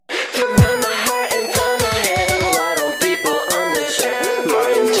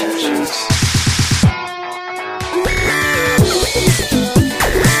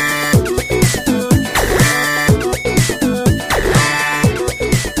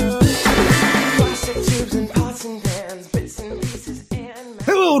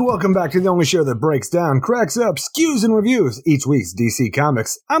Welcome back to the only show that breaks down, cracks up, skews, and reviews each week's DC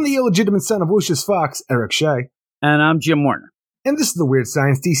Comics. I'm the illegitimate son of Lucius Fox, Eric Shea. And I'm Jim Warner. And this is the Weird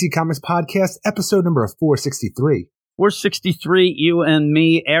Science DC Comics Podcast, episode number 463. 463, you and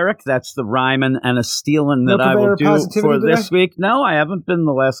me, Eric. That's the rhyming and a stealing that I will do for this week. No, I haven't been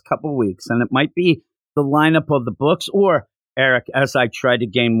the last couple of weeks, and it might be the lineup of the books, or, Eric, as I try to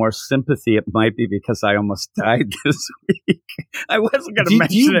gain more sympathy, it might be because I almost died this week. I wasn't going to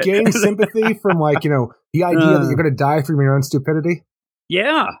mention it. Do you gain sympathy from, the idea that you're going to die from your own stupidity?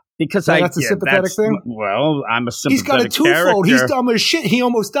 Yeah. Because that's a sympathetic thing? Well, I'm a sympathetic He's got a twofold. He's dumb as shit. He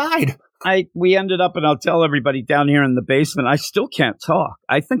almost died. We ended up, and I'll tell everybody down here in the basement, I still can't talk.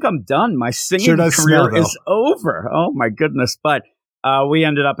 I think I'm done. My singing career is over. Oh, my goodness. But we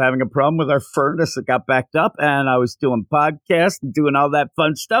ended up having a problem with our furnace. It got backed up, and I was doing podcasts and doing all that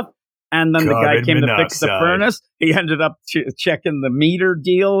fun stuff. And then the guy came to fix the furnace. He ended up checking the meter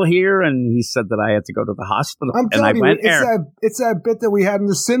deal here, and he said that I had to go to the hospital. I'm telling you, it's that bit that we had in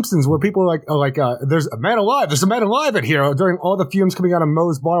The Simpsons where people are like, there's a man alive. There's a man alive in here during all the fumes coming out of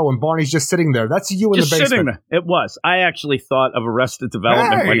Moe's bar when Barney's just sitting there. That's you in the basement. Sitting there. It was. I actually thought of Arrested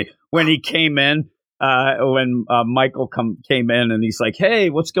Development when he came in. When Michael came in and he's like,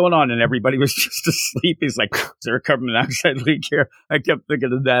 hey, what's going on? And everybody was just asleep. He's like, is there a carbon monoxide leak here? I kept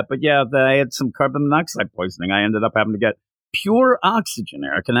thinking of that. But yeah, I had some carbon monoxide poisoning. I ended up having to get pure oxygen,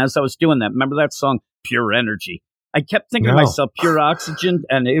 Eric. And as I was doing that, remember that song, Pure Energy? I kept thinking to myself, pure oxygen.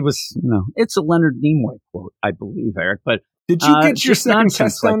 And it was, it's a Leonard Nimoy quote, I believe, Eric. But did you get your second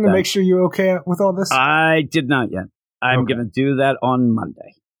test done to make sure you're okay with all this? I did not yet. I'm going to do that on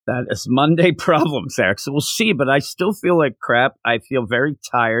Monday. That is Monday problems, Eric. So we'll see, but I still feel like crap. I feel very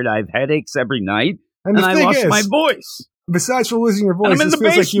tired. I have headaches every night, and I lost my voice. Besides for losing your voice, this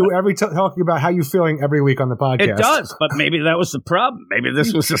feels like you talking about how you're feeling every week on the podcast. It does, but maybe that was the problem. Maybe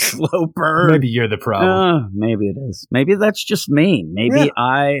this was a slow burn. Maybe you're the problem. Maybe it is. Maybe that's just me. Maybe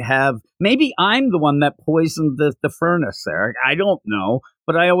maybe I'm the one that poisoned the furnace, Eric. I don't know,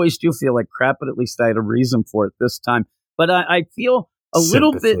 but I always do feel like crap, but at least I had a reason for it this time. But I feel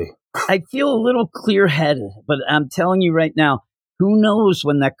little bit, I feel a little clear-headed, but I'm telling you right now, who knows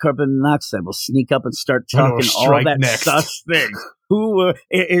when that carbon monoxide will sneak up and start talking all that sus things.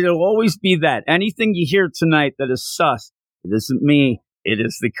 It'll always be that. Anything you hear tonight that is sus, it isn't me. It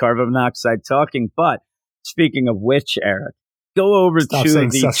is the carbon monoxide talking. But speaking of which, Eric, go over to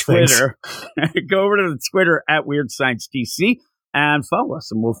the Twitter. Go over to the Twitter at Weird Science DC and follow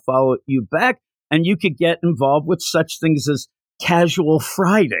us, and we'll follow you back. And you could get involved with such things as Casual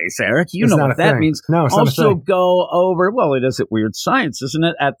Fridays, Eric. You know what that means. No, it's also not a thing. Go over, well, it is at Weird Science, isn't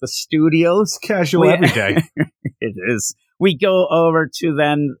it? At the studios. It's casual every day. It is. We go over to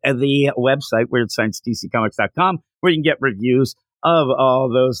then the website, WeirdScienceDCComics.com, where you can get reviews of all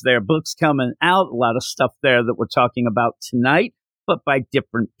those there books coming out. A lot of stuff there that we're talking about tonight, but by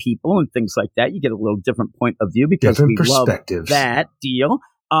different people and things like that. You get a little different point of view because we love that deal.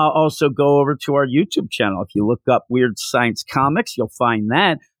 Also go over to our YouTube channel. If you look up Weird Science Comics, you'll find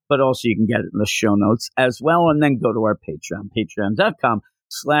that, but also you can get it in the show notes as well. And then go to our Patreon,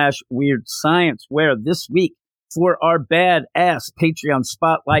 patreon.com/Weird Science, where this week for our badass Patreon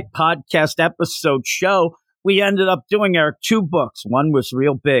Spotlight podcast episode show, we ended up doing our 2 books. One was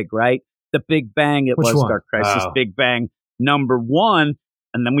real big, right? The Big Bang. Which one? Dark Crisis Big Bang #1.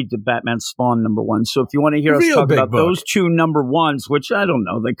 And then we did Batman Spawn #1. So if you want to hear us talk about those 2 #1s, which I don't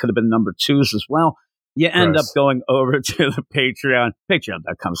know, they could have been #2s as well, you end up going over to the Patreon,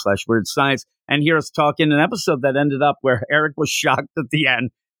 patreon.com/Weird Science, and hear us talk in an episode that ended up where Eric was shocked at the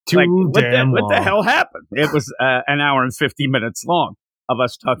end. What the hell happened? It was an hour and 50 minutes long of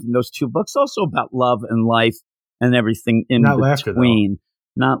us talking those 2 books, also about love and life and everything in between. Laughter,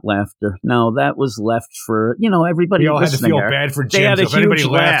 Not laughter. No, that was left for, everybody. We all had to feel bad for Jim. So if anybody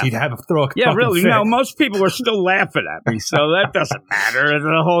laughed, he'd have to throw a really. fit. No, most people were still laughing at me, so that doesn't matter. It's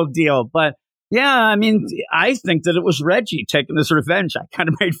the whole deal. But yeah, I mean, I think that it was Reggie taking his revenge. I kind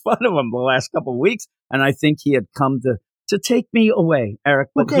of made fun of him the last couple of weeks, and I think he had come to take me away, Eric.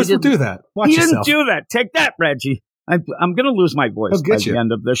 But he didn't do that. He didn't do that. Take that, Reggie. I'm going to lose my voice by the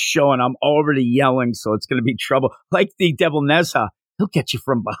end of this show, and I'm already yelling, so it's going to be trouble. Like the Devil Nezha. He'll get you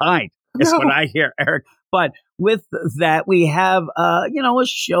from behind. That's what I hear, Eric. But with that, we have, a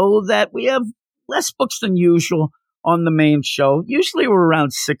show that we have less books than usual on the main show. Usually we're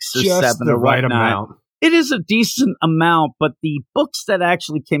around 6 or 7 the or right whatnot. amount. It is a decent amount, but the books that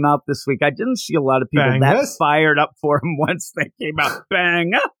actually came out this week, I didn't see a lot of people fired up for them once they came out.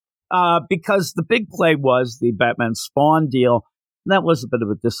 Bang! Because the big play was the Batman Spawn deal. That was a bit of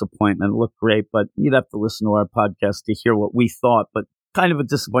a disappointment. It looked great, but you'd have to listen to our podcast to hear what we thought. But kind of a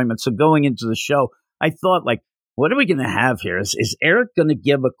disappointment. So going into the show, I thought, like, what are we going to have here? Is Eric going to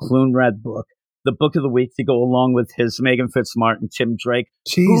give a Clunrad book, the book of the week, to go along with his Megan Fitzmartin, Tim Drake?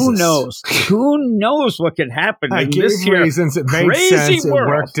 Jesus. Who knows? Who knows what could happen I in gave this here reasons. It made crazy sense. world.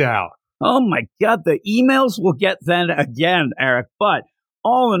 It worked out. Oh, my God. The emails will get then again, Eric. But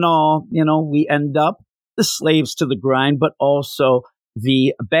all in all, we end up the slaves to the grind, but also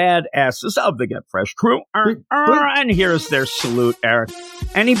the badasses of the Get Fresh crew. And here's their salute, Eric.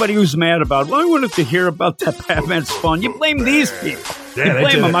 Anybody who's mad about, I wanted to hear about that Batman Spawn, you blame these people. Yeah, you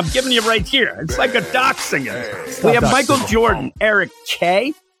blame them. I'm giving you right here. It's like a doxing. We have Michael Jordan, Eric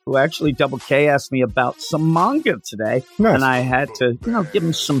K., who actually, Double K, asked me about some manga today. Nice. And I had to, give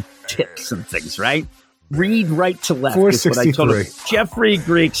him some tips and things, right? Read right to left is what I told him. Jeffrey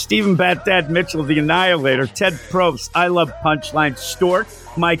Greek, Stephen Bat-Dad Mitchell, The Annihilator, Ted Probst, I Love Punchline, Stork,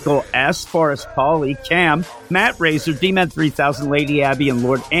 Michael S., Forrest Pauly, Cam, Matt Razor, D-Man 3000, Lady Abby, and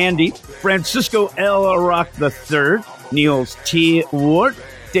Lord Andy, Francisco L. Rock III, Niels T. Ward,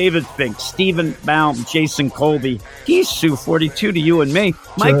 David Fink, Stephen Baum, Jason Colby, Sue 42 to you and me,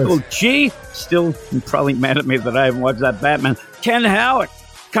 Michael G., still probably mad at me that I haven't watched that Batman, Ken Howick,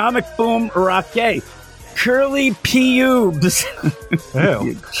 Comic Boom Rocket, Curly Pubes.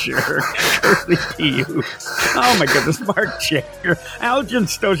 You jerk. Curly Pubes. Oh my goodness. Mark Jagger, Algin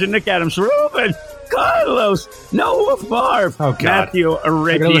Stoja, Nick Adams, Ruben, Carlos, Noah Favre, Matthew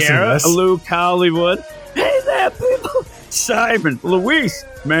Riviera, Luke Hollywood. Hey there, people. Simon, Luis,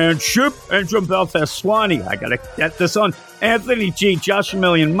 Manship, and from Belfast, Swanee. I gotta get this on. Anthony G, Josh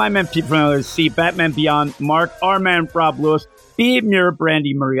Million, My Man Pete from C, Batman Beyond, Mark, our man Rob Lewis, B. Muir,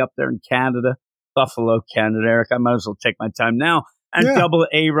 Brandy Murray up there in Canada. Buffalo, Canada, Eric. I might as well take my time now. And Double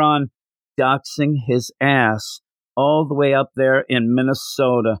Aaron doxing his ass all the way up there in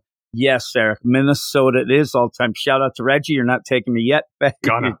Minnesota. Yes, Eric, Minnesota. It is all-time. Shout out to Reggie. You're not taking me yet.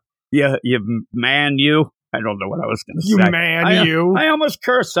 Gonna. Yeah, you man, you. I don't know what I was going to say. You. I almost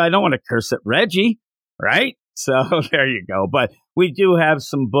cursed. I don't want to curse at Reggie, right? So there you go. But we do have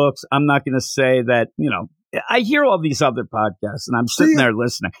some books. I'm not going to say that, I hear all these other podcasts, and I'm sitting there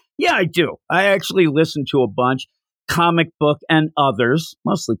listening. Yeah, I do. I actually listen to a bunch, comic book and others,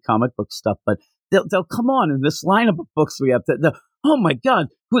 mostly comic book stuff, but they'll come on in this lineup of books we have. Oh, my God,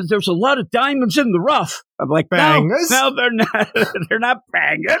 there's a lot of diamonds in the rough. I'm like, bangers? No, they're not. They're not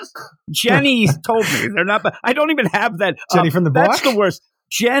bangers. Jenny told me they're not. I don't even have that. Jenny from the block? That's the worst.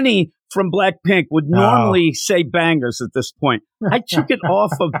 Jenny from Blackpink would normally say bangers at this point. I took it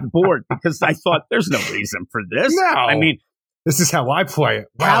off of the board because I thought there's no reason for this. No. I mean, this is how I play it.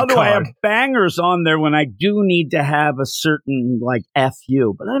 How do I have bangers on there when I do need to have a certain, like,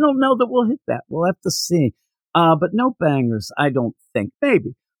 FU? But I don't know that we'll hit that. We'll have to see. But no bangers, I don't think.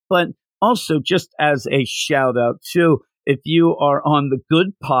 Maybe. But also, just as a shout out, too, if you are on the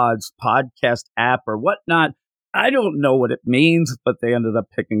Good Pods podcast app or whatnot, I don't know what it means, but they ended up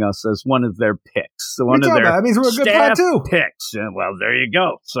picking us as one of their picks. So one of their that means we're a good pod too. Picks. Well, there you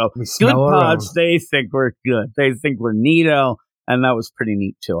go. So Good Pods, they think we're good. They think we're neato, and that was pretty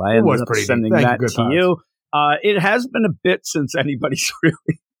neat too. I ended up sending that to you. It has been a bit since anybody's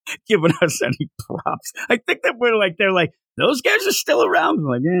really given us any props. I think that they're like, those guys are still around. I'm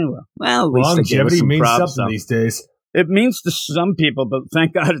like, well, at least longevity means something these days. It means to some people, but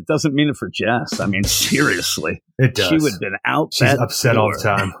thank God it doesn't mean it for Jess. I mean, seriously. It does. She would have been out. She's upset all the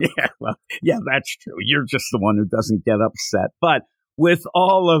time. Yeah, that's true. You're just the one who doesn't get upset. But with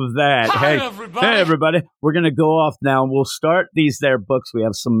all of that, hey, everybody, we're going to go off now. We'll start these there books. We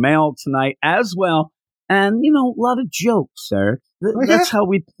have some mail tonight as well. And, a lot of jokes, Eric. That's how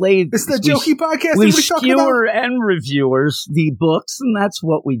we play. It's the jokey podcast. We skewer and reviewers the books, and that's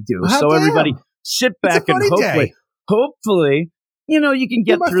what we do. Everybody sit back and hopefully, you can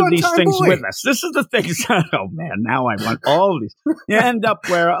get through these things with us. This is the thing. Oh, man, now I want all of these. You end up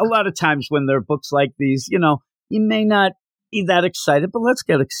where a lot of times when there are books like these, you may not be that excited, but let's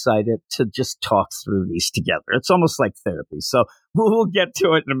get excited to just talk through these together. It's almost like therapy. So we'll get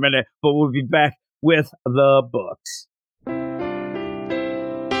to it in a minute, but we'll be back with the books.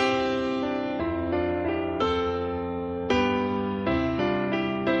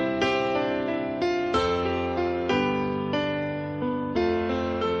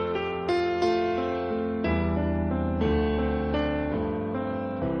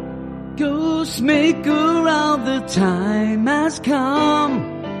 Ghostmaker, all the time has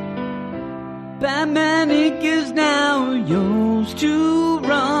come. Batman Inc. is now yours to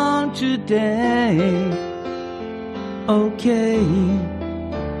run today. Okay.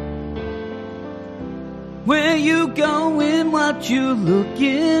 Where you going, what you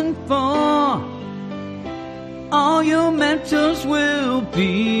looking for? All your mentors will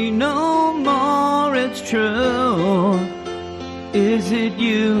be no more. It's true. Is it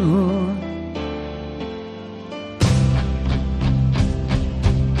you?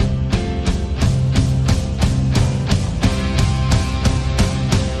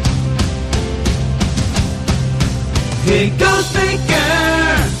 Hey,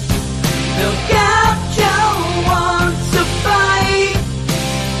 Ghostmaker, look out, Joe wants to fight.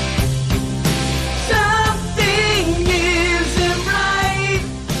 Something isn't right.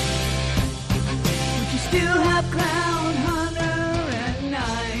 But you still have Clown Hunter at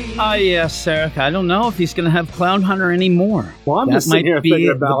night. Oh, yes, Eric. I don't know if he's going to have Clown Hunter anymore. Well, I'm that just sitting here thinking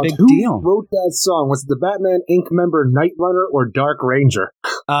about big who deal. wrote that song. Was it the Batman Inc. member Night Runner or Dark Ranger?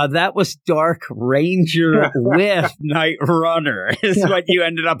 That was Dark Ranger with Night Runner is what you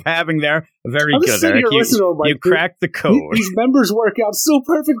ended up having there. Very good, Eric. You cracked the code. These members work out so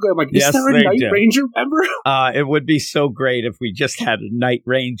perfectly. I'm like, is there a Night Ranger member? It would be so great if we just had a Night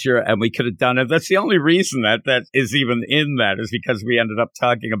Ranger and we could have done it. That's the only reason that is even in that is because we ended up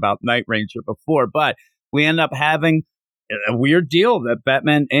talking about Night Ranger before. But we end up having a weird deal that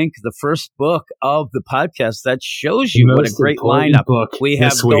Batman Inc., the first book of the podcast, that shows you what a great lineup we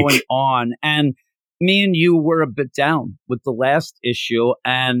have going on. And me and you were a bit down with the last issue,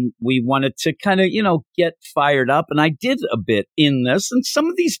 and we wanted to kind of, get fired up. And I did a bit in this. And some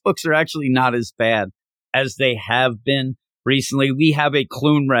of these books are actually not as bad as they have been recently. We have a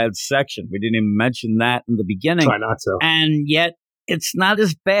Clunrad section. We didn't even mention that in the beginning. Try not to. And yet, it's not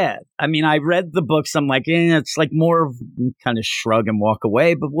as bad. I mean, I read the books. I'm like, it's like more of kind of shrug and walk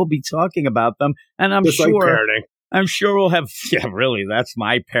away, but we'll be talking about them. And I'm sure we'll have, really, that's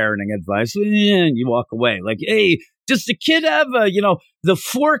my parenting advice. And you walk away like, hey, does the kid have, the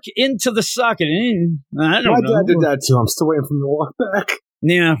fork into the socket? I don't know. My dad did that too. I'm still waiting for him to walk back.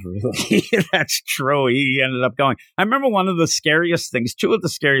 Yeah, really. That's true. He ended up going. I remember two of the scariest things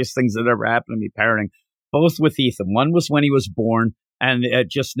that ever happened to me parenting, both with Ethan. One was when he was born, and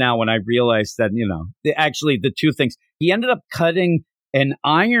just now when I realized that, actually the two things, he ended up cutting an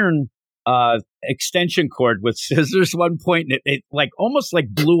iron extension cord with scissors one point, and it like almost like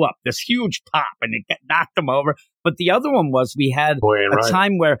blew up, this huge pop, and it knocked him over. But the other one was we had a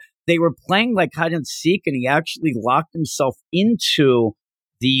time where they were playing like hide and seek, and he actually locked himself into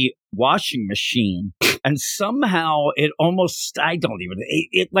the washing machine. And somehow it almost,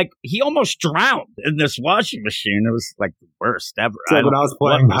 he almost drowned in this washing machine. It was like the worst ever. It's like when I was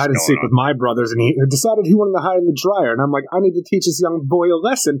playing hide and seek with my brothers, and he decided he wanted to hide in the dryer. And I'm like, I need to teach this young boy a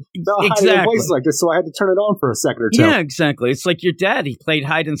lesson about hiding in places like this. So I had to turn it on for a second or two. Yeah, exactly. It's like your dad. He played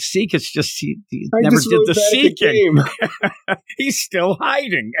hide and seek. It's just he never did the seeking. He's still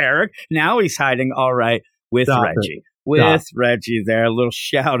hiding, Eric. Now he's hiding all right with Reggie. Reggie there. A little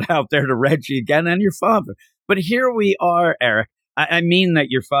shout out there to Reggie again and your father. But here we are, Eric. I mean that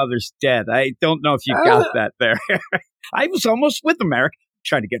your father's dead. I don't know if you got that there. I was almost with him, Eric,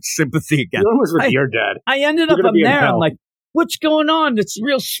 trying to get sympathy again. You're almost with your dad. I ended up there. I'm like, what's going on? It's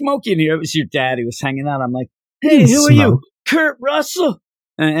real smoky in here. It was your dad. He was hanging out. I'm like, hey, who are you? Kurt Russell.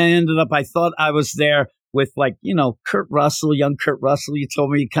 And I ended up, I thought I was there with Kurt Russell, young Kurt Russell. You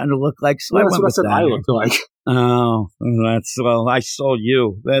told me you kind of looked like. So that's what I said I looked like. Oh, I saw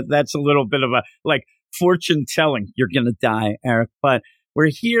you. That's a little bit of a fortune telling. You're going to die, Eric. But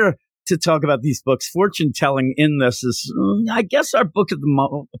we're here to talk about these books. Fortune telling in this is, I guess, our book of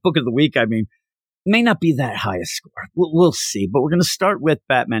the week. I mean, may not be that high a score. We'll see. But we're going to start with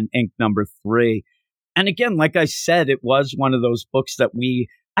Batman Inc. number 3. And again, like I said, it was one of those books that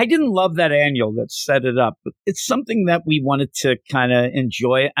I didn't love that annual that set it up, but it's something that we wanted to kind of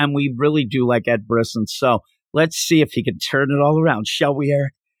enjoy, and we really do like Ed Brisson. So let's see if he can turn it all around. Shall we,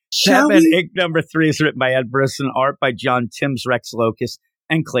 Eric? Batman Inc. number 3 is written by Ed Brisson, art by John Timms, Rex Locus,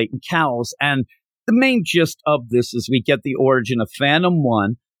 and Clayton Cowles. And the main gist of this is we get the origin of Phantom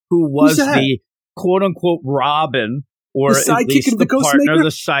One, who was the quote-unquote Robin, or at least the partner, the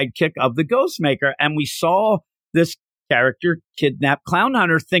sidekick of the Ghostmaker. And we saw this character kidnap Clown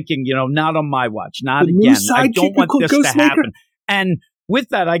Hunter thinking, not on my watch, not again. I don't want this to happen. And with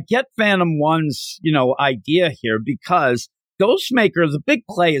that, I get Phantom One's, idea here, because Ghostmaker, the big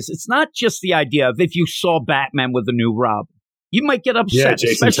play is it's not just the idea of if you saw Batman with a new Robin. You might get upset,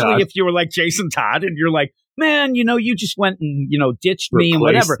 especially if you were like Jason Todd and you're like, man, you just went and, ditched me and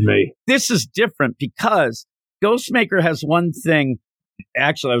whatever. This is different because Ghostmaker has one thing.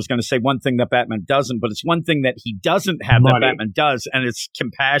 Actually, I was going to say one thing that Batman doesn't, but it's one thing that he doesn't have that Batman does, and it's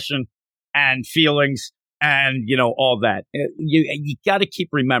compassion and feelings and, all that. You got to keep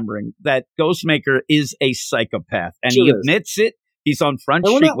remembering that Ghostmaker is a psychopath, and he admits it. He's on Front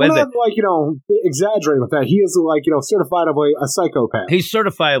And Street with it. We're not, like, exaggerating with that. He is, like, certifiably a psychopath. He's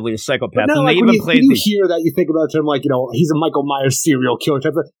certifiably a psychopath. But And like, they when even you hear that, you think about him like, he's a Michael Myers serial killer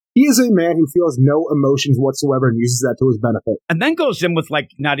type of. He is a man who feels no emotions whatsoever and uses that to his benefit. And then goes in with, like,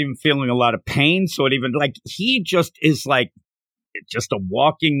 not even feeling a lot of pain. So it even, like, he just is, like, just a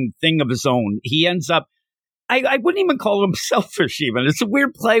walking thing of his own. He ends up, I wouldn't even call him selfish even. It's a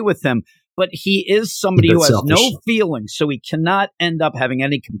weird play with him. But he is somebody who has selfish. no feelings, so he cannot end up having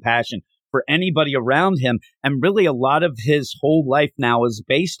any compassion for anybody around him. And really, a lot of his whole life now is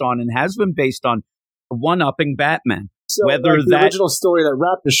based on and has been based on one-upping Batman. So, whether like, the original story that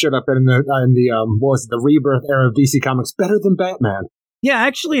Raptor showed up in the what was it, the Rebirth era of DC Comics, better than Batman. Yeah,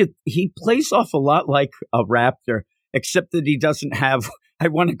 actually, he plays off a lot like a Raptor, except that he doesn't have, I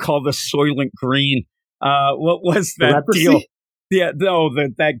want to call the Soylent Green. What was that deal? Yeah, no,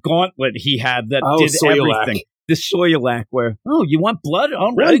 that gauntlet he had that did Soylak. everything. The Soylak, where, you want blood?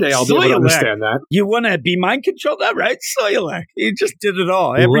 All right, One day I'll be able to understand that. You want to be mind controlled? All right, Soylak. He just did it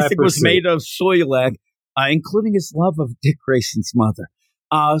all. Everything was made of Soylak, including his love of Dick Grayson's mother.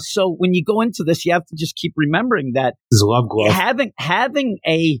 So when you go into this, you have to just keep remembering that his love glove. Having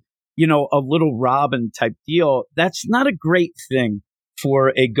a little Robin type deal, that's not a great thing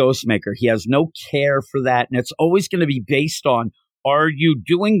for a Ghostmaker. He has no care for that, and it's always going to be based on, are you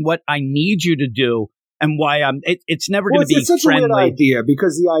doing what I need you to do, and why it's never going to be it's such friendly. a weird idea,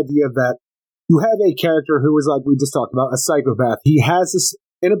 because the idea that you have a character who is, like we just talked about, a psychopath. He has this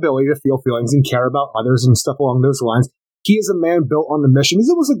inability to feel feelings and care about others and stuff along those lines. He is a man built on the mission. He's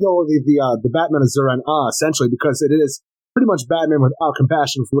almost like the Batman of Zura essentially, because it is pretty much Batman without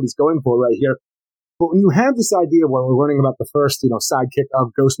compassion for what he's going for right here. But when you have this idea, when we're learning about the first, sidekick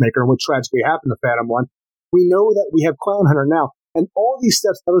of Ghostmaker and what tragically happened to Phantom One, we know that we have Clown Hunter now. And all these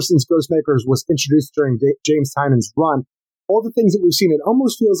steps ever since Ghostmakers was introduced during James Tynion's run, all the things that we've seen, it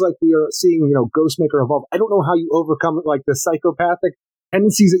almost feels like we are seeing, Ghostmaker evolve. I don't know how you overcome like the psychopathic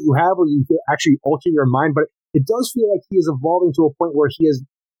tendencies that you have, or you actually alter your mind, but it does feel like he is evolving to a point where he is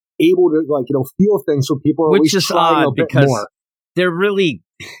able to, feel things for people, or which at least is trying odd a bit because more. They're really,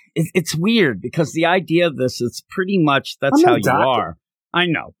 it's weird because the idea of this is pretty much that's how you are. I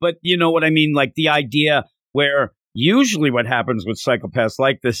know, but you know what I mean? Like the idea where usually what happens with psychopaths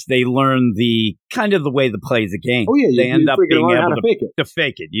like this, they learn the kind of the way to play the game. Oh, yeah. They end up being able to fake it. To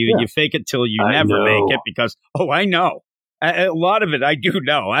fake it. You fake it till you never make it because, I know. A lot of it I do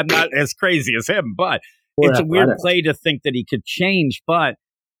know. I'm not as crazy as him, but it's a weird play to think that he could change. But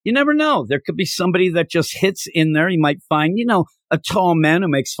you never know. There could be somebody that just hits in there. You might find, a tall man who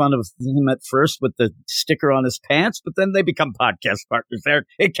makes fun of him at first with the sticker on his pants, but then they become podcast partners there.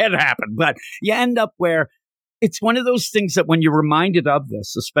 It can happen. But you end up where it's one of those things that when you're reminded of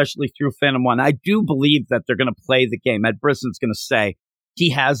this, especially through Phantom One, I do believe that they're going to play the game. Ed Brisson's going to say he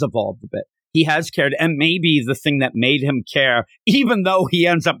has evolved a bit. He has cared. And maybe the thing that made him care, even though he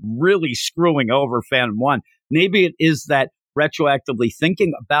ends up really screwing over Phantom One, maybe it is that retroactively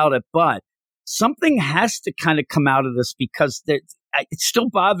thinking about it, but something has to kind of come out of this because it still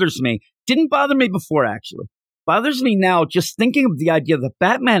bothers me. Didn't bother me before, actually. Bothers me now just thinking of the idea that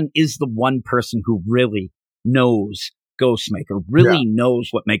Batman is the one person who really knows Ghostmaker, really knows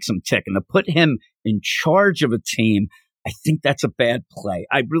what makes him tick. And to put him in charge of a team, I think that's a bad play.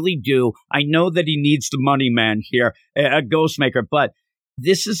 I really do. I know that he needs the money man here, a Ghostmaker, but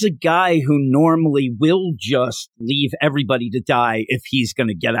this is a guy who normally will just leave everybody to die if he's going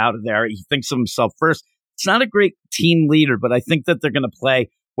to get out of there. He thinks of himself first. It's not a great team leader, but I think that they're going to play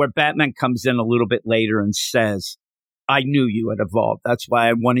where Batman comes in a little bit later and says, I knew you had evolved. That's why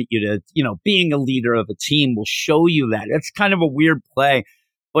I wanted you to, being a leader of a team will show you that. It's kind of a weird play.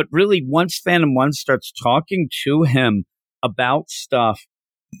 But really, once Phantom One starts talking to him about stuff,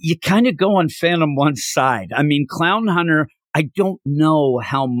 you kind of go on Phantom One's side. I mean, Clown Hunter, I don't know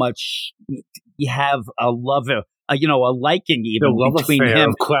how much you have a liking even between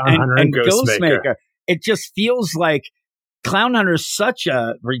him and Ghostmaker. It just feels like Clown Hunter is such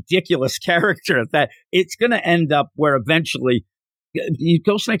a ridiculous character that it's going to end up where eventually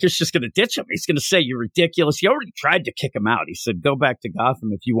Ghostmaker's just going to ditch him. He's going to say, you're ridiculous. He already tried to kick him out. He said, go back to Gotham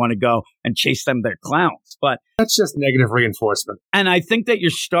if you want to go and chase them. They're clowns. But that's just negative reinforcement. And I think that you're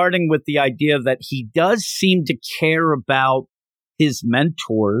starting with the idea that he does seem to care about his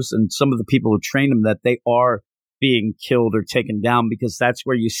mentors and some of the people who train him, that they are being killed or taken down, because that's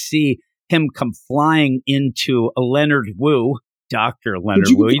where you see him come flying into a Leonard Wu, Dr. Leonard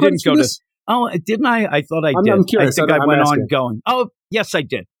Wu. He didn't go to... Oh, didn't I? I thought I did. I'm curious. I think I went on going. Oh, yes, I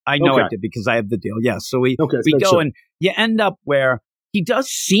did. I know I did because I have the deal. Yeah. So we go and you end up where he does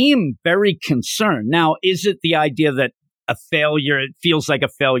seem very concerned. Now, is it the idea that a failure. It feels like a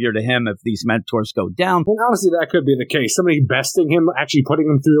failure to him if these mentors go down. And honestly, that could be the case. Somebody besting him, actually putting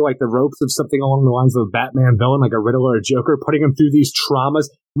him through like the ropes of something along the lines of a Batman villain, like a Riddler or a Joker, putting him through these traumas,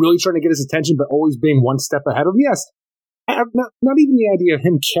 really trying to get his attention, but always being one step ahead of him. Yes, not even the idea of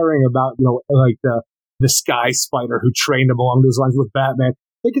him caring about, like the Sky Spider who trained him along those lines with Batman.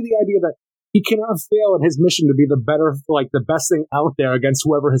 Think of the idea that he cannot fail in his mission to be the best thing out there against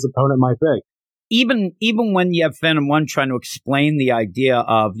whoever his opponent might be. Even when you have Phantom One trying to explain the idea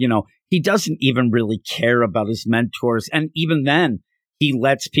of, he doesn't even really care about his mentors. And even then, he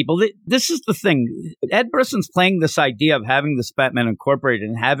lets people. This is the thing. Ed Brisson's playing this idea of having this Batman Incorporated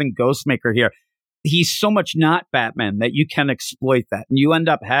and having Ghostmaker here. He's so much not Batman that you can exploit that. And you end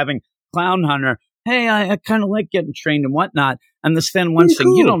up having Clown Hunter. Hey, I kind of like getting trained and whatnot. And this Phantom One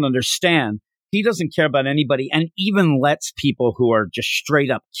thing, you don't understand. He doesn't care about anybody and even lets people who are just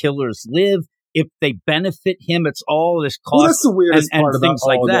straight up killers live. If they benefit him, it's all this cost. Well, that's the weirdest part about things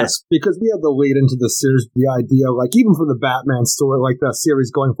like all that. This, because we had the lead into the series, the idea, like even for the Batman story, like the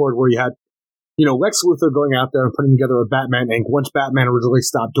series going forward, where you had, Lex Luthor going out there and putting together a Batman Inc. Once Batman originally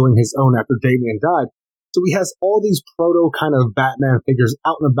stopped doing his own after Damian died. So he has all these proto kind of Batman figures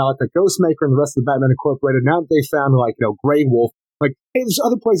out and about, the Ghostmaker and the rest of the Batman Incorporated. Now that they found Grey Wolf, like, hey, there's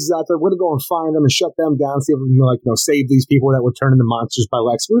other places out there. We're going to go and find them and shut them down, see if we can save these people that were turned into monsters by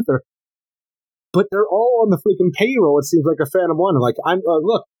Lex Luthor. But they're all on the freaking payroll, it seems like, a Phantom One.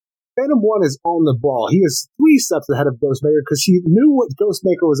 Look, Phantom One is on the ball. He is 3 steps ahead of Ghostmaker because he knew what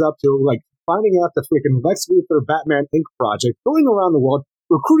Ghostmaker was up to, like finding out the freaking Lex Luthor Batman Inc. project, going around the world,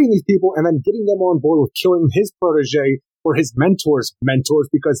 recruiting these people, and then getting them on board with killing his protege or his mentors,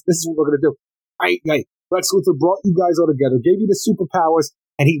 because this is what we're going to do. Lex Luthor brought you guys all together, gave you the superpowers,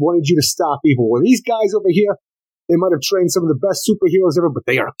 and he wanted you to stop evil. Well, these guys over here, they might have trained some of the best superheroes ever, but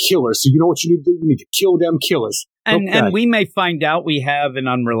they are killers. So you know what you need to do? You need to kill them killers. And we may find out we have an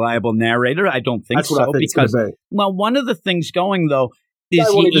unreliable narrator. I don't think so. Because, one of the things going, though, is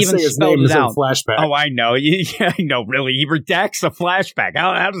he even spelled it out. Flashback. Oh, I know. I know, really. He redacts a flashback.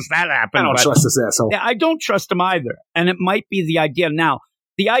 How does that happen? I don't trust this asshole. Yeah, I don't trust him either. And it might be the idea. Now,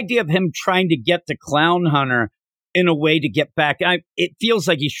 the idea of him trying to get to Clown Hunter in a way to get back, it feels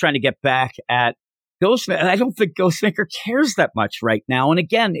like he's trying to get back at Ghostmaker. I don't think Ghostmaker cares that much right now. And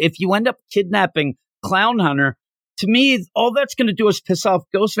again, if you end up kidnapping Clown Hunter, to me, all that's going to do is piss off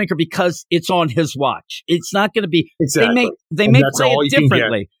Ghostmaker because it's on his watch. It's not going to be. Exactly. They may play it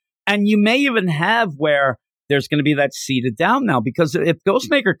differently. And you may even have where there's going to be that seated down now, because if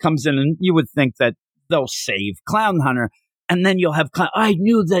Ghostmaker comes in, and you would think that they'll save Clown Hunter, and then you'll have, I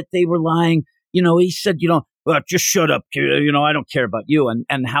knew that they were lying. He said, well, just shut up. I don't care about you,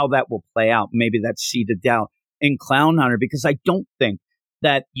 and how that will play out. Maybe that's seeded down in Clown Hunter, because I don't think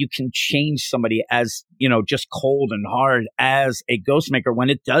that you can change somebody as, just cold and hard as a Ghostmaker, when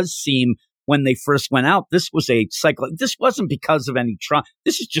it does seem when they first went out, this was a cycle. This wasn't because of any trauma.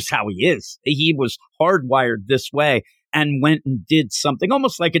 This is just how he is. He was hardwired this way and went and did something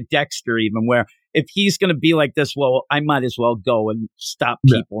almost like a Dexter, even, where if he's going to be like this, well, I might as well go and stop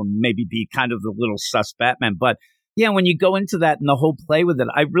people and maybe be kind of the little sus Batman. But yeah, when you go into that and the whole play with it,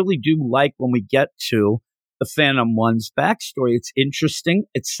 I really do like when we get to the Phantom One's backstory. It's interesting.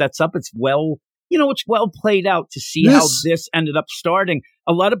 It sets up. It's well played out to see how this ended up starting.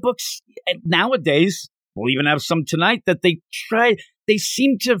 A lot of books nowadays, we'll even have some tonight, that they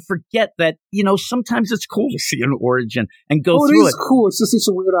seem to forget that, sometimes it's cool to see an origin and go through it. It is cool. It's just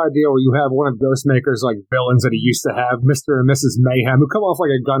such a weird idea where you have one of Ghostmaker's villains that he used to have, Mr. and Mrs. Mayhem, who come off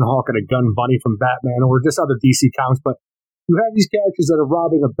like a gun hawk and a gun bunny from Batman or just other DC comics, but you have these characters that are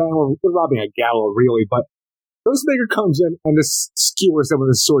robbing a bank, or they're robbing a gallows, really, but Ghostmaker comes in and just skewers them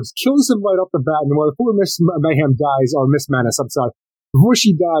with his swords, kills him right off the bat, and before Miss Mayhem dies, or Miss Menace, I'm sorry, before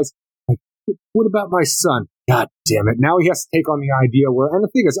she dies, what about my son? God damn it. Now he has to take on the idea where, and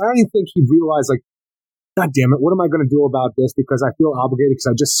the thing is, I don't even think he realized, God damn it, what am I going to do about this? Because I feel obligated, because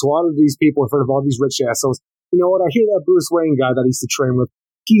I just slaughtered these people in front of all these rich assholes. You know what? I hear that Bruce Wayne guy that I used to train with,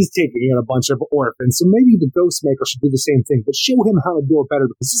 he's taking in a bunch of orphans. So maybe the Ghostmaker should do the same thing, but show him how to do it better,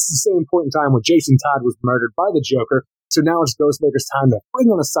 because this is the same point in time when Jason Todd was murdered by the Joker. So now it's Ghostmaker's time to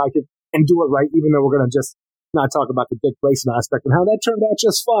bring on a psychic and do it right, even though we're going to just not talk about the Dick Grayson aspect and how that turned out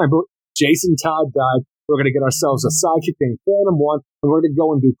just fine. But Jason Todd died. We're going to get ourselves a sidekick named Phantom One, and we're going to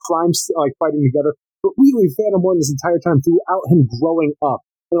go and do crimes fighting together. But really, Phantom One this entire time, throughout him growing up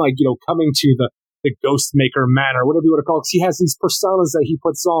and coming to the Ghostmaker manner, whatever you want to call it, because he has these personas that he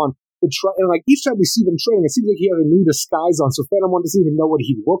puts on to try, and each time we see them training, it seems like he has a new disguise on. So Phantom One doesn't even know what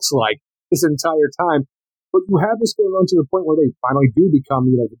he looks like this entire time. But you have this going on to the point where they finally do become,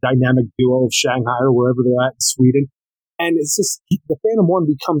 the dynamic duo of Shanghai or wherever they're at in Sweden. And it's just, the Phantom One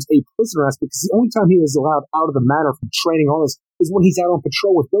becomes a prisoner aspect because the only time he is allowed out of the manor from training all this is when he's out on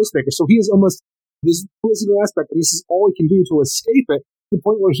patrol with Ghostmaker. So he is almost this prisoner aspect, and this is all he can do to escape it, to the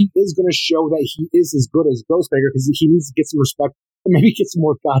point where he is going to show that he is as good as Ghostmaker because he needs to get some respect and maybe get some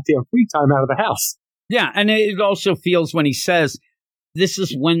more goddamn free time out of the house. Yeah, and it also feels when he says, this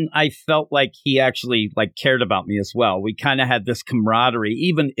is when I felt like he actually like cared about me as well. We kind of had this camaraderie,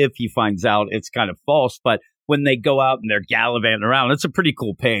 even if he finds out it's kind of false. But when they go out and they're gallivanting around, it's a pretty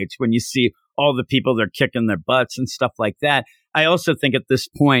cool page when you see all the people they're kicking their butts and stuff like that. I also think at this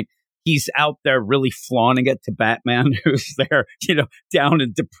point, he's out there really flaunting it to Batman, who's there, down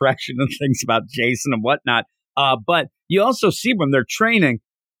in depression and things about Jason and whatnot. But you also see when they're training,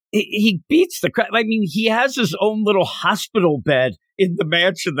 he beats the crap. I mean, he has his own little hospital bed in the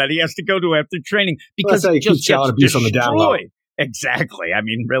mansion that he has to go to after training because he just gets abuse on the down low. Exactly. I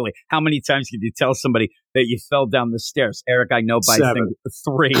mean, really, how many times can you tell somebody that you fell down the stairs? Eric, I know by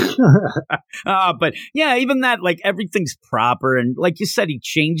 3. But yeah, even that, like everything's proper. And like you said, he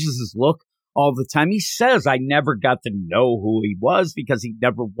changes his look all the time. He says, I never got to know who he was because he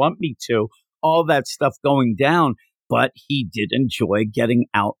never wanted me to. All that stuff going down. But he did enjoy getting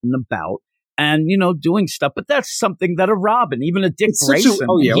out and about and, doing stuff. But that's something that a Robin, even a Dick Grayson,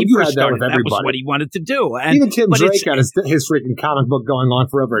 he first started, that was what he wanted to do. And, even Tim Drake had his freaking comic book going on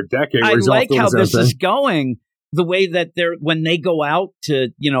for over a decade. I like how this is going, the way that when they go out to,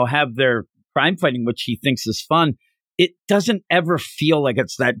 have their crime fighting, which he thinks is fun, it doesn't ever feel like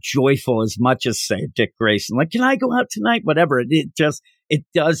it's that joyful as much as, say, Dick Grayson. Like, can I go out tonight? Whatever. It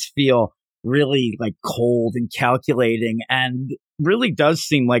does feel really like cold and calculating and really does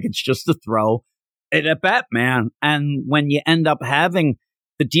seem like it's just a throw at a Batman. And when you end up having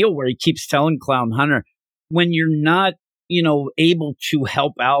the deal where he keeps telling Clown Hunter, when you're not, able to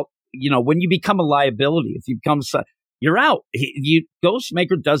help out, when you become a liability, if you become, you're out.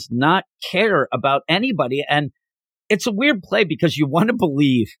 Ghostmaker does not care about anybody. And it's a weird play because you want to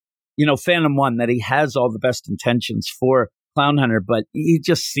believe, Phantom One, that he has all the best intentions for Clown Hunter, but he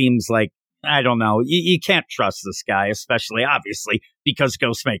just seems like, I don't know. You can't trust this guy, especially, obviously, because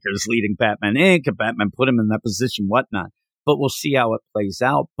Ghostmaker is leading Batman Inc. and Batman put him in that position, whatnot. But we'll see how it plays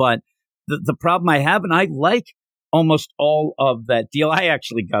out. But the problem I have, and I like almost all of that deal. I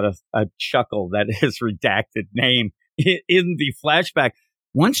actually got a chuckle that his redacted name in the flashback.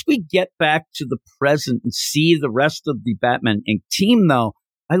 Once we get back to the present and see the rest of the Batman Inc. team, though,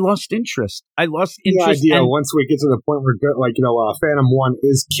 I lost interest. The idea, once we get to the point where, Phantom One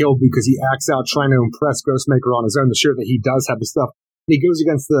is killed because he acts out trying to impress Ghostmaker on his own to show that he does have the stuff. And he goes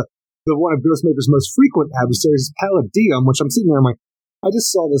against the one of Ghostmaker's most frequent adversaries, Palladium, which I'm sitting there, I'm like, I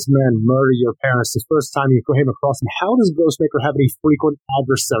just saw this man murder your parents the first time you came across him. How does Ghostmaker have any frequent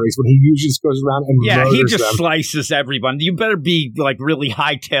adversaries when he usually just goes around and murders them? Yeah, he just slices everyone. You better be, like, really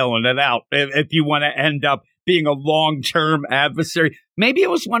hightailing it out if you want to end up being a long-term adversary. Maybe it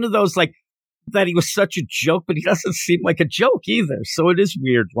was one of those, like, that he was such a joke, but he doesn't seem like a joke either. So it is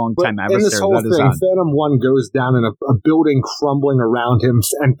weird, long-time adversary. In this whole thing, Phantom One goes down in a building crumbling around him,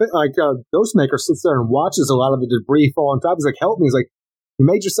 and Ghostmaker sits there and watches a lot of the debris fall on top. He's like, help me. He's like, you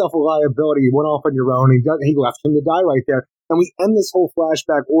made yourself a liability. You went off on your own. He left him to die right there. And we end this whole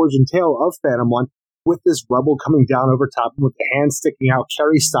flashback origin tale of Phantom One with this rubble coming down over top and with the hand sticking out,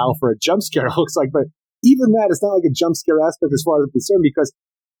 Carrie style for a jump scare, it looks like. But even that, it's not like a jump scare aspect as far as I'm concerned, because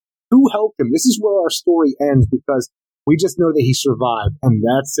who helped him? This is where our story ends, because we just know that he survived, and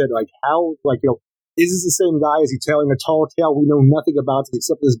that's it. Like, how, is this the same guy? Is he telling a tall tale we know nothing about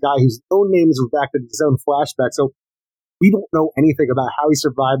except this guy whose own name is redacted in his own flashback? So we don't know anything about how he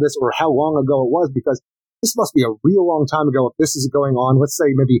survived this or how long ago it was, because this must be a real long time ago if this is going on. Let's say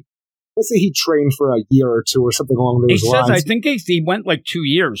he trained for a year or two or something along those lines. He says, I think he went like 2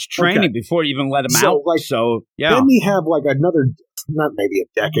 years training before he even let him out. Yeah. Then we have like another, not maybe a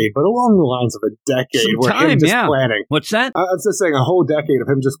decade, but along the lines of a decade where him just planning. What's that? I was just saying a whole decade of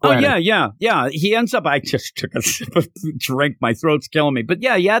him just planning. Oh, yeah. He ends up, I just took a sip of drink. My throat's killing me. But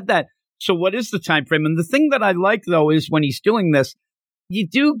yeah, he had that. So what is the time frame? And the thing that I like, though, is when he's doing this, you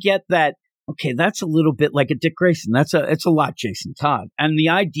do get that, okay, that's a little bit like a Dick Grayson. It's a lot Jason Todd. And the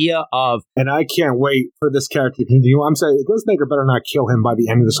idea of... And I can't wait for this character to continue. I'm saying Ghostmaker better not kill him by the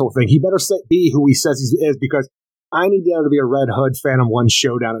end of this whole thing. He better be who he says he is, because I need there to be a Red Hood Phantom One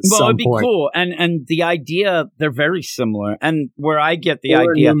showdown at some point. Well, it'd be cool. And the idea, they're very similar. And where I get the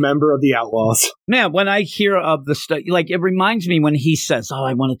or idea... a new member of the Outlaws. Yeah, when I hear of the stuff, like, it reminds me when he says, oh,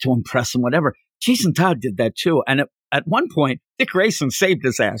 I wanted to impress him, whatever. Jason Todd did that too. And at one point, Dick Grayson saved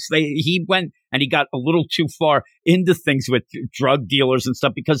his ass. He went and he got a little too far into things with drug dealers and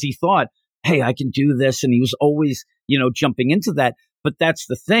stuff because he thought, hey, I can do this. And he was always, jumping into that. But that's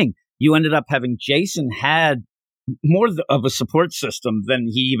the thing. You ended up having Jason had more of a support system than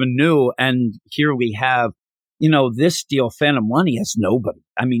he even knew. And here we have, this deal, Phantom One, he has nobody.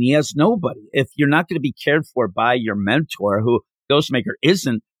 I mean, he has nobody. If you're not going to be cared for by your mentor, who Ghostmaker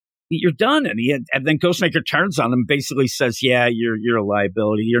isn't, you're done. And then Ghostmaker turns on him and basically says, yeah, you're a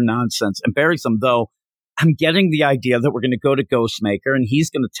liability. You're nonsense, and buries him. Though I'm getting the idea that we're going to go to Ghostmaker and he's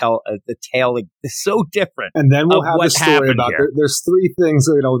going to tell the tale so different. And then we'll have the story about there's three things,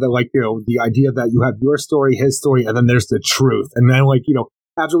 that the idea that you have your story, his story, and then there's the truth. And then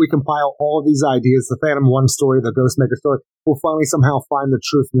after we compile all of these ideas, the Phantom One story, the Ghostmaker story, we'll finally somehow find the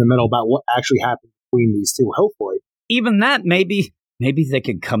truth in the middle about what actually happened between these two, hopefully. Even that, maybe they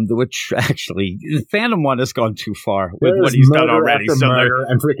can come to it. Actually, the Phantom One has gone too far with what he's done already. So murder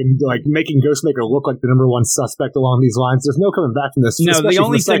and freaking making Ghostmaker look like the number one suspect along these lines. There's no coming back from this. No, the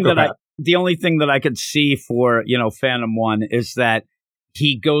only thing that I could see for Phantom One is that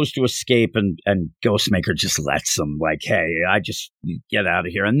he goes to escape and Ghostmaker just lets him, hey, I just get out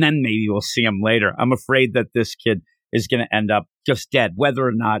of here, and then maybe we'll see him later. I'm afraid that this kid is going to end up just dead, whether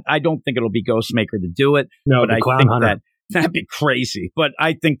or not. I don't think it'll be Ghostmaker to do it. No, but I Clown think Hunter. That'd be crazy. But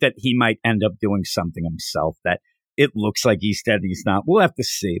I think that he might end up doing something himself that it looks like he's dead and he's not. We'll have to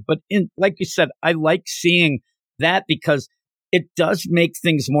see. But like you said, I like seeing that because it does make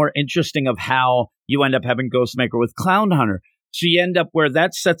things more interesting of how you end up having Ghostmaker with Clown Hunter. So you end up where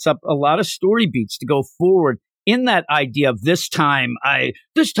that sets up a lot of story beats to go forward in that idea of this time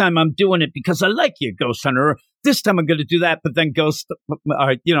I'm doing it because I like you, Ghost Hunter. Or this time I'm going to do that. But then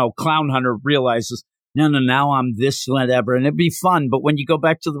Clown Hunter realizes, no, now I'm this, whatever, and it'd be fun. But when you go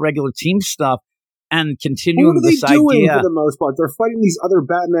back to the regular team stuff and continuing this idea, what are they doing for the most part? They're fighting these other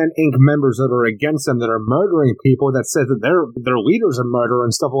Batman Inc. members that are against them, that are murdering people, that said that their leaders are murder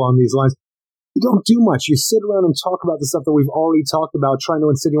and stuff along these lines. You don't do much. You sit around and talk about the stuff that we've already talked about, trying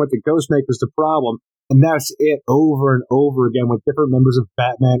to insinuate that Ghostmaker's the problem, and that's it over and over again with different members of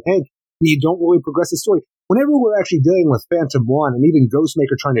Batman Inc. You don't really progress the story. Whenever we're actually dealing with Phantom One and even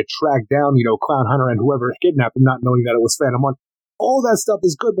Ghostmaker trying to track down, Clown Hunter and whoever kidnapped him, not knowing that it was Phantom One, all that stuff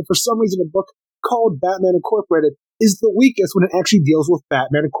is good, but for some reason a book called Batman Incorporated is the weakest when it actually deals with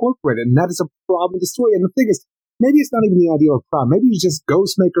Batman Incorporated, and that is a problem with the story. And the thing is, maybe it's not even the idea of a problem. Maybe it's just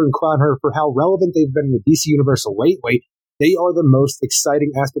Ghostmaker and Clown Hunter, for how relevant they've been in the DC universe lately. They are the most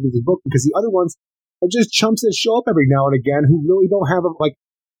exciting aspect of the book, because the other ones are just chumps that show up every now and again who really don't have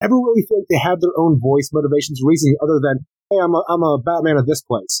ever really feel like they have their own voice, motivations, reasoning other than, hey, I'm a Batman of this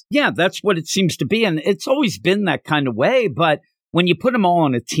place. Yeah, that's what it seems to be. And it's always been that kind of way. But when you put them all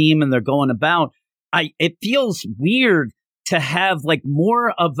on a team and they're going about, it feels weird to have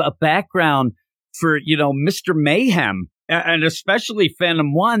more of a background for, Mr. Mayhem. And especially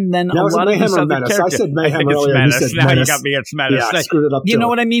Phantom One, than now, a lot of these other Menace? characters. I said Mayhem earlier. Menace. Now you got me. It's Menace. Yeah, I screwed it up. You know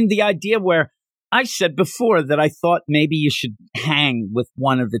what I mean? The idea where I said before that I thought maybe you should hang with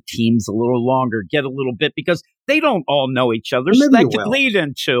one of the teams a little longer, get a little bit, because they don't all know each other. So that could lead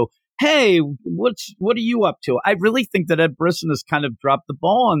into, hey, what are you up to? I really think that Ed Brisson has kind of dropped the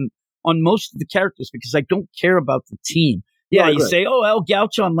ball on most of the characters, because I don't care about the team. Yeah, you say, oh, El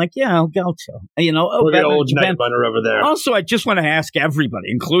Gaucho. I'm like, yeah, El Gaucho. Look at old Japan. Nightbunner over there. Also, I just want to ask everybody,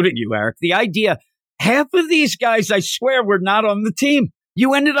 including you, Eric, the idea, half of these guys, I swear, were not on the team.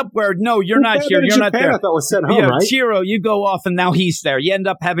 You ended up where, no, you're not here. You're not there. I thought was sent home, right? Chiro, you go off, and now he's there. You end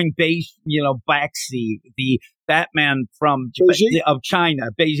up having Baxi, the Batman of China,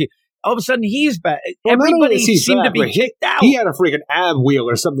 Beijing. All of a sudden, he's back. Well, everybody seemed to be kicked out. He had a freaking ab wheel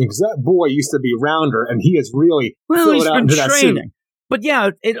or something, because that boy used to be rounder, and he has really he's out been into training. That suit. But yeah,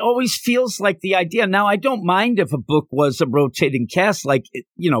 it always feels like the idea. Now, I don't mind if a book was a rotating cast, it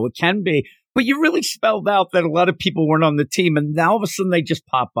can be. But you really spelled out that a lot of people weren't on the team, and now all of a sudden they just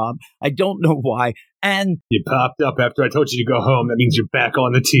pop up. I don't know why. And you popped up after I told you to go home. That means you're back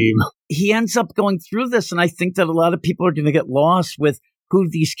on the team. He ends up going through this, and I think that a lot of people are going to get lost with who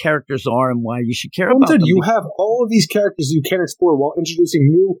these characters are and why you should care about them. You have all of these characters you can explore while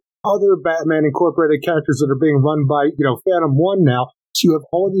introducing new other Batman Incorporated characters that are being run by, Phantom One now. So you have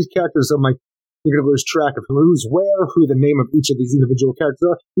all of these characters. I'm like, you're going to lose track of who's where, who the name of each of these individual characters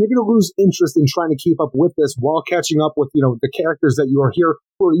are. You're going to lose interest in trying to keep up with this while catching up with, the characters that you are here,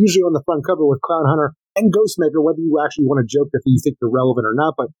 who are usually on the front cover with Clown Hunter and Ghostmaker, whether you actually want to joke if you think they're relevant or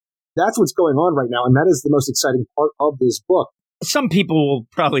not. But that's what's going on right now, and that is the most exciting part of this book. Some people will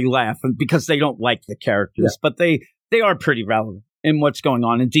probably laugh because they don't like the characters, but they are pretty relevant in what's going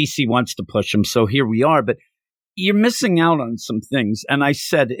on, and DC wants to push them, so here we are. But you're missing out on some things, and I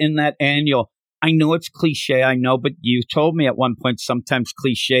said in that annual, I know it's cliche, I know, but you told me at one point sometimes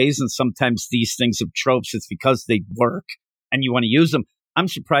cliches and sometimes these things of tropes, it's because they work and you want to use them. I'm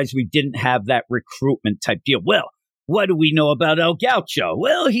surprised we didn't have that recruitment type deal. Well, what do we know about El Gaucho?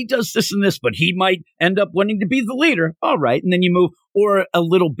 Well, he does this and this, but he might end up wanting to be the leader. All right. And then you move, or a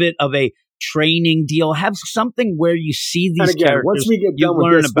little bit of a training deal. Have something where you see these and again, characters. Once we get done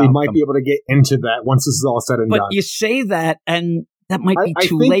with this, we might be able to get into that once this is all said and done. But you say that, and that might be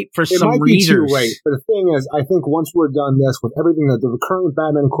too think late for some readers. It might readers. be too late. But the thing is, I think once we're done this, with everything that the current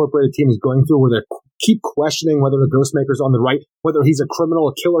Batman Incorporated team is going through, where they keep questioning whether the Ghostmaker's on the right, whether he's a criminal,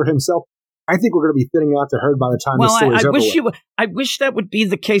 a killer himself, I think we're going to be thinning out the herd by the time the story's over. I wish that would be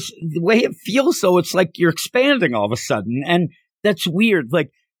the case. The way it feels, though, it's like you're expanding all of a sudden. And that's weird. Like,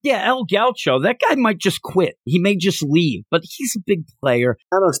 yeah, El Gaucho, that guy might just quit. He may just leave, but he's a big player.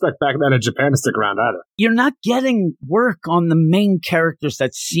 I don't expect Batman in Japan to stick around either. You're not getting work on the main characters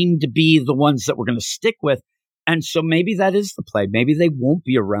that seem to be the ones that we're going to stick with. And so maybe that is the play. Maybe they won't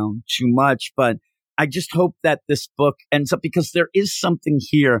be around too much, but I just hope that this book ends up, because there is something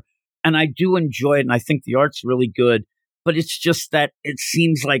here, and I do enjoy it, and I think the art's really good, but it's just that it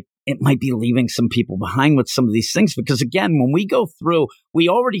seems like it might be leaving some people behind with some of these things, because again, when we go through, we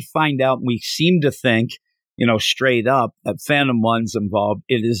already find out, and we seem to think, straight up that Phantom One's involved.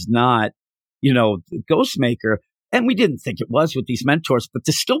 It is not, Ghostmaker. And we didn't think it was with these mentors, but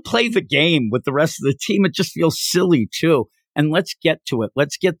to still play the game with the rest of the team, it just feels silly too. And let's get to it.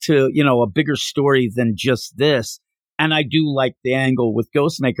 Let's get to, a bigger story than just this. And I do like the angle with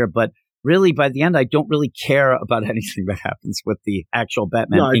Ghostmaker, but really, by the end, I don't really care about anything that happens with the actual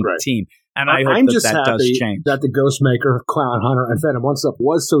Batman Inc. team. And I hope that does change. That the Ghostmaker, Clown Hunter, and Phantom One stuff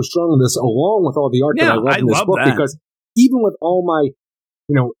was so strong in this, along with all the art that I love in this book. That. Because even with all my,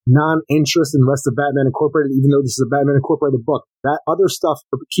 non-interest in the rest of Batman Incorporated, even though this is a Batman Incorporated book, that other stuff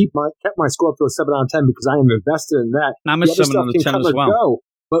kept my score up to a 7 out of 10 because I am invested in that. I'm a 7 out of 10 as well.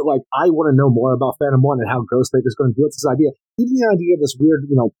 But I want to know more about Phantom One and how Ghostmaker's going to deal with this idea. Even the idea of this weird,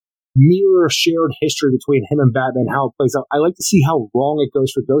 mirror shared history between him and Batman, how it plays out. I like to see how wrong it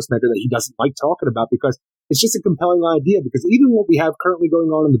goes for Ghostmaker that he doesn't like talking about, because it's just a compelling idea. Because even what we have currently going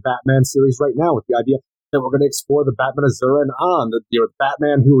on in the Batman series right now, with the idea that we're going to explore the Batman of Zura and On, the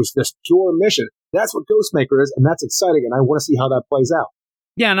Batman who is this pure mission. That's what Ghostmaker is, and that's exciting, and I want to see how that plays out.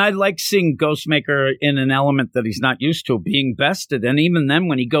 Yeah, and I like seeing Ghostmaker in an element that he's not used to, being bested. And even then,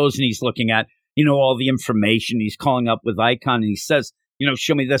 when he goes and he's looking at, all the information, he's calling up with Icon, and he says,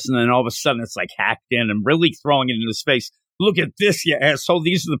 show me this, and then all of a sudden it's like hacked in and really throwing it in his face. Look at this, you asshole.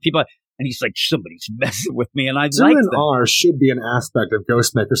 These are the people. And he's like, somebody's messing with me, and I like that. R should be an aspect of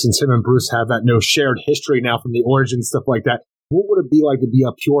Ghostmaker, since him and Bruce have that shared history now from the origin, stuff like that. What would it be like to be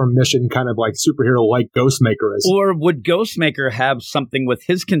a pure mission kind of like superhero like Ghostmaker is? Or would Ghostmaker have something with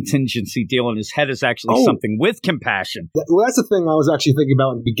his contingency deal in his head is actually something with compassion? Well, that's the thing I was actually thinking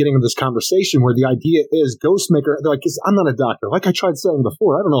about in the beginning of this conversation, where the idea is Ghostmaker, like, 'cause I'm not a doctor. Like I tried saying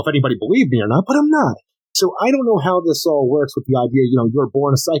before, I don't know if anybody believed me or not, but I'm not. So I don't know how this all works with the idea, you're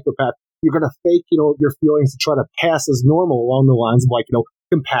born a psychopath. You're going to fake, your feelings to try to pass as normal along the lines of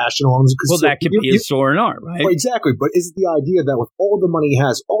compassion. Well, that could be a Zora and Art, right? Well, exactly. But is it the idea that with all the money he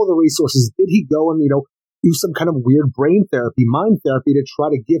has, all the resources, did he go and, do some kind of weird brain therapy, mind therapy to try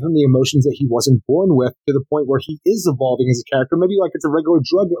to give him the emotions that he wasn't born with, to the point where he is evolving as a character? Maybe it's a regular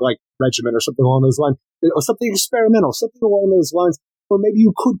drug regimen or something along those lines, or something experimental, something along those lines. Or maybe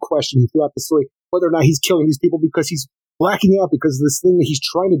you could question throughout the story whether or not he's killing these people because he's blacking out because of this thing that he's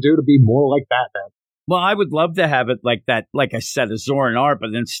trying to do to be more like Batman. Well, I would love to have it like that, like I said, a Zora and Art,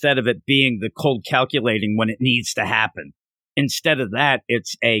 but instead of it being the cold calculating when it needs to happen, instead of that,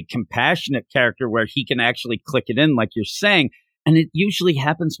 it's a compassionate character where he can actually click it in, like you're saying. And it usually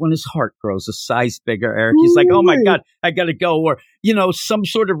happens when his heart grows a size bigger, Eric. He's like, oh my God, I got to go. Or, some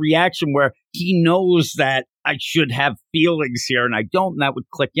sort of reaction where he knows that I should have feelings here and I don't, and that would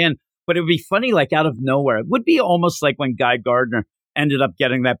click in. But it would be funny, out of nowhere. It would be almost like when Guy Gardner ended up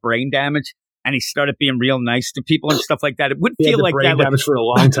getting that brain damage and he started being real nice to people and stuff like that. It would feel like brain that. Damage for a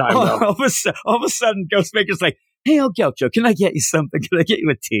long time. All of a sudden, Ghostmaker's like, hey, El Gaucho, can I get you something? Can I get you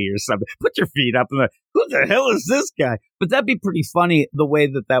a tea or something? Put your feet up. And who the hell is this guy? But that'd be pretty funny the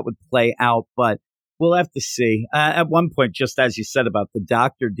way that would play out. But we'll have to see. At one point, just as you said about the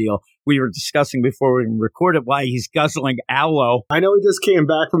doctor deal, we were discussing before we recorded why he's guzzling aloe. I know he just came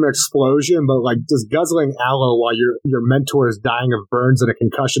back from an explosion, but just guzzling aloe while your mentor is dying of burns and a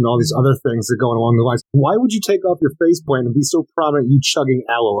concussion, all these other things that are going along the lines. Why would you take off your faceplate and be so prominent you chugging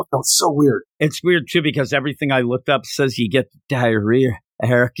aloe? It felt so weird. It's weird, too, because everything I looked up says you get diarrhea.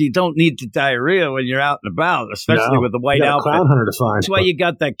 Eric, you don't need the diarrhea when you're out and about, especially with the white outfit. Clown Hunter to find. That's why you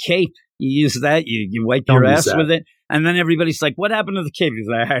got that cape. You use that, you wipe your ass with it. And then everybody's like, what happened to the cave? He's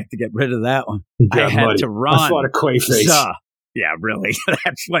like, I had to get rid of that one. I had to run. I fought a Clayface. Yeah, really.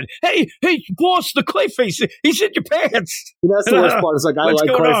 That's what. Hey, boss, the Clayface, he's in your pants. That's the worst part. It's like, I like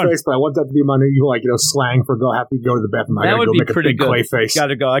Clayface, but I want that to be my new, slang for have to go to the bathroom. That would be pretty good. Clayface.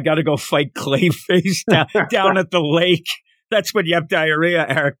 I gotta go fight Clayface down at the lake. That's when you have diarrhea,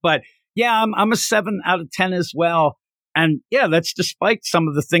 Eric. But yeah, I'm a 7 out of 10 as well. And yeah, that's despite some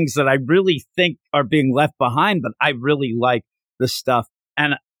of the things that I really think are being left behind, but I really like the stuff.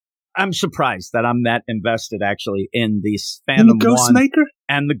 And I'm surprised that I'm that invested actually in these Phantom the Ghostmaker?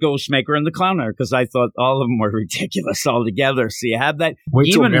 And the Ghostmaker and the Clowner, because I thought all of them were ridiculous altogether. So you have that.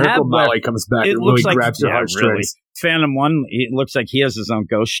 Wait till Miracle Molly comes back. It really grabs your heartstrings. Really. Phantom 1, it looks like he has his own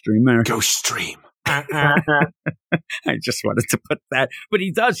ghost streamer. Ghost stream. I just wanted to put that. But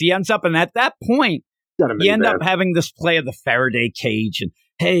he does. He ends up, and at that point, you end up having this play of the Faraday cage. And,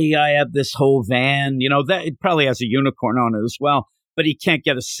 hey, I have this whole van. That it probably has a unicorn on it as well. But he can't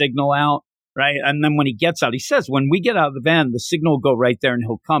get a signal out, right? And then when he gets out, he says, when we get out of the van, the signal will go right there and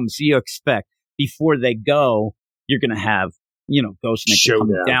he'll come. So you expect before they go, you're going to have, Ghostmaker come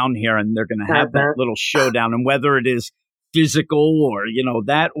down here and they're going to have that little showdown. And whether it is physical or,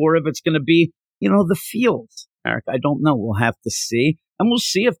 that, or if it's going to be, the fields, Eric, I don't know. We'll have to see. And we'll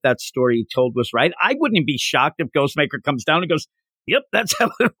see if that story he told was right. I wouldn't be shocked if Ghostmaker comes down and goes, yep, that's how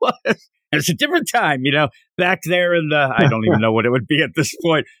it was. It's a different time, back there in the, I don't even know what it would be at this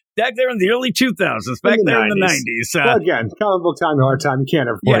point, back there in the early 2000s, back there in the 90s. Again, comic book time, hard time, you can't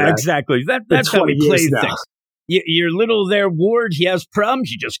ever play that. Yeah, exactly. That's how we play things. Your little Ward, he has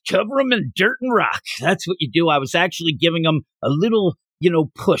problems, you just cover him in dirt and rock. That's what you do. I was actually giving him a little,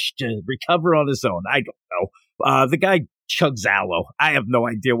 push to recover on his own. I don't know. The guy chugs aloe. I have no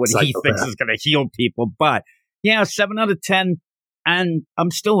idea what he thinks is going to heal people. But, yeah, 7 out of 10, and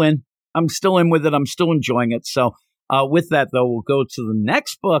I'm still in. I'm still in with it. I'm still enjoying it. So with that, though, we'll go to the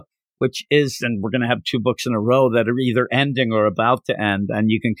next book, which is, and we're going to have 2 books in a row that are either ending or about to end.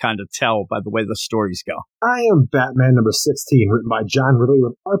 And you can kind of tell by the way the stories go. I Am Batman number 16, written by John Ridley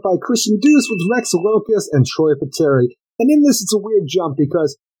with art by Christian Deuce with Rex Locus and Troy Pateri. And in this, it's a weird jump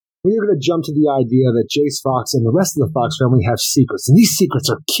because we're going to jump to the idea that Jace Fox and the rest of the Fox family have secrets. And these secrets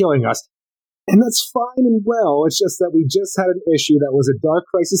are killing us. And that's fine and well. It's just that we just had an issue that was a Dark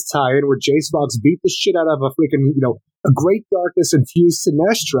Crisis tie-in where Jace Fox beat the shit out of a freaking, a Great Darkness infused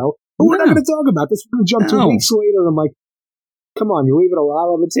Sinestro. But we're not going to talk about this. We're going to jump 2 weeks later. And I'm like, come on, you leave it a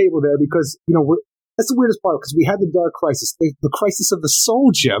lot on the table there because, that's the weirdest part because we had the Dark Crisis, the Crisis of the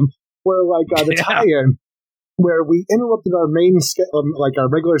Soul Gem, where the tie-in, where we interrupted our main, our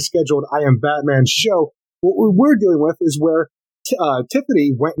regular scheduled I Am Batman show. What we're dealing with is where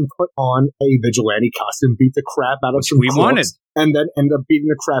Tiffany went and put on a vigilante costume, beat the crap out of some crooks, and then ended up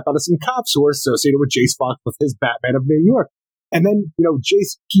beating the crap out of some cops who were associated with Jace Fox with his Batman of New York. And then,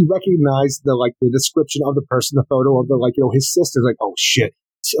 Jace, he recognized the description of the person, the photo of his sister, oh shit,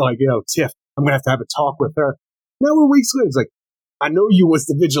 Tiff, I'm going to have a talk with her. Now we're weeks later, it's like, I know you was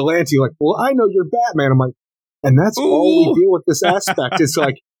the vigilante. Well, I know you're Batman. I'm like, and that's all we deal with this aspect. It's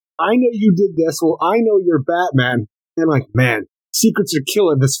like, I know you did this. Well, I know you're Batman. And I'm like, man, secrets are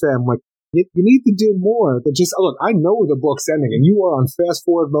killing this fam. Like, you need to do more than just, look, I know the book's ending, and you are on fast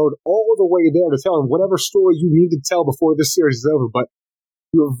forward mode all the way there to tell them whatever story you need to tell before this series is over. But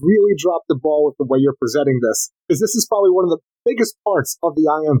you have really dropped the ball with the way you're presenting this. Because this is probably one of the biggest parts of the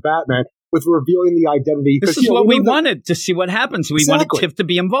I Am Batman with revealing the identity. This is what we wanted to see what happens. We wanted Tiff to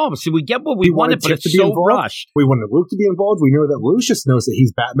be involved. So we get what we wanted, but it's so rushed. We wanted Luke to be involved. We know that Lucius knows that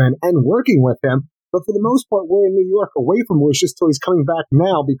he's Batman and working with him. But for the most part, we're in New York away from Lucius till he's coming back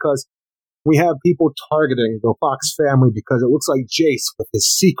now because we have people targeting the Fox family because it looks like Jace with his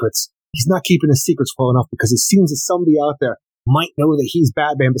secrets. He's not keeping his secrets well enough because it seems that somebody out there might know that he's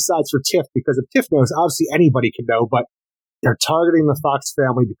Batman besides for Tiff, because if Tiff knows, obviously anybody can know, but they're targeting the Fox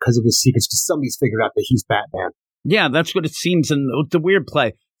family because of his secrets because somebody's figured out that he's Batman. Yeah, that's what it seems in the weird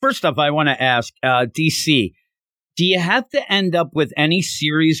play. First off, I want to ask DC, do you have to end up with any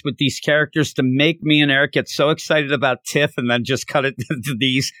series with these characters to make me and Eric get so excited about Tiff and then just cut it to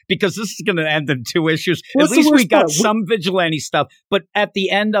these? Because this is going to end in 2 issues. At least we got some vigilante stuff. But at the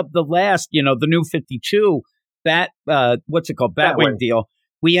end of the last, the new 52, what's it called? Batwing deal.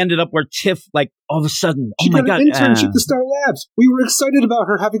 we ended up where Tiff, like, all of a sudden, she oh my got God. an internship to Star Labs. We were excited about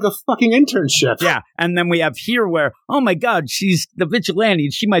her having a fucking internship. Yeah, and then we have here where, oh my God, she's the vigilante.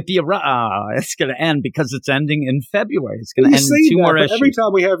 She might be it's going to end because it's ending in February. It's going to end in 2 more issues. Every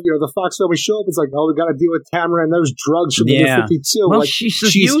time we have, the Fox family show up, it's like, oh, we got to deal with Tamara and those drugs from the New 52. Well, like, she's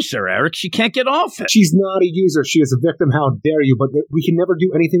a user, Eric. She can't get off it. She's not a user. She is a victim. How dare you? But we can never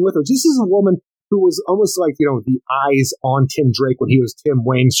do anything with her. This is a woman who was almost like, the eyes on Tim Drake when he was Tim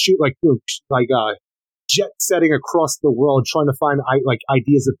Wayne, jet setting across the world, trying to find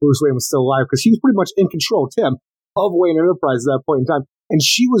ideas that Bruce Wayne was still alive, because he was pretty much in control, Tim, of Wayne Enterprise at that point in time. And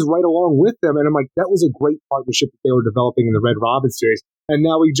she was right along with them. And I'm like, that was a great partnership that they were developing in the Red Robin series. And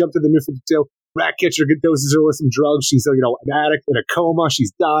now we jump to the New 52. Ratcatcher doses her with some drugs. She's, an addict in a coma.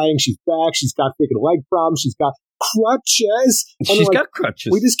 She's dying. She's back. She's got freaking leg problems. She's got crutches. She's got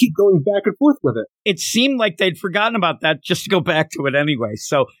crutches. We just keep going back and forth with it. It seemed like they'd forgotten about that just to go back to it anyway.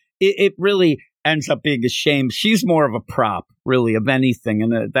 So it really ends up being a shame. She's more of a prop, really, of anything.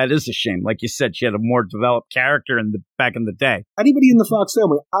 And that is a shame. Like you said, she had a more developed character back in the day. Anybody in the Fox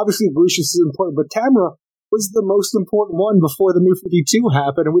family, obviously Lucius is important, but Tamara was the most important one before the New 52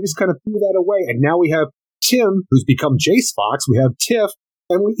 happened, and we just kind of threw that away. And now we have Tim, who's become Jace Fox. We have Tiff,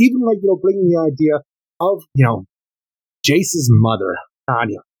 and we even bringing the idea of, Jace's mother,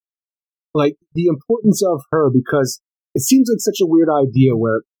 Tanya. Like, the importance of her, because it seems like such a weird idea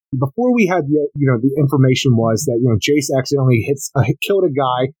where before we had the information was that, Jace accidentally killed a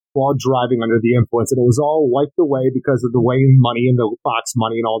guy while driving under the influence, and it was all wiped away because of the Wayne money and the Fox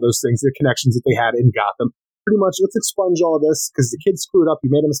money and all those things, the connections that they had in Gotham. Pretty much, let's expunge all of this because the kid screwed up. You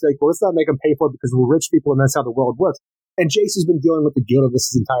made a mistake. Well, let's not make him pay for it because we're rich people and that's how the world works. And Jace has been dealing with the guilt of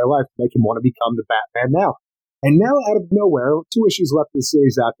this his entire life to make him want to become the Batman now. And now, out of nowhere, 2 issues left in the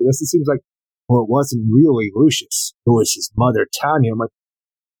series after this, it seems like, well, it wasn't really Lucius. It was his mother, Tanya. I'm like,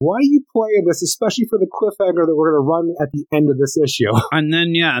 why are you playing this, especially for the cliffhanger that we're going to run at the end of this issue? And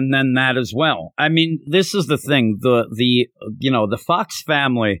then that as well. I mean, this is the thing. The Fox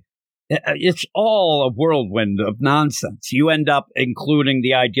family, it's all a whirlwind of nonsense. You end up including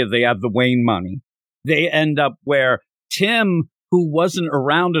the idea they have the Wayne money. They end up where Tim, who wasn't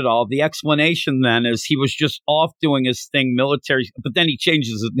around at all, the explanation then is he was just off doing his thing, military, but then he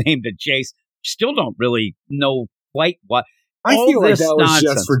changes his name to Jace. Still don't really know quite what. I feel like that was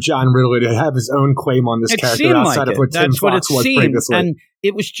just for John Ridley to have his own claim on this character outside of what Tim Fox was previously. And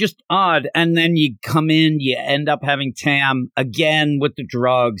it was just odd. And then you come in, you end up having Tam again with the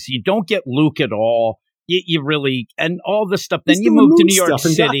drugs. You don't get Luke at all. You really, and all this stuff. Then you move to New York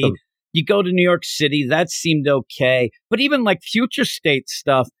City. You go to New York City. That seemed okay. But even like Future State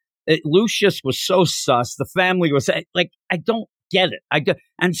stuff, Lucius was so sus. The family was like, I don't get it.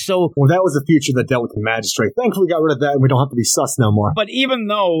 And so, well, that was a future that dealt with the magistrate. Thankfully, we got rid of that, and we don't have to be sus no more. But even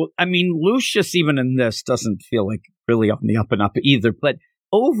though, I mean, Lucius, even in this, doesn't feel like really on the up and up either. But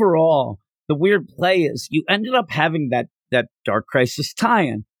overall, the weird play is you ended up having that Dark Crisis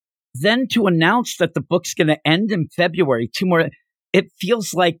tie-in. Then to announce that the book's going to end in February, 2 more. It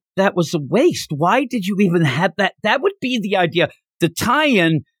feels like that was a waste. Why did you even have that? That would be the idea. The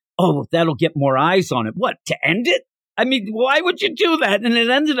tie-in. Oh, that'll get more eyes on it. What, to end it? I mean, why would you do that? And it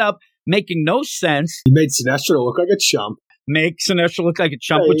ended up making no sense. You made Sinestro look like a chump. Make Sinestro look like a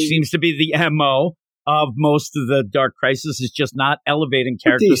chump, which seems to be the MO of most of the Dark Crisis, is just not elevating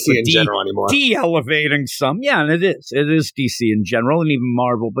characters. DC in general anymore. De-elevating some. Yeah, and it is. It is DC in general and even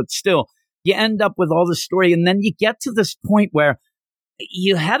Marvel. But still, you end up with all the story. And then you get to this point where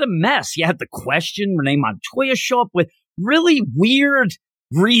you had a mess. You had the Question, Renee Montoya show up with really weird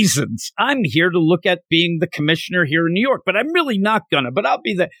reasons. I'm here to look at being the commissioner here in New York, but I'm really not gonna. But I'll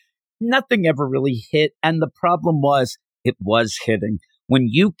be nothing ever really hit. And the problem was, it was hitting. When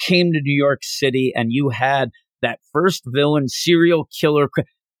you came to New York City and you had that first villain, serial killer,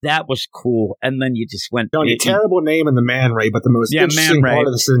 that was cool. And then you just went... terrible name in the Man Ray, but the most interesting part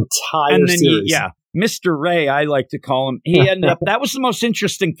of this entire series. Mr. Ray, I like to call him. He ended up... That was the most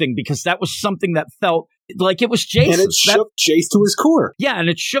interesting thing, because that was something that felt like it was Jason. And it shook Jace to his core. Yeah, and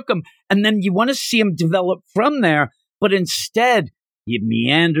it shook him. And then you want to see him develop from there, but instead... You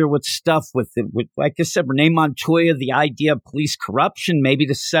meander with stuff with, like I said, Renee Montoya, the idea of police corruption, maybe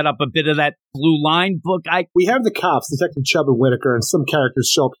to set up a bit of that Blue Line book. We have the cops, Detective Chubb and Whitaker, and some characters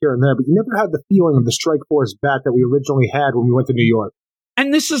show up here and there, but you never had the feeling of the Strike Force bat that we originally had when we went to New York.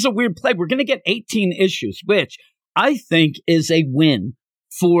 And this is a weird play. We're going to get 18 issues, which I think is a win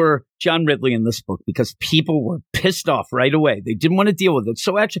for John Ridley in this book, because people were pissed off right away. They didn't want to deal with it.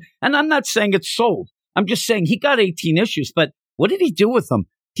 So actually, and I'm not saying it's sold. I'm just saying he got 18 issues, but what did he do with them?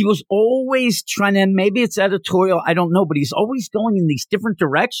 he was always trying to, maybe it's editorial, I don't know, but he's always going in these different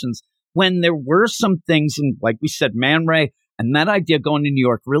directions when there were some things, and like we said, Man Ray, and that idea going to New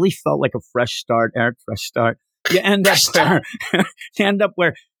York really felt like a fresh start, Eric, fresh start. You end up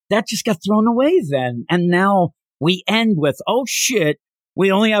where that just got thrown away then. And now we end with, oh shit,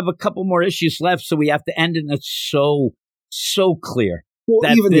 we only have a couple more issues left, so we have to end it. And it's so clear. Well,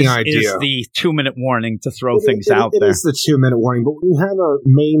 that even this the idea is the 2-minute warning to throw things out there. It is the 2-minute warning, but we have a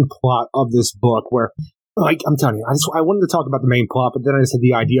main plot of this book where, like, I'm telling you, I wanted to talk about the main plot, but then I just had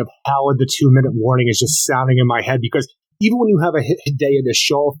the idea of how the 2-minute warning is just sounding in my head, because even when you have a Hideo to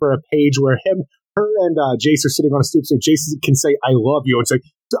show for a page where her and Jace are sitting on a stoop, so Jace can say, I love you, and it's like,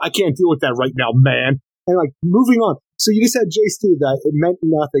 I can't deal with that right now, man. And like, moving on. So you just had Jace do that. It meant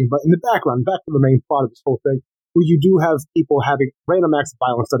nothing, but in the background, back to the main plot of this whole thing, where you do have people having random acts of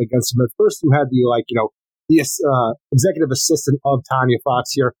violence done against them. At first, you had the executive assistant of Tanya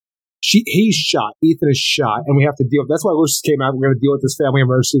Fox here. He's shot. Ethan is shot, and we have to deal with. That's why Lucius came out. We're going to deal with this family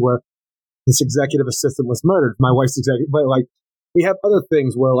emergency where this executive assistant was murdered. My wife's executive, but like we have other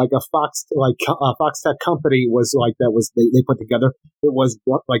things where like a Fox Tech company was like that was they put together. It was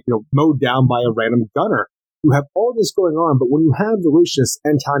like mowed down by a random gunner. You have all this going on, but when you have Lucius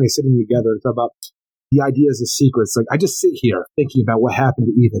and Tanya sitting together and talk about the ideas of secrets. Like, I just sit here thinking about what happened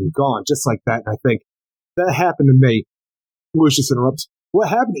to Ethan, gone, just like that. And I think, that happened to me. Lucius interrupts. What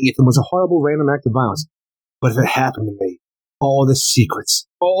happened to Ethan was a horrible random act of violence. But if it happened to me, all the secrets,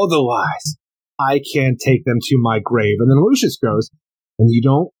 all the lies, I can't take them to my grave. And then Lucius goes, and you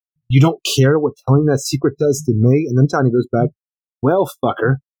don't care what telling that secret does to me? And then Tanya goes back, well,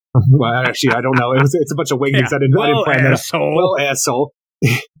 fucker. Well, actually, I don't know. It's a bunch of wingings. I didn't plan that. Well, asshole.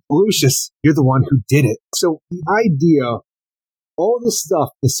 Lucius, you're the one who did it. So the idea, all this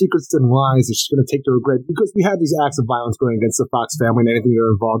stuff, the secrets and lies that she's going to take to her grave, because we have these acts of violence going against the Fox family and anything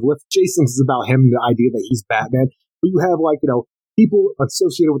they're involved with. Jason's is about him, the idea that he's Batman. But you have people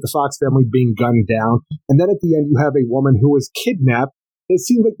associated with the Fox family being gunned down. And then at the end, you have a woman who was kidnapped. It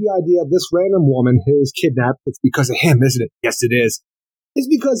seems like the idea of this random woman who is kidnapped, it's because of him, isn't it? Yes, it is. It's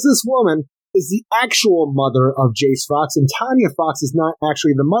because this woman is the actual mother of Jace Fox, and Tanya Fox is not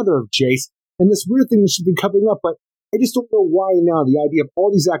actually the mother of Jace. And this weird thing should be covering up, but I just don't know why now. The idea of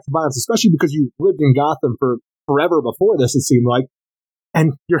all these acts of violence, especially because you lived in Gotham for forever before this, it seemed like,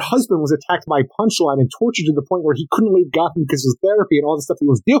 and your husband was attacked by Punchline and tortured to the point where he couldn't leave Gotham because of his therapy and all the stuff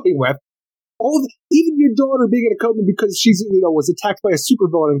he was dealing with. Even your daughter being in a coma because she's was attacked by a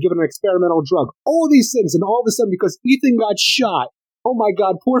supervillain and given an experimental drug. All these things, and all of a sudden because Ethan got shot. Oh my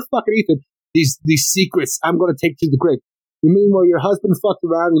God, poor fucking Ethan. These secrets I'm going to take to the grave. You mean where your husband fucked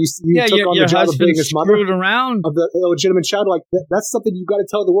around and you took on the job of being his mother? Around. Of the illegitimate child? Like, that's something you got to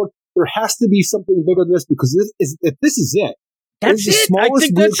tell the world. There has to be something bigger than this, because if this is it. That's the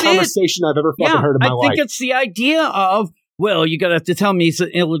smallest weird conversation I've ever fucking heard in my life. I think it's the idea of, well, you got to have to tell me he's an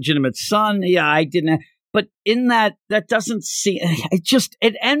illegitimate son. Yeah, I didn't. But in that doesn't seem,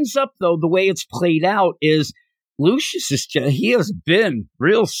 it ends up, though, the way it's played out is, Lucius he has been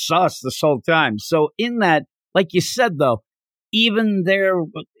real sus this whole time. So in that, like you said, though, even there,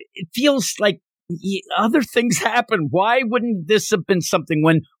 it feels like other things happen. Why wouldn't this have been something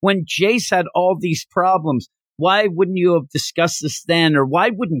when Jace had all these problems? Why wouldn't you have discussed this then? Or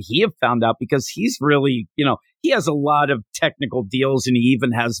why wouldn't he have found out? Because he's really, he has a lot of technical deals, and he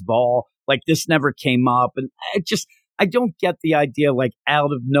even has Vol. Like, this never came up. And I don't get the idea, like,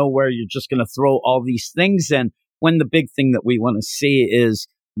 out of nowhere, you're just going to throw all these things in, when the big thing that we want to see is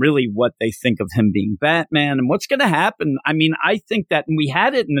really what they think of him being Batman and what's going to happen. I mean, I think that, and we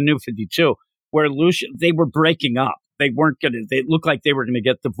had it in the New 52, where they were breaking up. They looked like they were going to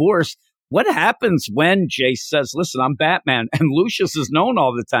get divorced. What happens when Jace says, listen, I'm Batman, and Lucius is known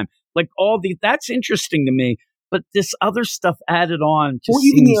all the time? Like, that's interesting to me. But this other stuff added on just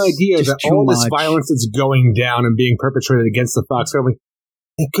even the idea that all much. This violence that's going down and being perpetrated against the Fox family,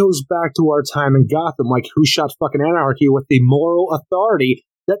 it goes back to our time in Gotham, like Who Shot Fucking Anarchy, with the moral authority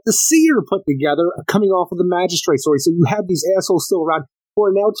that the Seer put together coming off of the Magistrate story. So you have these assholes still around who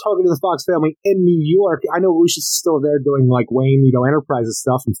are now targeting the Fox family in New York. I know Lucius is still there doing like Wayne, Enterprises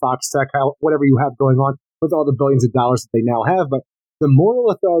stuff and Fox Tech, whatever you have going on with all the billions of dollars that they now have. But the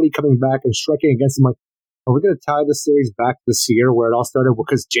moral authority coming back and striking against them, like, are we going to tie this series back to the Seer where it all started?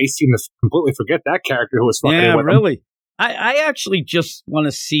 Because Jace seemed to completely forget that character who was fucking with really. him. I actually just want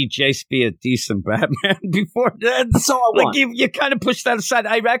to see Jace be a decent Batman before that. That's all I want. Like, you kind of push that aside.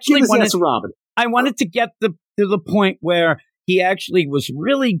 I actually wanted to get to the point where he actually was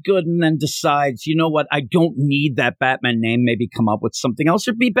really good and then decides, you know what, I don't need that Batman name, maybe come up with something else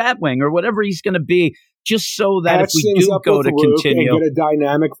or be Batwing or whatever he's going to be, just so that if we do go to continue. And get a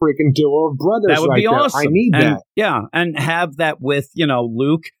dynamic freaking duo of brothers. That would be there. awesome. I need that. Yeah, and have that with,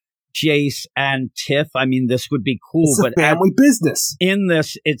 Luke, Jace, and Tiff. I mean, this would be cool. It's a family business. In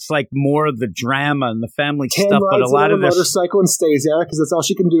this, it's like more of the drama and the family Tim stuff, but a lot of this motorcycle and stays there because that's all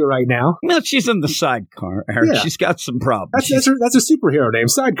she can do right now. No, she's in the sidecar, Eric. Yeah. She's got some problems. That's her superhero name,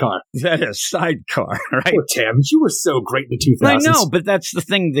 Sidecar. That is Sidecar, right? Poor Tim, you were so great in the 2000s. I know, but that's the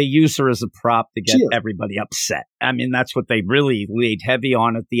thing. They use her as a prop to get everybody upset. I mean, that's what they really laid heavy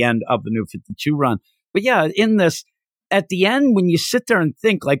on at the end of the New 52 run. But yeah, in this, at the end, when you sit there and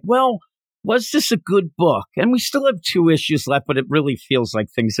think like, well, was this a good book? And we still have 2 issues left, but it really feels like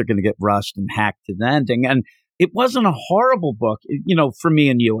things are going to get rushed and hacked to the ending. And it wasn't a horrible book, for me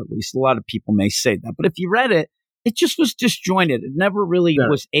and you at least. A lot of people may say that. But if you read it, it just was disjointed. It never really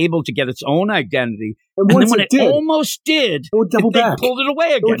was able to get its own identity. And then when it almost did, it would double back. They pulled it away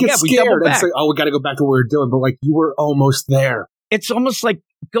again. It would get scared. We doubled back. Say, we got to go back to what we were doing. But like, you were almost there. It's almost like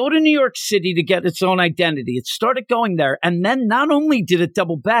go to New York City to get its own identity. It started going there, and then not only did it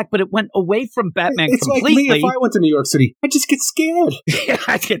double back, but it went away from Batman completely. It's like me if I went to New York City. I just get scared. Yeah,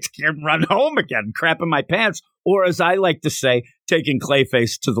 I get scared and run home again, crapping my pants, or as I like to say, taking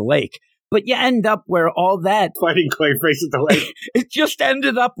Clayface to the lake. But you end up where all that... Fighting Clayface at the lake. It just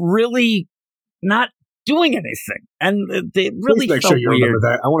ended up really not doing anything. And it really Please make felt sure you weird. remember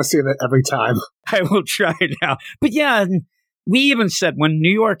that. I want to say that every time. I will try it now. But yeah, we even said when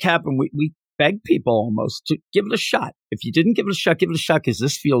New York happened, we begged people almost to give it a shot. If you didn't give it a shot because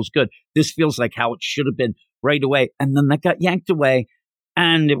this feels good. This feels like how it should have been right away. And then that got yanked away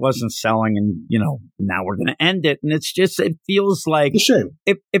and it wasn't selling. And, now we're going to end it. And it's just, it feels like a shame.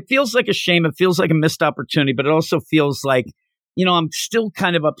 It feels like a shame. It feels like a missed opportunity, but it also feels like, I'm still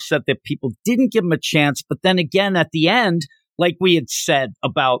kind of upset that people didn't give him a chance. But then again, at the end, like we had said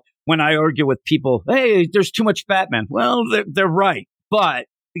about when I argue with people, hey, there's too much Batman. Well, they're right. But,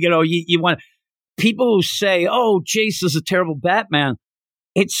 you want people who say, oh, Jace is a terrible Batman.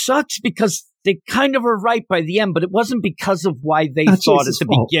 It sucks because they kind of are right by the end, but it wasn't because of why they thought at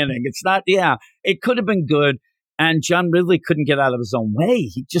the beginning. It's not, it could have been good. And John Ridley couldn't get out of his own way.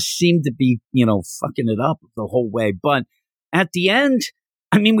 He just seemed to be, fucking it up the whole way. But at the end,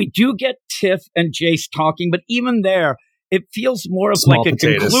 I mean, we do get Tiff and Jace talking, but even there, it feels more of like a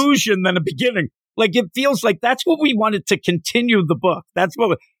conclusion than a beginning. Like it feels like that's what we wanted to continue the book.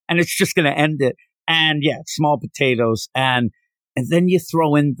 And it's just going to end it. And yeah, small potatoes. And then you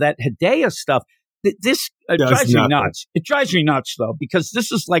throw in that Hedaya stuff. This drives me nuts. It drives me nuts though, because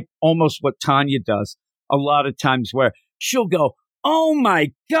this is like almost what Tanya does a lot of times where she'll go, oh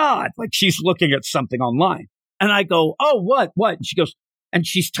my God, like she's looking at something online. And I go, oh, what? And she goes, and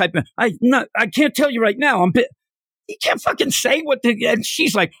she's typing, I can't tell you right now. You can't fucking say and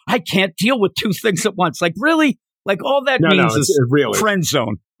she's like, I can't deal with 2 things at once. Like, really? Like, all that means is really friend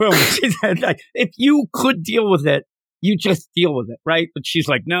zone. Boom. If you could deal with it, you just deal with it, right? But she's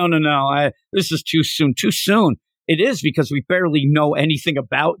like, no. This is too soon. Too soon. It is because we barely know anything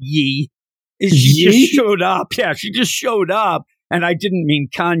about Yi. She just showed up. Yeah, she just showed up. And I didn't mean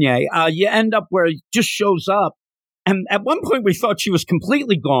Kanye. You end up where it just shows up. And at one point, we thought she was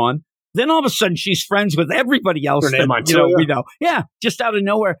completely gone. Then all of a sudden, she's friends with everybody else that we know. Yeah, just out of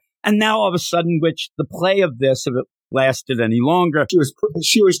nowhere. And now all of a sudden, which the play of this, if it lasted any longer.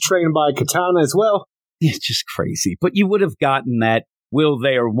 She was trained by Katana as well. It's just crazy. But you would have gotten that, will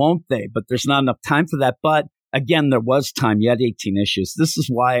they or won't they? But there's not enough time for that. But again, there was time. You had 18 issues. This is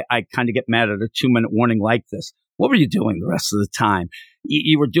why I kind of get mad at a 2-minute warning like this. What were you doing the rest of the time?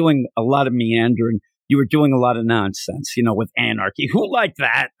 You were doing a lot of meandering. You were doing a lot of nonsense, with Anarchy. Who liked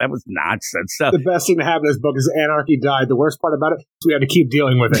that? That was nonsense. The best thing to happen in this book is Anarchy died. The worst part about it is we had to keep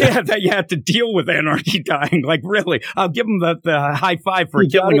dealing with it. Yeah, that you had to deal with Anarchy dying. Like, really? I'll give him the high five for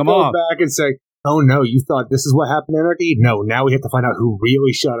killing him off. You go back and say, oh no, you thought this is what happened to Anarchy? No, now we have to find out who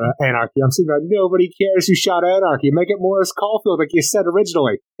really shot Anarchy. I'm saying that nobody cares who shot Anarchy. Make it Morris Caulfield like you said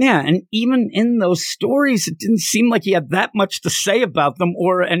originally. Yeah, and even in those stories, it didn't seem like he had that much to say about them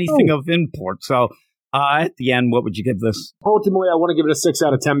or anything of import. So at the end, what would you give this? Ultimately, I want to give it a 6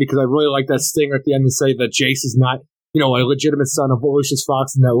 out of 10 because I really like that stinger at the end to say that Jace is not, a legitimate son of Lucius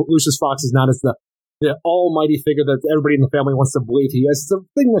Fox, and that Lucius Fox is not as the almighty figure that everybody in the family wants to believe he is. It's a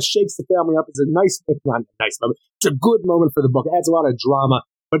thing that shakes the family up. It's a nice, not a nice moment. It's a good moment for the book. It adds a lot of drama.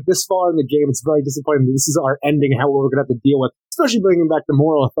 But this far in the game, it's very disappointing. This is our ending, how we're going to have to deal with, especially bringing back the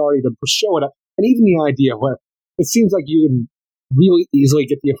moral authority to show it up. And even the idea where it seems like you can really easily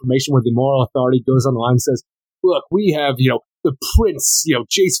get the information where the moral authority goes on the line and says, look, we have, the prince,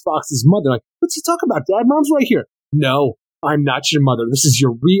 Jace Fox's mother. Like, what's he talking about, Dad? Mom's right here. No, I'm not your mother. This is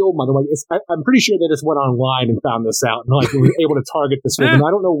your real mother. Like, I'm pretty sure they just went online and found this out and like were able to target this woman.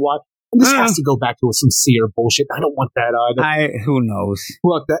 I don't know what. And this has to go back to some seer bullshit. I don't want that either. Who knows?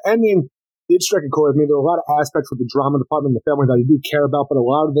 Look, the ending did strike a chord with me. There were a lot of aspects with the drama department and the family that I do care about, but a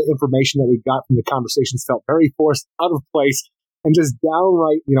lot of the information that we got from the conversations felt very forced, out of place, and just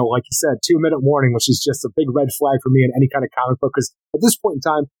downright, like you said, 2-minute warning, which is just a big red flag for me in any kind of comic book, because at this point in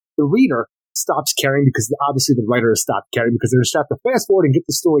time, the reader stops caring because obviously the writer has stopped caring because they're just have to fast forward and get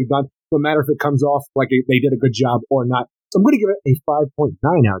the story done, no matter if it comes off like they did a good job or not. So I'm going to give it a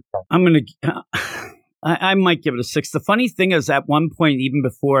 5.9 out of 10. I'm going to, I might give it a 6. The funny thing is, at one point, even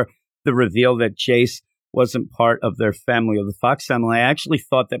before the reveal that Jace wasn't part of their family, of the Fox family, I actually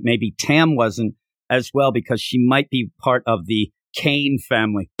thought that maybe Tam wasn't as well, because she might be part of the Kane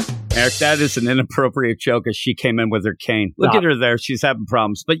family. Eric, that is an inappropriate joke as she came in with her cane. Look at her there. She's having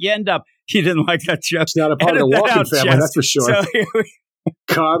problems. But you didn't like that joke. She's not a part of the Walken family, that's for sure. So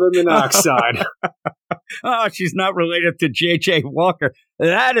carbon monoxide. Oh, she's not related to J.J. Walker.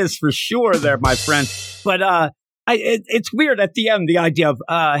 That is for sure there, my friend. But it's weird at the end, the idea of,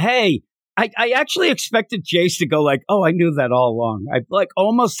 hey, I actually expected Jace to go like, oh, I knew that all along. I like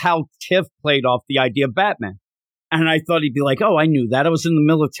almost how Tiff played off the idea of Batman. And I thought he'd be like, oh, I knew that. I was in the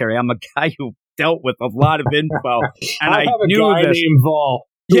military. I'm a guy who dealt with a lot of info. And I knew a guy this. Named Vol.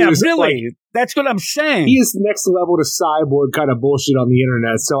 Yeah, really. That's what I'm saying. He is next level to cyborg kind of bullshit on the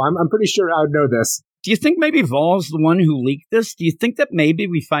internet. So I'm pretty sure I would know this. Do you think maybe Vol's the one who leaked this? Do you think that maybe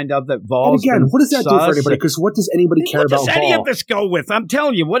we find out that Vol's And again, what does that do for anybody? Because what does anybody care about Vol? What does any of this go with? I'm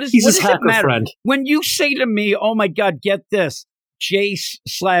telling you, what He's what his does it matter? friend. When you say to me, oh my God, get this,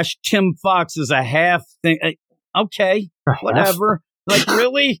 Jace/Tim Fox is a half thing. Okay, whatever. Like,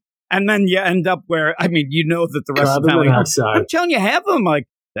 really? And then you end up where, that the rest of the family, I'm telling you, half of them, like,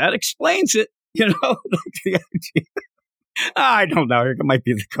 that explains it. The idea. I don't know. It might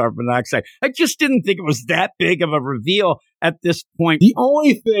be the carbon monoxide. I just didn't think it was that big of a reveal at this point. The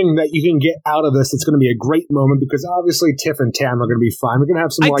only thing that you can get out of this, it's going to be a great moment, because obviously Tiff and Tam are going to be fine. We're going to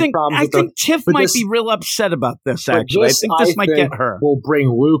have some problems. I think Tiff might be real upset about this, actually. I think this might get her. Will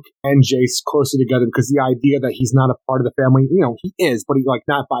bring Luke and Jace closer together, because the idea that he's not a part of the family, he is, but he's like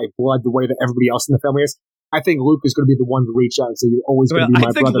not by blood the way that everybody else in the family is. I think Luke is going to be the one to reach out and say, you're always going to be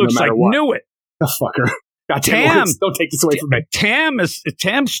my brother no matter what. Knew it. The fucker. Tam, don't take this away from me.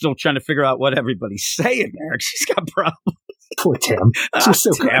 Tam's still trying to figure out what everybody's saying, Eric. She's got problems. Poor Tam. She's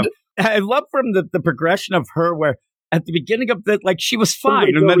so Tam. good. I love from the progression of her where at the beginning of the, like, she was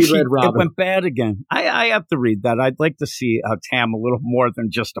fine and then it went bad again. I have to read that. I'd like to see Tam a little more than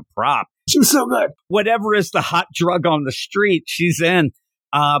just a prop. She was so good. Whatever is the hot drug on the street, she's in.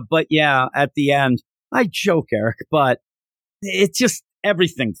 But yeah, at the end, I joke, Eric, but it just,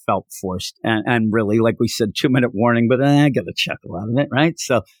 everything felt forced and really, like we said, 2-minute warning, but I got a chuckle out of it, right?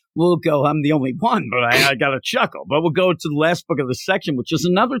 So we'll go, I'm the only one, but I got a chuckle. But we'll go to the last book of the section, which is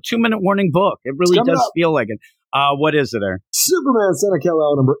another 2-minute warning book. It really does feel like it. What is it, Eric? Superman Santa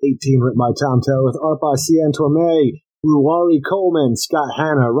Kal-El number 18, written by Tom Taylor, with art by Cian Tormey, Ruari Coleman, Scott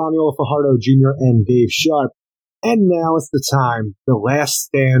Hanna, Raniel Fajardo Jr., and Dave Sharp. And now it's the time, the last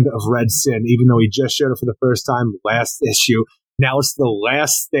stand of Red Sin, even though he just showed it for the first time last issue. Now it's the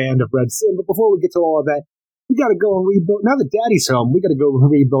last stand of Red Sin. But before we get to all of that, we got to go and rebuild. Now that Daddy's home, we got to go and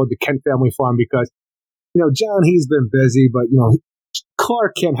rebuild the Kent family farm, because, John, he's been busy, but,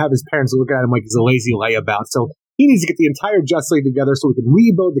 Clark can't have his parents look at him like he's a lazy layabout. So he needs to get the entire Justice League together so we can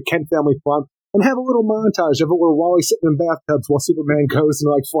rebuild the Kent family farm and have a little montage of it where Wally's sitting in bathtubs while Superman goes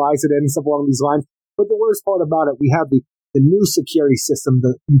and flies it in and stuff along these lines. But the worst part about it, we have the new security system,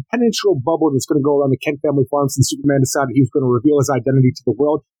 the impenetrable bubble that's going to go around the Kent family farm since Superman decided he was going to reveal his identity to the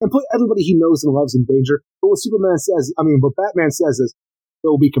world and put everybody he knows and loves in danger. But what Batman says is it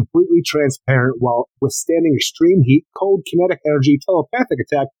will be completely transparent while withstanding extreme heat, cold kinetic energy, telepathic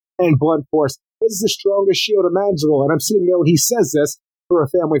attack, and blunt force. This is the strongest shield imaginable. And I'm sitting there when he says this for a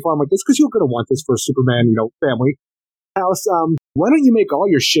family farm like this, because you're going to want this for a Superman, family house. Why don't you make all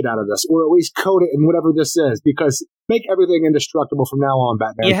your shit out of this, or at least coat it in whatever this is? Because make everything indestructible from now on,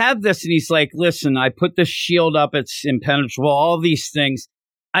 Batman. You have this, and he's like, listen, I put the shield up, it's impenetrable, all these things.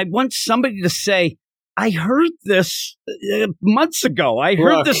 I want somebody to say, I heard this months ago. I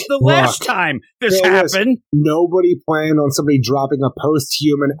heard this the last time this happened. Nobody planned on somebody dropping a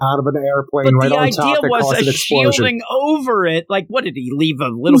post-human out of an airplane right on top that caused an explosion. The idea was a shielding over it. Like, what did he leave? A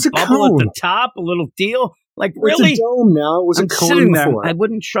little bubble at the top? A little deal? Like, really? It's a dome now. It was I'm a cone sitting there. before. I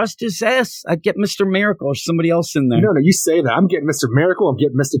wouldn't trust his ass. I'd get Mr. Miracle or somebody else in there. No, you say that. I'm getting Mr. Miracle. I'm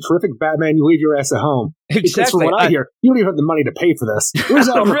getting Mr. Terrific. Batman, you leave your ass at home. Exactly. Because from what I hear, you don't even have the money to pay for this. Where's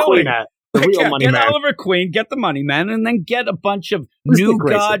Oliver Really? Queen at? The real money get man. Oliver Queen, get the money man, and then get a bunch of Who's new Dick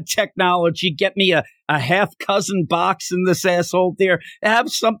Grayson? god technology. Get me a half-cousin box in this asshole there. Have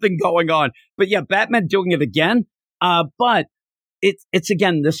something going on. But yeah, Batman doing it again. But it's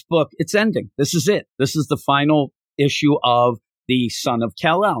again, this book, it's ending. This is it. This is the final issue of the Son of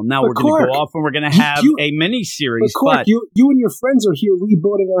Kal-El. Now we're going to go off and we're going to have a mini-series. But Clark, you and your friends are here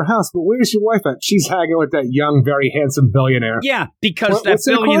rebuilding our house, but where's your wife at? She's hanging with that young, very handsome billionaire. Yeah, because that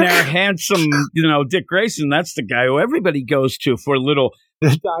billionaire, handsome, Dick Grayson, that's the guy who everybody goes to for a little... The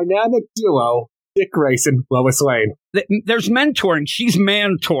dynamic duo, Dick Grayson, Lois Lane. There's mentoring. She's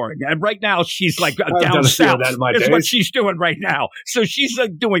man-touring. And right now, she's like down south. That's what she's doing right now. So she's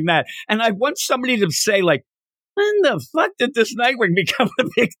doing that. And I want somebody to say, like, when the fuck did this Nightwing become a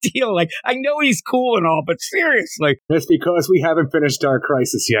big deal? Like, I know he's cool and all, but seriously. That's because we haven't finished Dark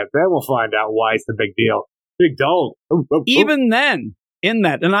Crisis yet. Then we'll find out why it's the big deal. Big doll. Even then, in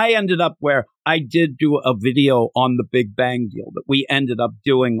that, and I ended up where I did do a video on the Big Bang deal that we ended up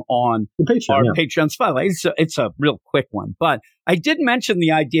doing on our Patreon Spotlight. It's a real quick one. But I did mention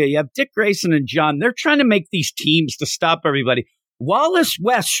the idea. You have Dick Grayson and John. They're trying to make these teams to stop everybody. Wallace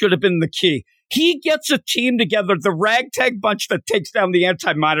West should have been the key. He gets a team together, the ragtag bunch that takes down the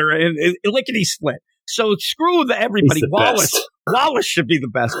Anti-Monitor and lickety-split. So screw everybody. Wallace should be the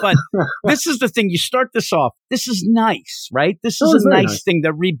best. But this is the thing. You start this off. This is nice, right? This is a nice thing.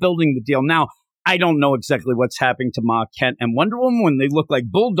 They're rebuilding the deal. Now, I don't know exactly what's happening to Ma Kent and Wonder Woman when they look like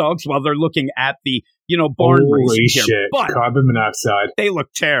bulldogs while they're looking at the, barn racing here. Shit. But carbon monoxide. They look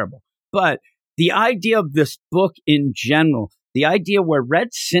terrible. But the idea of this book in general, the idea where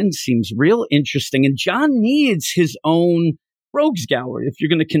Red Sin seems real interesting, and John needs his own rogues gallery if you're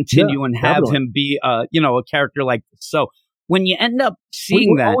going to continue and have him be, a character like this. So when you end up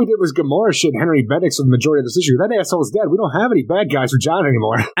seeing that, all we did was Gamora shit Henry Bendix for the majority of this issue. That asshole's dead. We don't have any bad guys for John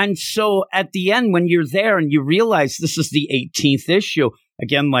anymore. And so at the end, when you're there and you realize this is the 18th issue,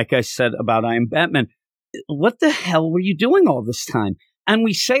 again, like I said about I Am Batman, what the hell were you doing all this time? And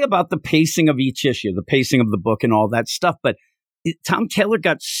we say about the pacing of each issue, the pacing of the book and all that stuff, but Tom Taylor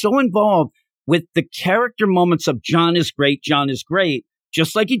got so involved with the character moments of John is great,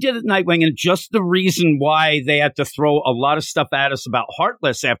 just like he did at Nightwing, and just the reason why they had to throw a lot of stuff at us about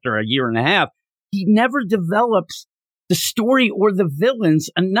Heartless after a year and a half. He never develops the story or the villains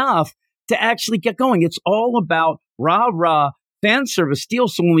enough to actually get going. It's all about rah-rah fan service deal.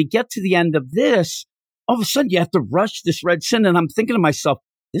 So when we get to the end of this, all of a sudden you have to rush this Red Sin, and I'm thinking to myself,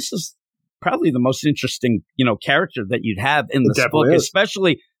 this is probably the most interesting, character that you'd have in this book,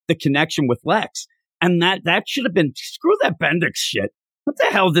 especially the connection with Lex. And that should have been, screw that Bendix shit. What the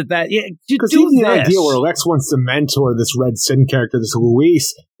hell did that? Because even the idea where Lex wants to mentor this Red Sin character, this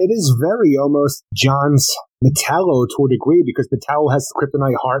Luis, it is very almost John's Metallo to a degree, because Metallo has the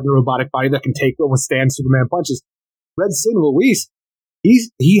kryptonite heart and a robotic body that can withstand Superman punches. Red Sin, Luis,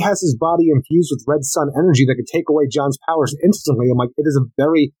 he has his body infused with Red Sun energy that can take away John's powers instantly. I'm like, it is a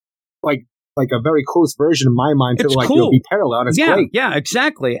very, like a very close version in my mind to cool. Be parallel. It's great. Yeah,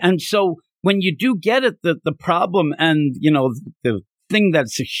 exactly. And so when you do get it, the problem and, the thing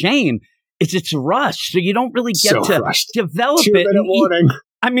that's a shame is it's rushed. So you don't really get to develop it. 2-minute warning.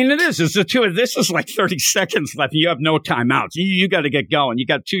 I mean, it is. It's this is like 30 seconds left. You have no timeouts. You got to get going. You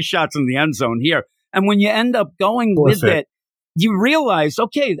got 2 shots in the end zone here. And when you end up going with it, you realize,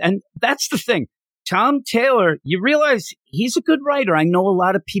 okay, and that's the thing. Tom Taylor, you realize he's a good writer. I know a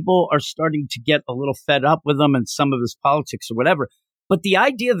lot of people are starting to get a little fed up with him and some of his politics or whatever. But the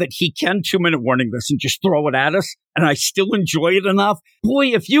idea that he can 2-minute warning this and just throw it at us, and I still enjoy it enough. Boy,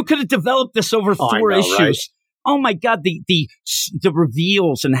 if you could have developed this over 4 issues. Right? Oh my God, the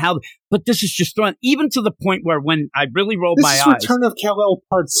reveals and how, but this is just thrown, even to the point where when I really rolled my eyes. This is Return of Kal-El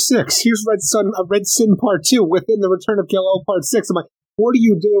Part 6. Here's Red Sin Part 2 within the Return of Kal-El Part 6. I'm like, what are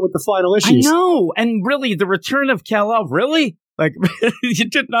you doing with the final issues? I know. And really, the Return of Kal-El, really? Like, you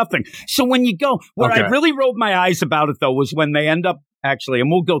did nothing. So when you go, where I really rolled my eyes about it, though, was when they end up, actually,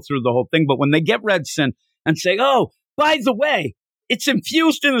 and we'll go through the whole thing, but when they get Red Sin and say, oh, by the way, it's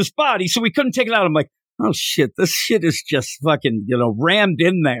infused in his body, so we couldn't take it out. I'm like, oh, shit, this shit is just fucking, rammed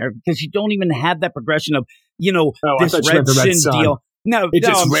in there, because you don't even have that progression of, this Red Sin deal. No,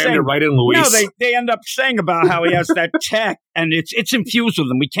 just rammed it right in Luis. No, they end up saying about how he has that tech, and it's infused with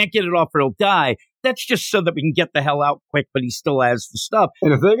him. We can't get it off or he'll die. That's just so that we can get the hell out quick, but he still has the stuff.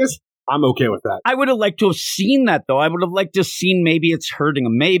 And the thing is, I'm okay with that. I would have liked to have seen that, though. I would have liked to have seen maybe it's hurting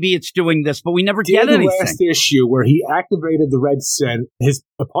him, maybe it's doing this, but we never get anything. The last issue where he activated the Red Sun, his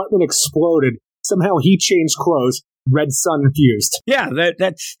apartment exploded. Somehow he changed clothes. Red Sun infused. Yeah,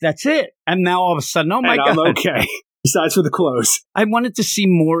 that's it. And now all of a sudden, oh my God. I'm okay. Besides for the clothes. I wanted to see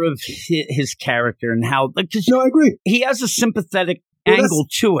more of his character and how... No, I agree. He has a sympathetic angle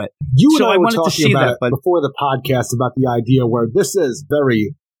to it. You and I were talking about it before the podcast about the idea where this is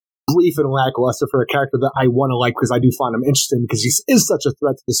very brief and lackluster for a character that I want to like because I do find him interesting because he is such a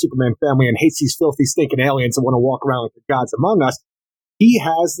threat to the Superman family and hates these filthy, stinking aliens and want to walk around like the gods among us. He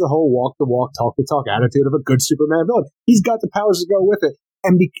has the whole walk the walk, talk the talk attitude of a good Superman villain. He's got the powers to go with it.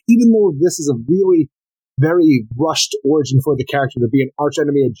 And even though this is a really very rushed origin for the character to be an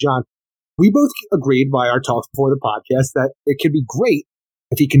archenemy of John, we both agreed by our talks before the podcast that it could be great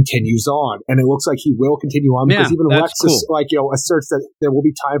if he continues on. And it looks like he will continue on because even Lex asserts that there will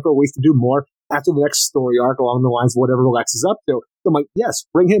be time for ways to do more after the next story arc along the lines of whatever Lex is up to. So I'm like, yes,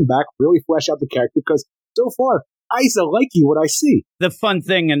 bring him back, really flesh out the character because so far, I like you what I see. The fun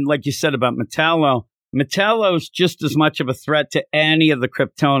thing, and like you said about Metallo's just as much of a threat to any of the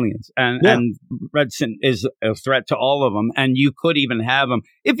Kryptonians. And Red Sun is a threat to all of them. And you could even have him,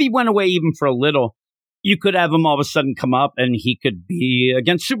 if he went away even for a little, you could have him all of a sudden come up and he could be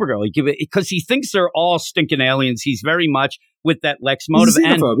against Supergirl. Because he thinks they're all stinking aliens. He's very much with that Lex motive. He's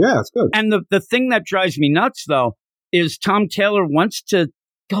xenophobe. Yeah, it's good. And the thing that drives me nuts, though, is Tom Taylor wants to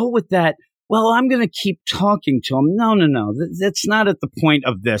go with that. Well, I'm going to keep talking to him. No. That's not at the point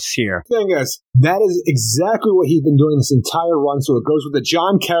of this here. The thing is, that is exactly what he's been doing this entire run. So it goes with the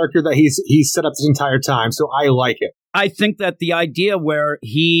John character that he's set up this entire time. So I like it. I think that the idea where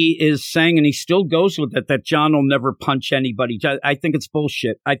he is saying, and he still goes with it, that John will never punch anybody. I think it's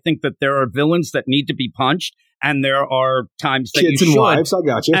bullshit. I think that there are villains that need to be punched. And there are times that kids you and should. Wives, I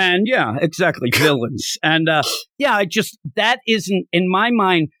got you. And yeah, exactly. Villains. And that isn't, in my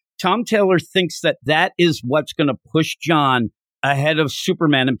mind, Tom Taylor thinks that is what's going to push John ahead of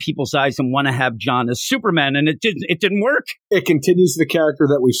Superman in people's eyes and want to have John as Superman, and it didn't work. It continues the character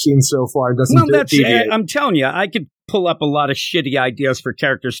that we've seen so far. It doesn't deviate. I'm telling you, I could pull up a lot of shitty ideas for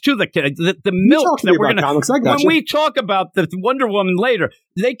characters too. The milk that we're going to... When we talk about the Wonder Woman later,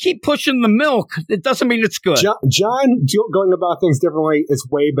 they keep pushing the milk. It doesn't mean it's good. John going about things differently is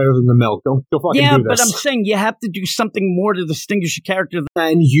way better than the milk. Don't fucking do this. Yeah, but I'm saying you have to do something more to distinguish a character.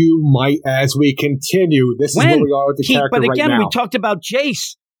 And you might as we continue. This is where we are with the character right now. But again, we talked about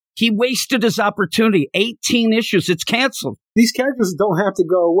Jace. He wasted his opportunity. 18 issues. It's canceled. These characters don't have to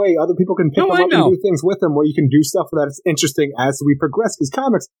go away. Other people can pick them up and do things with them where you can do stuff that is interesting as we progress. Because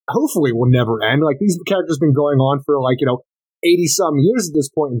comics, hopefully, will never end. Like, these characters have been going on for, 80-some years at this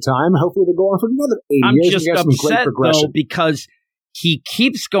point in time. Hopefully, they'll go on for another 80 years. I'm just upset, though, because he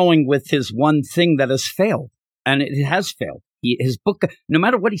keeps going with his one thing that has failed. And it has failed. His book, no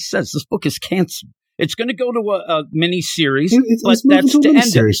matter what he says, this book is canceled. It's going to go to a mini-series, but that's to end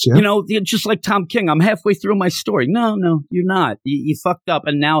it. Yeah. You know, just like Tom King, I'm halfway through my story. No, you're not. You fucked up,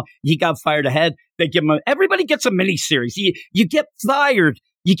 and now he got fired ahead. They give him everybody gets a mini-series. You get fired,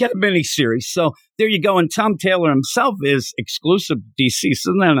 you get a mini-series. So there you go. And Tom Taylor himself is exclusive to DC,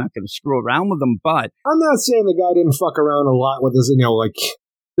 so they're not going to screw around with him. But I'm not saying the guy didn't fuck around a lot with his,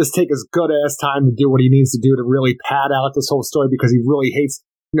 just take his good-ass time to do what he needs to do to really pad out this whole story because he really hates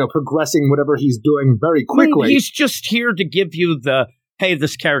progressing whatever he's doing very quickly. He's just here to give you hey,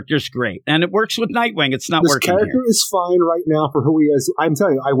 this character's great. And it works with Nightwing. It's not working. This character is fine right now for who he is. I'm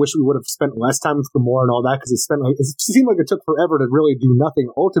telling you, I wish we would have spent less time with Gamora and all that because it seemed like it took forever to really do nothing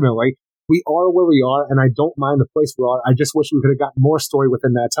ultimately. We are where we are, and I don't mind the place we are. I just wish we could have gotten more story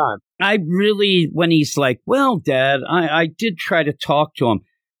within that time. I really, when he's like, well, Dad, I did try to talk to him.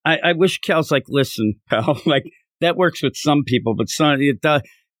 I wish Cal's like, listen, pal, that works with some people, but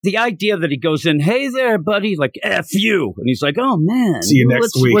the idea that he goes in, hey there, buddy, F you. And he's like, oh, man. See you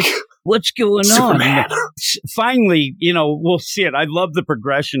next week. What's going on? Finally, we'll see it. I love the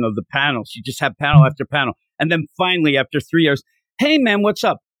progression of the panels. You just have panel after panel. And then finally, after 3 years, hey, man, what's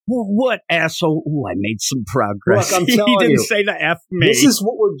up? What asshole? Ooh, I made some progress. Look, I'm telling he didn't say to F me. This is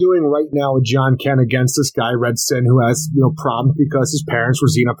what we're doing right now with John Kent against this guy, Red Sun, who has, problems because his parents were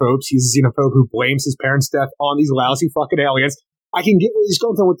xenophobes. He's a xenophobe who blames his parents' death on these lousy fucking aliens. I can get where he's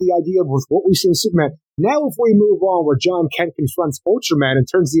going with the idea of what we've seen in Superman. Now, if we move on where John Kent confronts Ultraman and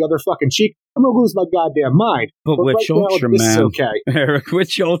turns the other fucking cheek, I'm going to lose my goddamn mind. But which right Ultraman? Now, this is okay. Eric,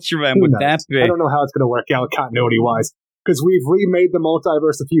 which Ultraman would that be? I don't know how it's going to work out continuity-wise. Because we've remade the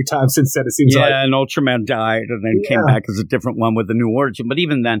multiverse a few times since then, it seems like. Yeah, and Ultraman died and then came back as a different one with a new origin. But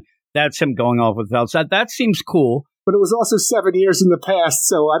even then, that's him going off with outside. That seems cool. but it was also 7 years in the past,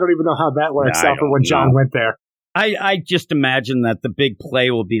 so I don't even know how that works out for when John went there. I just imagine that the big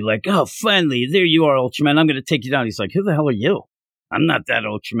play will be like, oh, finally, there you are, Ultraman. I'm going to take you down. He's like, who the hell are you? I'm not that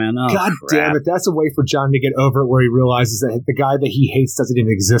Ultraman. Oh, God damn it. That's a way for John to get over it where he realizes that the guy that he hates doesn't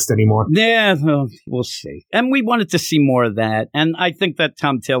even exist anymore. Yeah, well, we'll see. And we wanted to see more of that. And I think that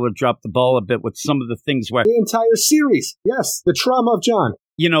Tom Taylor dropped the ball a bit with some of the things where... The entire series. Yes, the trauma of John.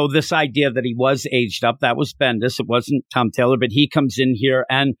 You know, this idea that he was aged up, that was Bendis. It wasn't Tom Taylor, but he comes in here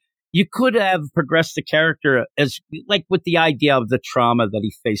and you could have progressed the character as like with the idea of the trauma that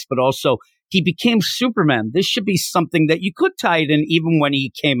he faced, but also he became Superman. This should be something that you could tie it in even when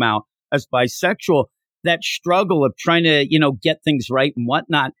he came out as bisexual. That struggle of trying to, you know, get things right and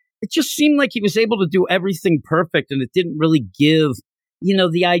whatnot. It just seemed like he was able to do everything perfect and it didn't really give, you know,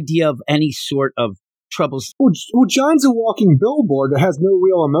 the idea of any sort of troubles. Well, John's a walking billboard that has no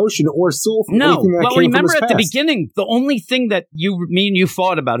real emotion or soul for anything that came remember from his at the past. beginning, the only thing that me and you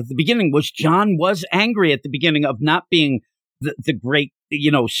fought about at the beginning was John was angry at the beginning of not being the great, you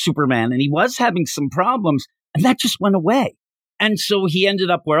know, Superman, and he was having some problems, and that just went away. And so he ended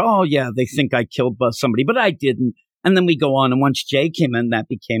up where, oh yeah, they think I killed somebody, but I didn't. And then we go on, and once Jay came in, that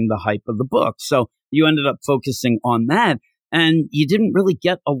became the hype of the book. So you ended up focusing on that, and you didn't really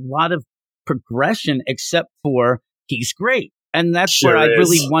get a lot of progression except for he's great. And that's where I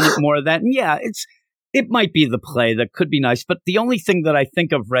really wanted more of that. And yeah, it might be the play that could be nice, but the only thing that I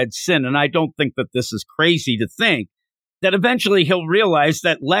think of Red Sin, and I don't think that this is crazy to think, that eventually he'll realize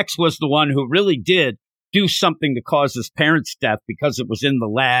that Lex was the one who really did do something to cause his parents' death because it was in the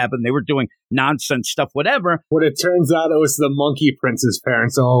lab and they were doing nonsense stuff, whatever. What it turns out, it was the Monkey Prince's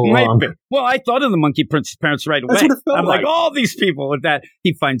parents all along. Well, I thought of the Monkey Prince's parents right away. That's what it felt I'm like, all these people with that.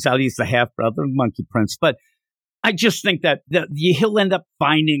 He finds out he's the half-brother of Monkey Prince. But I just think that he'll end up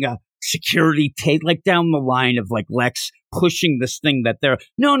finding a security tape, like down the line of like Lex pushing this thing that they're,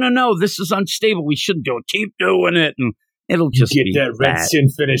 no, this is unstable. We shouldn't do it. Keep doing it. And it'll just get be that Red Sin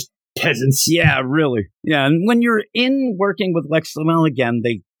finished, peasants. Yeah, really. Yeah, and when you're in working with Lex Luthor again,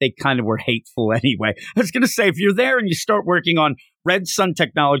 they kind of were hateful anyway. I was going to say, if you're there and you start working on Red Sun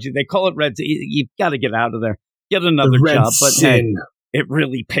technology, they call it Red. You've got to get out of there, get another job. But hey, it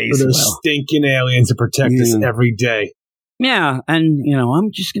really pays for those well. Stinking aliens to protect us every day. Yeah, and you know,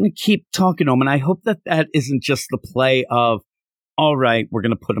 I'm just going to keep talking to them, and I hope that isn't just the play of, all right, we're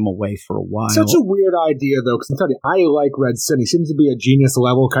going to put him away for a while. Such a weird idea, though, because I'm telling you, I like Red Sin. He seems to be a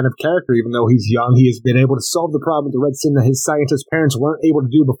genius-level kind of character, even though he's young. He has been able to solve the problem with the Red Sin that his scientist parents weren't able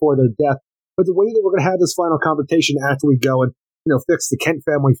to do before their death. But the way that we're going to have this final confrontation after we go and, you know, fix the Kent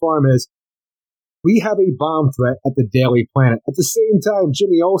family farm is, we have a bomb threat at the Daily Planet. At the same time,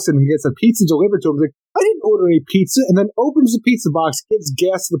 Jimmy Olsen gets a pizza delivered to him. He's like, I didn't order any pizza, and then opens the pizza box, gets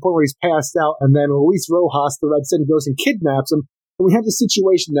gas to the point where he's passed out, and then Luis Rojas, the Red Sin, goes and kidnaps him. And we have the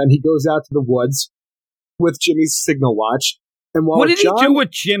situation then, he goes out to the woods with Jimmy's signal watch. And while what did John, he do with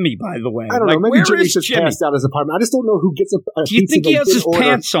Jimmy, by the way? I don't know. Maybe Jimmy's just passed out his apartment. I just don't know who gets a do you pizza think he has his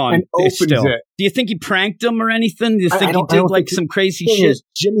pants on and opens still? it. Do you think he pranked him or anything? Do you think he did like some crazy shit?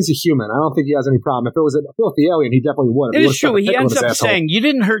 Jimmy's a human. I don't think he has any problem. If it was a filthy alien, he definitely would. It is true. He ends up saying, you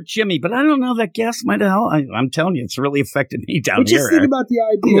didn't hurt Jimmy, but I don't know, that gas might have helped. I'm telling you, it's really affected me down here. Just think about the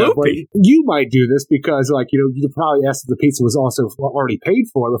idea. Like, you might do this because, like, you know, you probably asked if the pizza was also already paid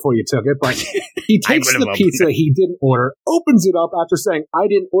for before you took it, but he takes the pizza he didn't order, opens it up after saying, I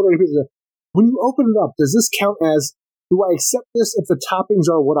didn't order any pizza. When you open it up, does this count as, do I accept this if the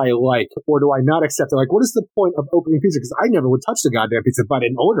toppings are what I like, or do I not accept it? Like, what is the point of opening pizza? Because I never would touch the goddamn pizza if I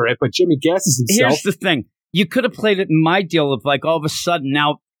didn't order it, but Jimmy gasses himself. Here's the thing. You could have played it in my deal of, like, all of a sudden,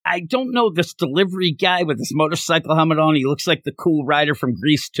 now, I don't know this delivery guy with his motorcycle helmet on. He looks like the cool rider from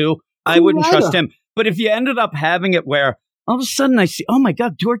Grease, too. I wouldn't trust him. But if you ended up having it where, all of a sudden I see, oh my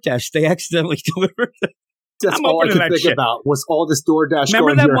God, DoorDash, they accidentally delivered it. That's all I could think about was all this DoorDash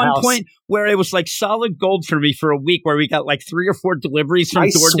Remember going to your that one house. point where it was like solid gold for me for a week where we got like 3 or 4 deliveries from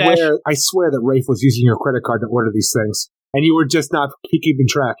DoorDash? I swear that Rafe was using your credit card to order these things. And you were just not keeping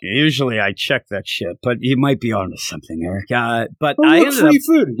track. Usually I check that shit, but you might be onto something, Eric. But I ended free up,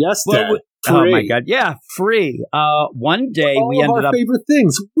 food. Yes, Dad. Oh my God. Yeah, free. One day all we ended of our up favorite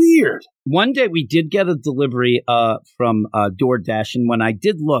things. Weird. One day we did get a delivery from DoorDash, and when I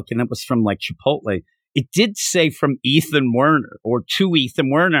did look, and it was from like Chipotle, it did say from Ethan Werner or to Ethan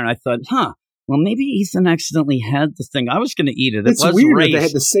Werner. And I thought, well, maybe Ethan accidentally had the thing. I was going to eat it. It's was weird Rafe, that they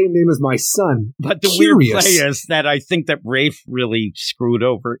had the same name as my son. But the weird play is that I think that Rafe really screwed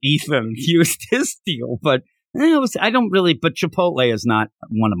over Ethan, used his deal. But I don't really, but Chipotle is not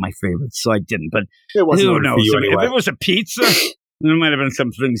one of my favorites, so I didn't. But it wasn't who knows? for you anyway. If it was a pizza, There might have been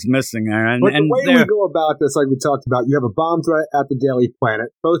some things missing there. But the way we go about this, like we talked about, you have a bomb threat at the Daily Planet.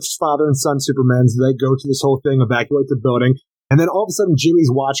 Both father and son Supermans, they go to this whole thing, evacuate the building, and then all of a sudden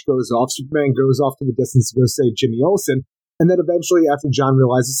Jimmy's watch goes off. Superman goes off to the distance to go save Jimmy Olsen. And then eventually, after John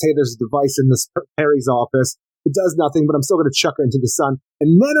realizes, hey, there's a device in this Perry's office, it does nothing, but I'm still going to chuck it into the sun.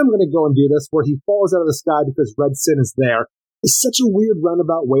 And then I'm going to go and do this, where he falls out of the sky because Red Sin is there. It's such a weird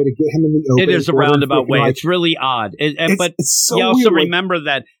roundabout way to get him in the open. It is a roundabout way. It's really odd. But it's so you also weird, remember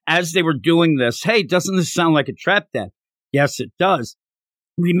that as they were doing this, hey, doesn't this sound like a trap den? Yes, it does.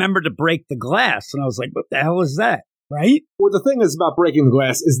 Remember to break the glass. And I was like, what the hell is that? Right? Well, the thing is about breaking the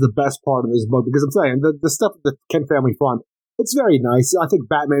glass is the best part of this book, because I'm saying the stuff at the Kent Family Farm, it's very nice. I think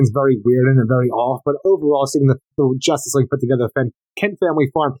Batman's very weird and very off, but overall, seeing the Justice League put together Kent Family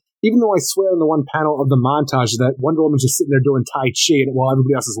Farm, even though I swear in the one panel of the montage that Wonder Woman's just sitting there doing Tai Chi while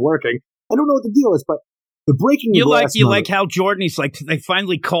everybody else is working, I don't know what the deal is, but the breaking the glass you like how Jordan, he's like, they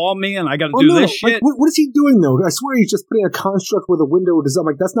finally call me and I got to do this shit? Like, what is he doing, though? I swear he's just putting a construct with a window design.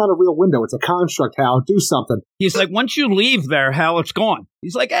 Like, that's not a real window. It's a construct, Hal. Do something. He's like, once you leave there, Hal, it's gone.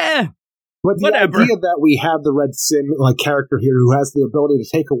 He's like, But the whatever. idea that we have the Red Sin character here who has the ability to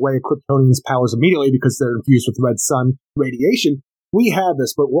take away a Kryptonian's powers immediately because they're infused with Red Sun radiation, we have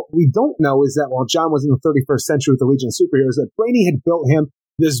this. But what we don't know is that while John was in the 31st century with the Legion of Superheroes, that Brainy had built him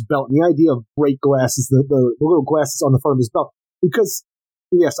this belt. And the idea of break glasses, the little glasses on the front of his belt. Because,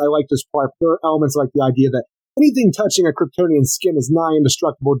 yes, I like this part. There are elements like the idea that anything touching a Kryptonian skin is nigh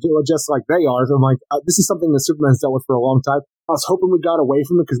indestructible, just like they are. So I'm like, this is something that Superman's dealt with for a long time. I was hoping we got away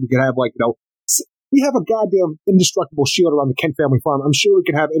from it because we could have, we have a goddamn indestructible shield around the Kent Family Farm. I'm sure we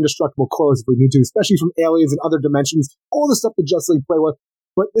could have indestructible clothes if we need to, especially from aliens and other dimensions, all the stuff that Justice League play with.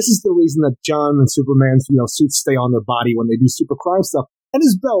 But this is the reason that John and Superman's, suits stay on their body when they do super crime stuff. And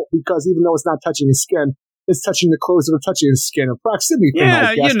his belt, because even though it's not touching his skin, it's touching the clothes that are touching his skin. A proximity thing,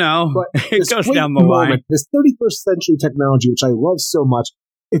 I guess. But it goes down the line. line. This 31st century technology, which I love so much,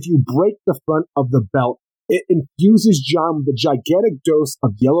 if you break the front of the belt, it infuses John with a gigantic dose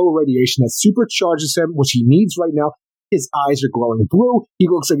of yellow radiation that supercharges him, which he needs right now. His eyes are glowing blue. He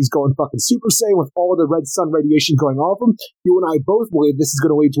looks like he's going fucking Super Saiyan with all the red sun radiation going off him. You and I both believe this is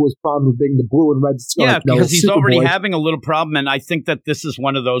going to lead to his problem of being the blue and red. Because he's already having a little problem, and I think that this is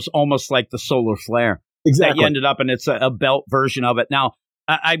one of those almost like the solar flare. Exactly. That you ended up, and it's a belt version of it. Now,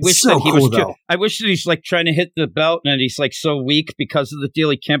 I wish so that he cool, was. I wish that he's trying to hit the belt, and he's so weak because of the deal.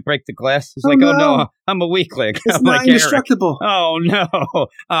 He can't break the glass. He's oh no, I'm a weakling. It's I'm not indestructible. Oh no,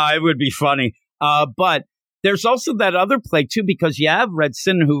 it would be funny. But there's also that other play too, because you have Red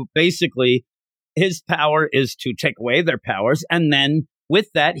Sin, who basically his power is to take away their powers, and then with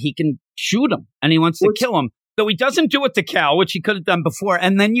that he can shoot them, and he wants to kill them. So he doesn't do it to Cal, which he could have done before,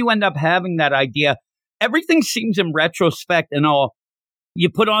 and then you end up having that idea. Everything seems in retrospect and all. You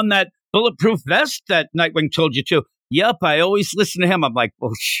put on that bulletproof vest that Nightwing told you to. Yep, I always listen to him. I'm like,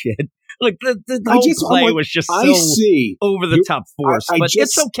 oh shit. The whole play was just so over the top force. But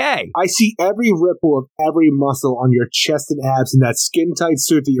it's okay. I see every ripple of every muscle on your chest and abs in that skin tight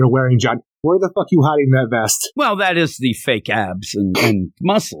suit that you're wearing, John. Where the fuck are you hiding that vest? Well, that is the fake abs and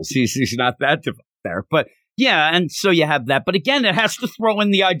muscles. He's not that different there. But yeah, and so you have that. But again, it has to throw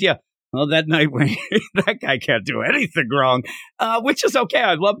in the idea. Well, that Nightwing, that guy can't do anything wrong, which is okay.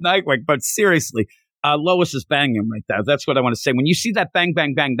 I love Nightwing, but seriously, Lois is banging him right there. That's what I want to say. When you see that bang,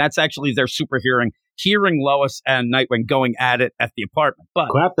 bang, bang, that's actually their super hearing Lois and Nightwing going at it at the apartment. But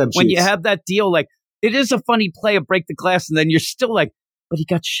when you have that deal, it is a funny play of break the glass, and then you're still like, but he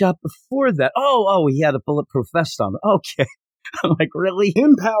got shot before that. Oh, he had a bulletproof vest on. Okay. I'm like, really?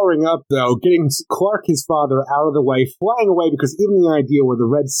 Him powering up, though, getting Clark, his father, out of the way, flying away, because even the idea where the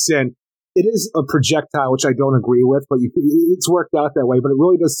Red Sin, it is a projectile, which I don't agree with, but it's worked out that way. But it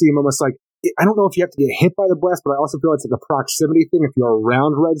really does seem almost like, I don't know if you have to get hit by the blast, but I also feel it's like a proximity thing if you're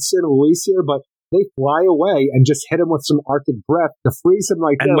around Red Sin or Luis here. But they fly away and just hit him with some Arctic breath to freeze him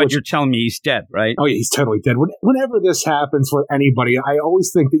right there. And what you're telling me, he's dead, right? Oh, yeah, he's totally dead. Whenever this happens with anybody, I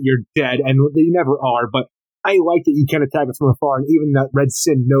always think that you're dead, and they never are. But I like that you can attack it from afar, and even that Red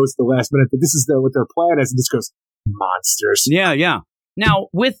Sin knows the last minute that this is what their plan is, and just goes, monsters. Yeah. Now,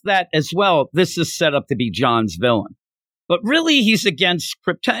 with that as well, this is set up to be John's villain. But really, he's against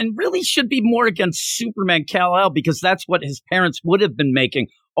Krypton, and really should be more against Superman Kal-El, because that's what his parents would have been making,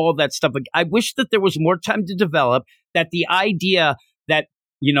 all that stuff. I wish that there was more time to develop, that the idea that,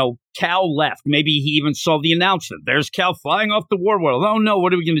 Cal left. Maybe he even saw the announcement. There's Cal flying off the war world. Oh, no,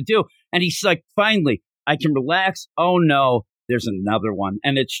 what are we going to do? And he's like, finally, I can relax. Oh, no, there's another one,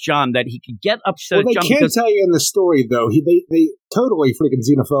 and it's John, that he could get upset Well, at they John. can't tell you in the story, though. They totally freaking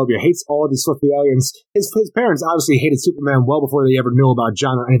xenophobia, hates all of these flippy aliens. His parents obviously hated Superman well before they ever knew about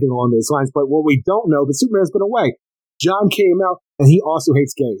John or anything along those lines. But what we don't know, but Superman's been away. John came out, and he also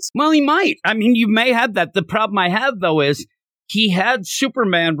hates gays. Well, he might. I mean, you may have that. The problem I have, though, is he had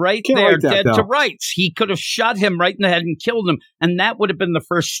Superman right there, dead to rights. He could have shot him right in the head and killed him, and that would have been the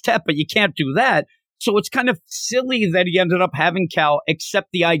first step, but you can't do that. So it's kind of silly that he ended up having Kal accept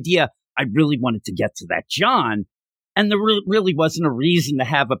the idea, I really wanted to get to that John, and there really wasn't a reason to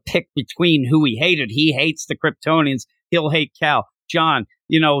have a pick between who he hated. He hates the Kryptonians. He'll hate Kal. John,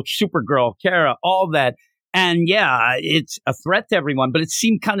 Supergirl, Kara, all that. And yeah, it's a threat to everyone, but it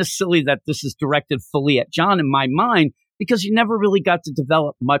seemed kind of silly that this is directed fully at John in my mind, because you never really got to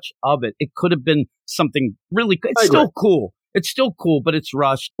develop much of it. It could have been something really good. It's still cool. It's still cool, but it's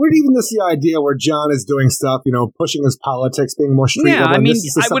rushed. Where'd even this the idea where John is doing stuff, pushing his politics, being more street level? Yeah, I mean,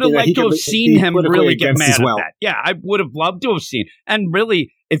 I would have liked to have seen him really get mad at that. Yeah, I would have loved to have seen. And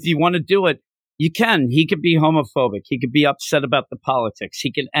really, if you want to do it, you can. He could be homophobic. He could be upset about the politics.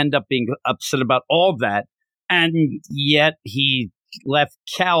 He could end up being upset about all that. And yet he left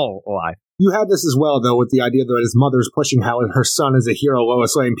Kal alive. You have this as well, though, with the idea that his mother's pushing how her son is a hero,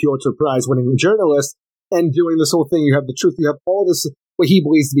 Lois Lane, Pulitzer Prize-winning journalist, and doing this whole thing. You have the truth. You have all this, what he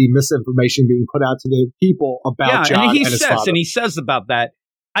believes to be misinformation being put out to the people about John and his father. And he says about that,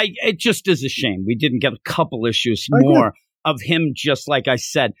 it just is a shame. We didn't get a couple issues more of him, just like I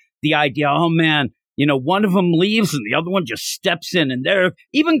said. The idea, oh, man, one of them leaves and the other one just steps in. And they're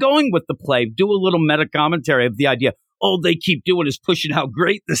even going with the play, do a little meta commentary of the idea, all they keep doing is pushing how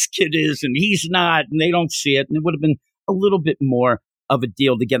great this kid is, and he's not, and they don't see it. And it would have been a little bit more of a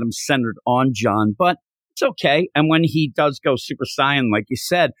deal to get him centered on John, but it's okay. And when he does go Super Saiyan, like you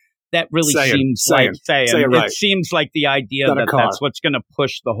said, that really seems like it seems like the idea that that's what's going to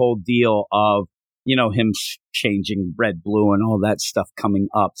push the whole deal of, him changing red, blue, and all that stuff coming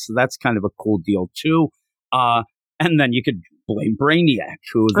up. So that's kind of a cool deal too. And then you could blame Brainiac,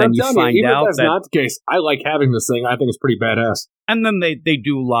 who then you find out that's not the case. I like having this thing. I think it's pretty badass. And then they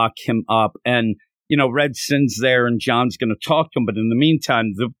do lock him up, and Red Sin's there, and John's going to talk to him. But in the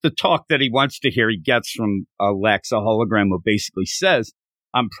meantime, the talk that he wants to hear, he gets from Lex, a hologram, who basically says,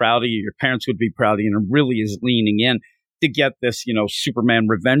 I'm proud of you. Your parents would be proud of you. And really is leaning in to get this, Superman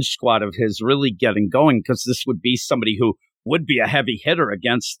revenge squad of his really getting going, because this would be somebody who would be a heavy hitter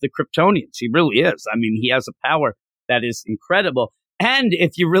against the Kryptonians. He really is. I mean, he has a power that is incredible. And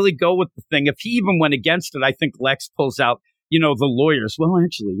if you really go with the thing, if he even went against it, I think Lex pulls out, the lawyers. Well,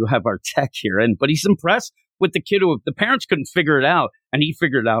 actually, you have our tech here. But he's impressed with the kid who the parents couldn't figure it out, and he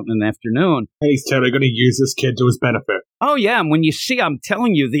figured it out in an afternoon. And he's totally going to use this kid to his benefit. Oh, yeah. And when you see, I'm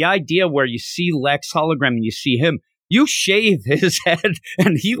telling you, the idea where you see Lex hologram and you see him, you shave his head,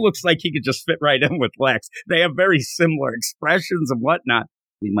 and he looks like he could just fit right in with Lex. They have very similar expressions and whatnot.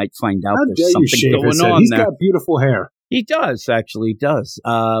 We might find out there's something going on He's there. He's got beautiful hair. He does, actually. He does.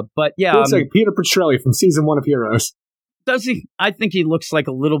 But yeah. He looks like Peter Petrelli from season 1 of Heroes. Does he? I think he looks like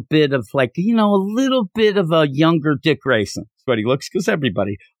a little bit of a little bit of a younger Dick Grayson. That's what he looks, because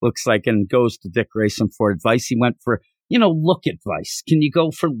everybody looks like and goes to Dick Grayson for advice. He went for, look advice. Can you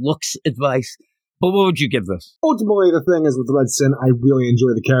go for looks advice? But what would you give this? Ultimately, the thing is with Red Sin, I really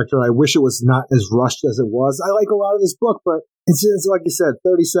enjoy the character. I wish it was not as rushed as it was. I like a lot of this book, but it's like you said,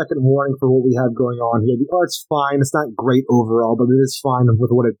 30-second warning for what we have going on here. The art's fine. It's not great overall, but it is fine with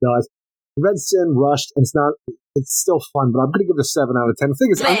what it does. Red Sin rushed, and it's still fun, but I'm going to give it a 7 out of 10. The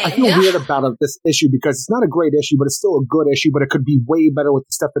thing is, I feel weird about this issue because it's not a great issue, but it's still a good issue, but it could be way better with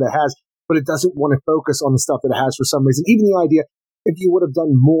the stuff that it has, but it doesn't want to focus on the stuff that it has for some reason. Even the idea, if you would have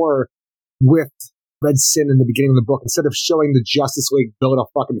done more with Red Sin in the beginning of the book, instead of showing the Justice League build a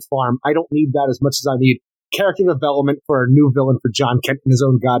fucking farm, I don't need that as much as I need character development for a new villain for John Kent in his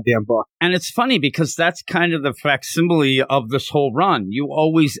own goddamn book. And it's funny because that's kind of the facsimile of this whole run. You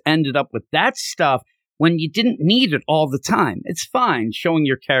always ended up with that stuff when you didn't need it all the time. It's fine. Showing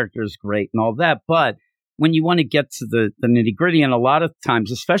your character is great and all that. But when you want to get to the nitty gritty, and a lot of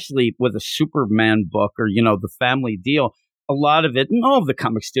times, especially with a Superman book or, the family deal, a lot of it, and all of the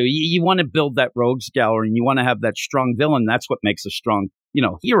comics do, you want to build that rogues gallery and you want to have that strong villain. That's what makes a strong,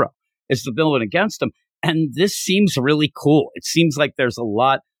 hero, is the villain against him. And this seems really cool. It seems like there's a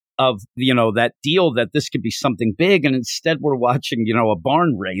lot of, that deal that this could be something big. And instead we're watching, a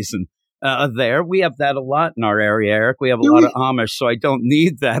barn raising there. We have that a lot in our area, Eric. We have a lot of Amish, so I don't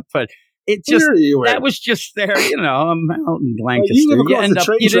need that. But it just you that was just there, I'm out in Lancaster. You live across end the up,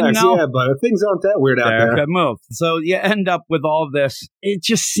 train you didn't tracks, know? yeah, but things aren't that weird out there. Good move. So you end up with all this. It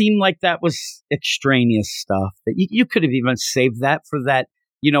just seemed like that was extraneous stuff that you could have even saved that for that,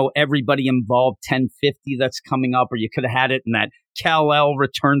 everybody involved 1050 that's coming up, or you could have had it in that Kal-El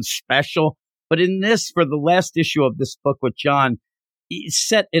return special. But in this, for the last issue of this book with John, he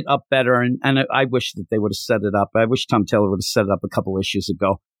set it up better. And I wish that they would have set it up. I wish Tom Taylor would have set it up a couple issues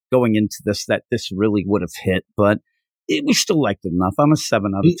ago going into this, that this really would have hit. But we still liked it enough. I'm a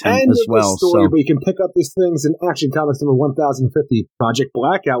 7 out of 10 as well. The story, but you can pick up these things in Action Comics number 1050, Project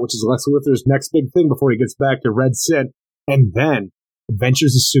Blackout, which is Lex Luthor's next big thing before he gets back to Red Sin. And then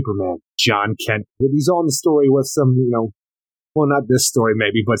Adventures of Superman, John Kent. He's on the story with some, well, not this story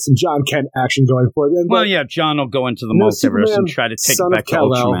maybe, but some John Kent action going forward. John will go into the multiverse and try to take it back to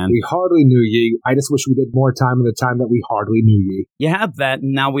Ultraman. We hardly knew ye. I just wish we did more time in the time that we hardly knew ye. You have that,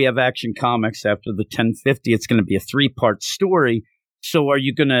 and now we have Action Comics after the 1050. It's going to be a 3-part story. So are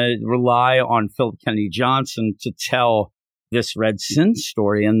you going to rely on Philip Kennedy Johnson to tell this Red Sin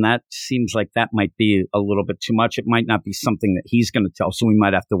story? And that seems like that might be a little bit too much. It might not be something that he's going to tell, so we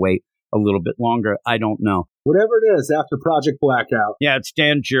might have to wait a little bit longer. I don't know. Whatever it is, after Project Blackout. Yeah, it's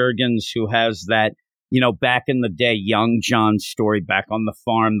Dan Jurgens who has that, back in the day, young John story back on the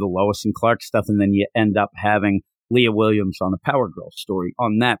farm, the Lois and Clark stuff, and then you end up having Leah Williams on a Power Girl story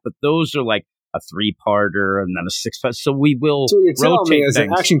on that. But those are like a 3-parter and then a 6-part. So we will rotate things. That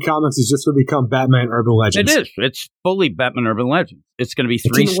Action Comics is just going to become Batman Urban Legends. It is. It's fully Batman Urban Legends. It's going to be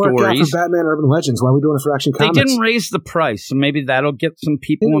 3 stories. It didn't work out for Batman Urban Legends. Why are we doing it for Action Comics? They didn't raise the price, so maybe that'll get some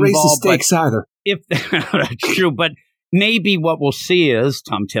people involved. Raise the stakes either. That's true, but maybe what we'll see is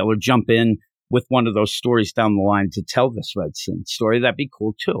Tom Taylor jump in with one of those stories down the line to tell this Red Sin story. That'd be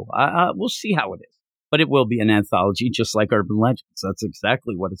cool too. We'll see how it is. But it will be an anthology, just like Urban Legends. That's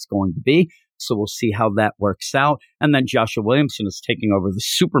exactly what it's going to be. So we'll see how that works out. And then Joshua Williamson is taking over the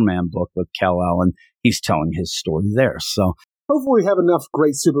Superman book with Kal-El, and he's telling his story there. So hopefully we have enough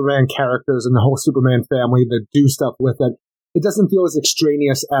great Superman characters and the whole Superman family to do stuff with it. It doesn't feel as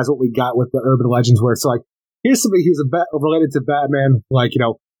extraneous as what we got with the Urban Legends, where it's like, here's somebody who's related to Batman,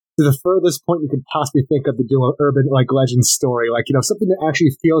 to the furthest point you could possibly think of to do an urban legends story, something that actually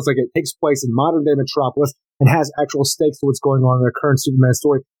feels like it takes place in modern day Metropolis and has actual stakes to what's going on in the current Superman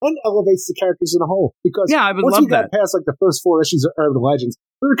story and elevates the characters in a whole. Because I would once love we got that. past the first 4 issues of Urban Legends,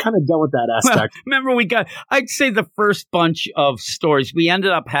 we were kind of done with that aspect. Well, remember I'd say the first bunch of stories, we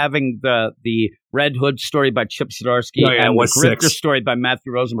ended up having the Red Hood story by Chip Zdarsky and the Grifter story by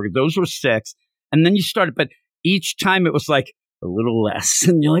Matthew Rosenberg. Those were 6. And then you started, but each time it was like a little less.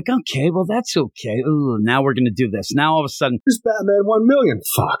 And you're like, okay, well, that's okay. Ooh, now we're going to do this. Now all of a sudden, here's Batman 1 million.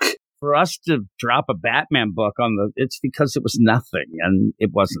 Fuck. For us to drop a Batman book it's because it was nothing and it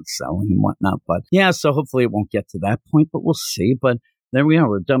wasn't selling and whatnot. But yeah, so hopefully it won't get to that point, but we'll see. But there we are.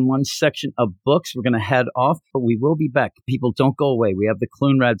 We're done one section of books. We're going to head off, but we will be back. People, don't go away. We have the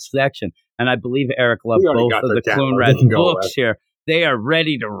Clunrad section. And I believe Eric loved both of the Clunrad books here. They are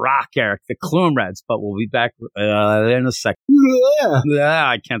ready to rock, Eric, the Clunrads, but we'll be back in a second. Yeah,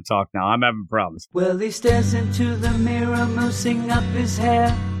 I can't talk now. I'm having problems. Well, he stares into the mirror, moosing up his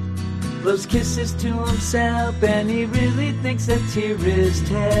hair, blows kisses to himself, and he really thinks a tear is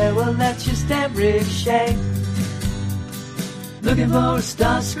tear. Well, that's just Eric Shea, looking for a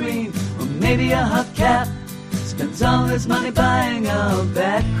star screen or maybe a hubcap. Spends all his money buying all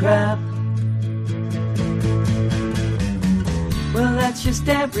that crap. Well, that's just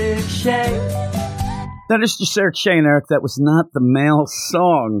Eric Shea. That is just Eric Shea, and Eric, that was not the male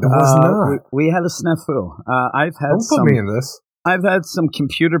song. It was not. We had a snafu. Don't put me in this. I've had some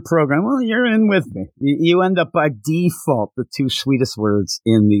computer program. Well, you're in with me. You end up by default the 2 sweetest words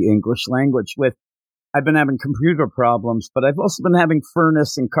in the English language with, I've been having computer problems, but I've also been having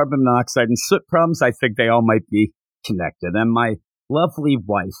furnace and carbon monoxide and soot problems. I think they all might be connected. And my lovely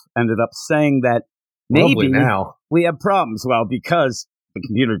wife ended up saying that maybe now we have problems. Well, because the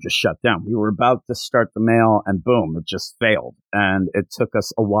computer just shut down. We were about to start the mail and boom, it just failed. And it took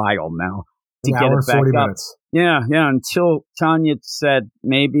us a while now to get it back 40 up. Minutes. Yeah, until Tanya said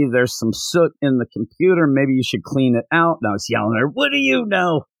maybe there's some soot in the computer, maybe you should clean it out. And I was yelling at her, what do you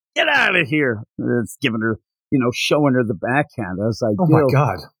know? Get out of here. It's giving her, showing her the backhand as I do. Oh my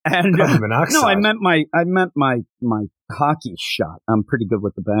God. And carbon monoxide. no, I meant my hockey shot. I'm pretty good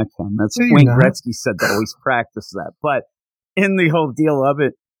with the backhand. That's Wayne Gretzky said to always practice that. But in the whole deal of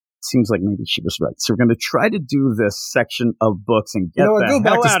it, seems like maybe she was right. So we're going to try to do this section of books and get the go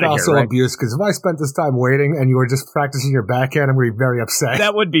back hell to out of spousal here. Right? abuse, because if I spent this time waiting and you were just practicing your backhand, I'm going to be very upset.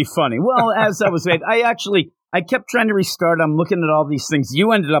 That would be funny. Well, as I was saying, I kept trying to restart. I'm looking at all these things.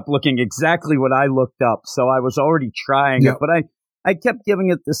 You ended up looking exactly what I looked up, so I was already trying it. But I kept giving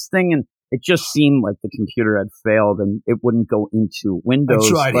it this thing, and it just seemed like the computer had failed, and it wouldn't go into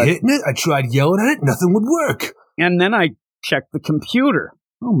Windows. I tried hitting it. I tried yelling at it. Nothing would work. And then I checked the computer.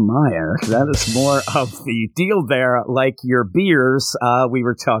 Oh, my, Eric, that is more of the deal there, like your beers we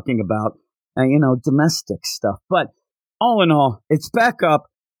were talking about, domestic stuff. But all in all, it's back up.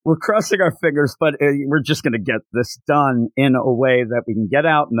 We're crossing our fingers, but we're just going to get this done in a way that we can get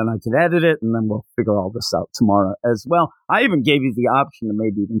out, and then I can edit it, and then we'll figure all this out tomorrow as well. I even gave you the option to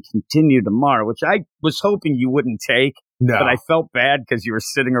maybe even continue tomorrow, which I was hoping you wouldn't take, but I felt bad because you were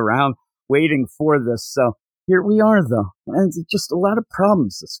sitting around waiting for this. So here we are, though. And it's just a lot of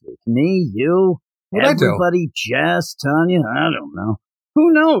problems this week. Me, you, everybody, Jess, Tanya, I don't know.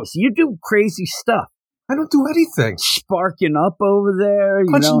 Who knows? You do crazy stuff. I don't do anything. Sparking up over there.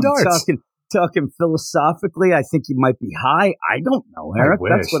 Punching darts. Talking philosophically. I think you might be high. I don't know, Eric.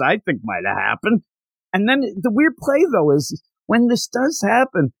 That's what I think might have happened. And then the weird play, though, is when this does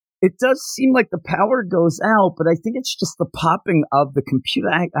happen, it does seem like the power goes out, but I think it's just the popping of the computer.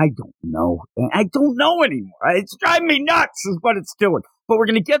 I don't know. I don't know anymore. It's driving me nuts is what it's doing. But we're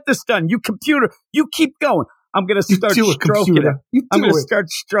going to get this done. You computer, you keep going. I'm going to start stroking it. I'm going to start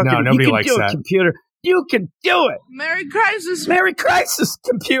stroking it. No, nobody likes that. You can do it, computer. You can do it. Merry Crisis. Merry Crisis,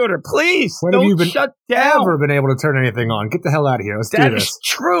 computer. Please when don't have you been shut down. Ever been able to turn anything on? Get the hell out of here. Let's do this. That is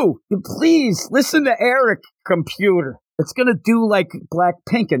true. Please listen to Eric, computer. It's going to do like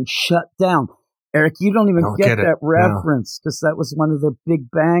Blackpink and shut down. Eric, you don't even get that reference because that was one of their big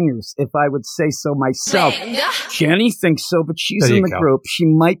bangers, if I would say so myself. Jenny thinks so, but she's in the group. She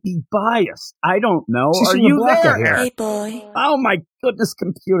might be biased. I don't know. She's Are you there? Hey, boy. Oh, my goodness,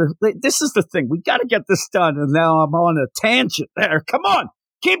 computer. This is the thing. We got to get this done, and now I'm on a tangent there. Come on.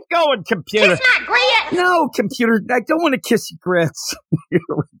 Keep going, computer. Kiss my grits. No, computer. I don't want to kiss your grits.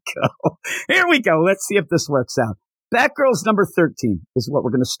 Here we go. Let's see if this works out. Batgirls number 13 is what we're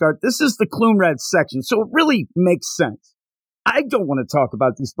going to start. This is the Clune-Red section, so it really makes sense. I don't want to talk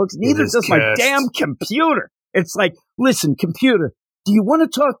about these books. Neither does my damn computer. It's like, listen, computer, do you want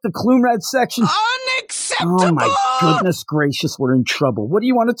to talk the Clune-Red section? Unacceptable! Oh, my goodness gracious, we're in trouble. What do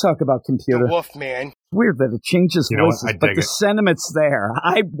you want to talk about, computer? The Wolfman. Weird that it changes voices, but the sentiment's there.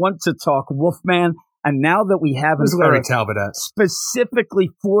 I want to talk Wolfman. And now that we have Larry Talbot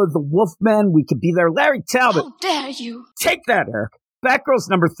specifically for the Wolfman, we could be there. Larry Talbot. How dare you? Take that, Eric. Batgirls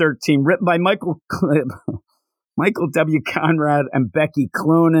number 13, written by Michael W. Conrad and Becky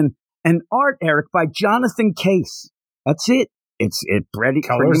Cloonan, and art, Eric, by Jonathan Case. That's it. It's pretty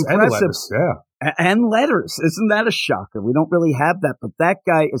colors impressive. And letters, yeah. And letters. Isn't that a shocker? We don't really have that, but that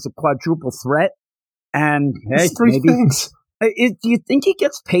guy is a quadruple threat. And hey, it's three things. Do you think he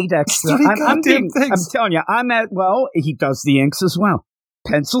gets paid extra? I'm telling you, he does the inks as well.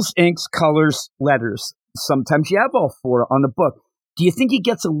 Pencils, inks, colors, letters. Sometimes you have all four on the book. Do you think he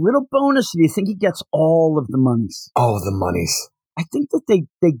gets a little bonus, or do you think he gets all of the monies? All of the monies. I think that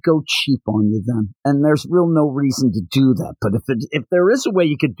they go cheap on you then, and there's no reason to do that. But if there is a way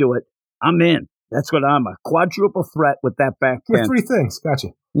you could do it, I'm in. That's what I'm a quadruple threat with that back end. With three things. Gotcha.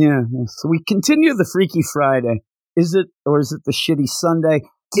 Yeah. So we continue the Freaky Friday. Is it the shitty Sunday?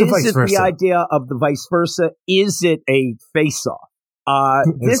 Is it the idea of the vice versa? Is it a face-off?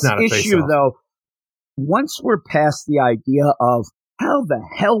 This issue, though, once we're past the idea of how the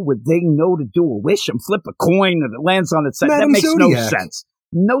hell would they know to do a wish and flip a coin and it lands on its side, that makes no sense.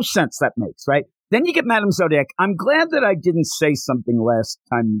 No sense that makes, right? Then you get Madame Zodiac. I'm glad that I didn't say something last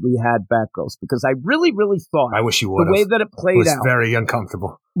time we had Batgirls because I really, really thought I wish you would the way that it played was out. Very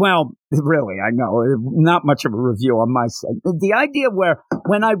uncomfortable. Well, really, I know. Not much of a review on my side. The idea where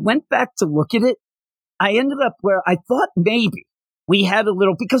when I went back to look at it, I ended up where I thought maybe we had a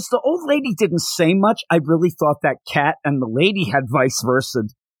little, because the old lady didn't say much. I really thought that cat and the lady had vice versa.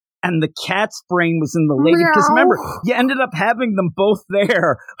 And the cat's brain was in the lady. Because remember, you ended up having them both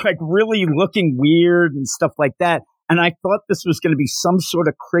there, like really looking weird and stuff like that. And I thought this was going to be some sort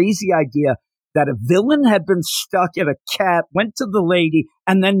of crazy idea that a villain had been stuck in a cat, went to the lady,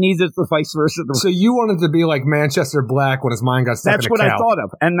 and then needed the vice versa. So you wanted to be like Manchester Black when his mind got stuck in a cow. That's what I thought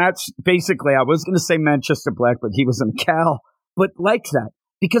of. And that's basically, I was going to say Manchester Black, but he was in a cow. But like that.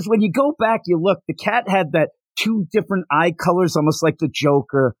 Because when you go back, you look, the cat had that two different eye colors, almost like the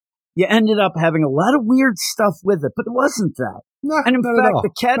Joker. You ended up having a lot of weird stuff with it, but it wasn't that. And in fact, the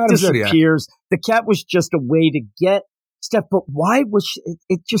cat disappears. The cat was just a way to get stuff, but why was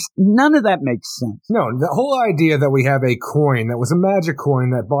it just, none of that makes sense. No, the whole idea that we have a coin that was a magic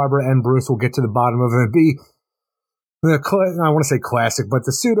coin that Barbara and Bruce will get to the bottom of and be I want to say classic, but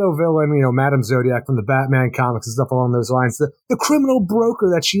the pseudo villain, Madame Zodiac from the Batman comics and stuff along those lines, the criminal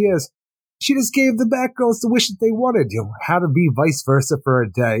broker that she is, she just gave the Batgirls the wish that they wanted, how to be vice versa for a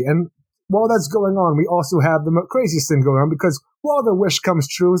day. And while that's going on, we also have the craziest thing going on, because while their wish comes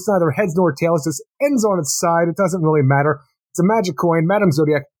true, it's neither heads nor tails, it just ends on its side. It doesn't really matter. It's a magic coin. Madame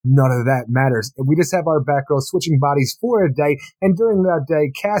Zodiac, none of that matters. We just have our Batgirls switching bodies for a day, and during that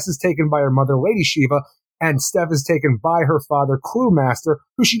day, Cass is taken by her mother, Lady Shiva, and Steph is taken by her father, Cluemaster,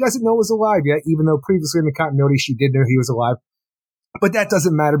 who she doesn't know is alive yet, even though previously in the continuity she did know he was alive. But that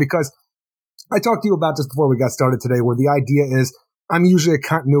doesn't matter, because I talked to you about this before we got started today, where the idea is I'm usually a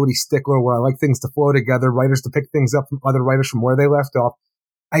continuity stickler where I like things to flow together, writers to pick things up from other writers from where they left off.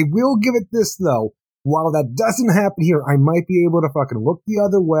 I will give it this, though. While that doesn't happen here, I might be able to fucking look the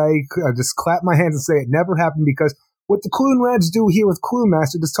other way, just clap my hands and say it never happened, because what the Clune Reds do here with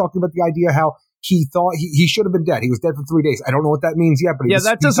Cluemaster, just talking about the idea how he thought he should have been dead. He was dead for 3 days. I don't know what that means yet, but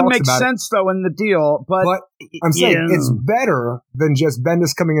that doesn't make sense, though, in the deal. But I'm saying it's better than just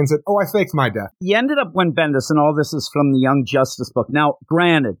Bendis coming in and said, "Oh, I faked my death." You ended up when Bendis, and all this is from the Young Justice book. Now,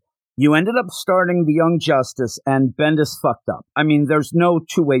 granted, you ended up starting the Young Justice, and Bendis fucked up. I mean, there's no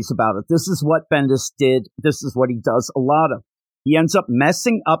two ways about it. This is what Bendis did. This is what he does a lot of. He ends up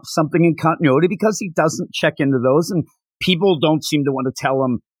messing up something in continuity because he doesn't check into those, and people don't seem to want to tell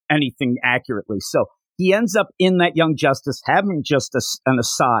him anything accurately. So he ends up in that Young Justice having just an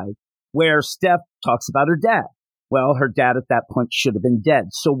aside where Steph talks about her dad. Well, her dad at that point should have been dead.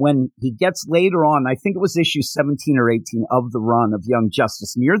 So when he gets later on, I think it was issue 17 or 18 of the run of Young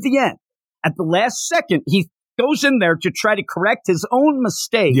Justice, near the end, at the last second, he goes in there to try to correct his own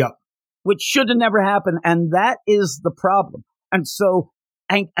mistake, which should have never happened. And that is the problem. And so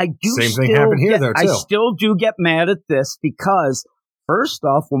I do Same thing happened here, though, too. I still do get mad at this because, first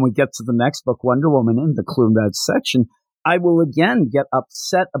off, when we get to the next book, Wonder Woman in the Clune Red section, I will again get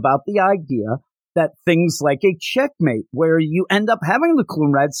upset about the idea that things like a checkmate, where you end up having the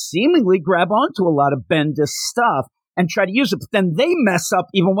Clune Reds seemingly grab onto a lot of Bendis stuff and try to use it, but then they mess up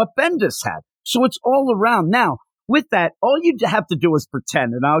even what Bendis had. So it's all around. Now, with that, all you have to do is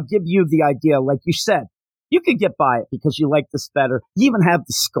pretend, and I'll give you the idea, like you said, you could get by it because you like this better. You even have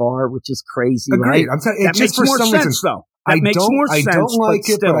the scar, which is crazy, Agreed. right? I'm telling you, that makes more sense, though. I don't like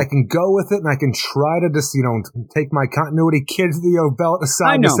it, but I can go with it, and I can try to just, take my continuity kid belt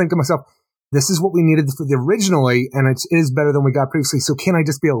aside and just think to myself, this is what we needed for the originally, and it is better than we got previously, so can I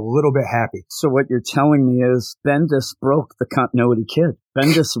just be a little bit happy? So what you're telling me is Bendis broke the continuity kid.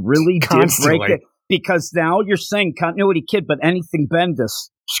 Bendis really did break it, because now you're saying continuity kid, but anything Bendis,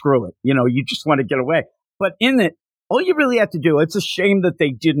 screw it. You just want to get away. But in it, all you really have to do, it's a shame that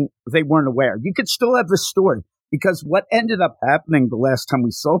they weren't aware. You could still have this story, because what ended up happening the last time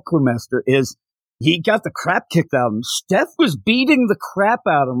we saw Cluemaster is he got the crap kicked out of him. Steph was beating the crap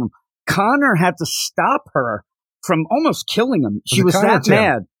out of him. Connor had to stop her from almost killing him. She was that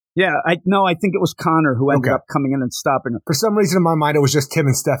mad. Yeah, I think it was Connor who ended up coming in and stopping her. For some reason in my mind, it was just Tim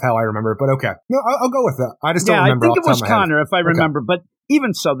and Steph, how I remember it, but okay. No, I'll go with that. I just don't remember. I think it was Connor, if I remember. But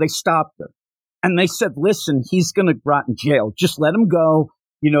even so, they stopped her. And they said, listen, he's going to rot in jail. Just let him go.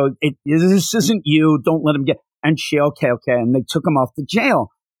 This isn't you. Don't let him get. And she, okay. And they took him off to jail.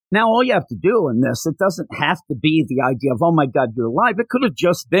 Now, all you have to do in this, it doesn't have to be the idea of, oh, my God, you're alive. It could have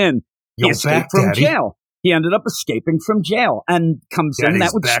just been he escaped from jail. He ended up escaping from jail and comes in.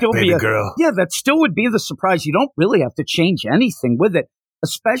 That would still be that still would be the surprise. You don't really have to change anything with it,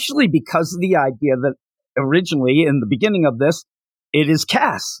 especially because of the idea that originally in the beginning of this, it is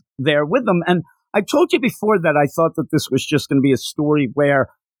Cass there with them. And I told you before that I thought that this was just going to be a story where,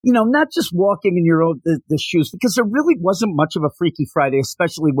 not just walking in your own the shoes, because there really wasn't much of a Freaky Friday,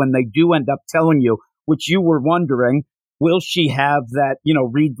 especially when they do end up telling you, which you were wondering, will she have that,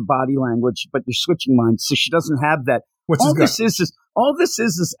 read the body language, but you're switching minds, so she doesn't have that. All this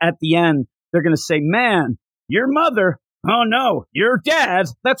is at the end, they're going to say, man, your mother, oh no, your dad.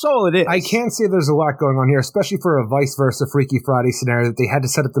 That's all it is. I can't say there's a lot going on here, especially for a vice versa Freaky Friday scenario that they had to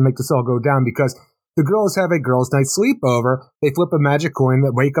set up to make this all go down, because the girls have a girls' night sleepover. They flip a magic coin,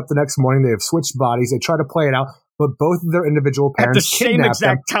 that wake up the next morning, they have switched bodies, they try to play it out, but both of their individual parents at the same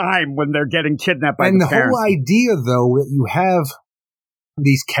exact time when they're getting kidnapped by the parents. And the whole idea, though, that you have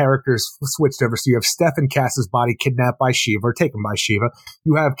these characters switched over. So you have Steph and Cass's body kidnapped by Shiva, or taken by Shiva.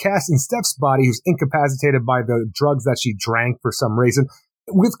 You have Cass and Steph's body, who's incapacitated by the drugs that she drank for some reason,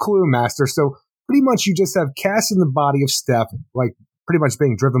 with Cluemaster. So pretty much you just have Cass in the body of Steph, like pretty much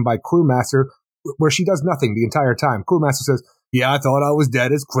being driven by Cluemaster, where she does nothing the entire time. Cluemaster says, yeah, I thought I was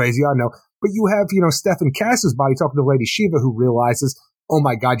dead. It's crazy, I know. But you have, Steph and Cass's body talking to Lady Shiva, who realizes oh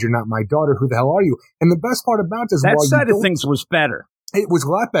my God, you're not my daughter. Who the hell are you? And the best part about this, that side of things was better. It was a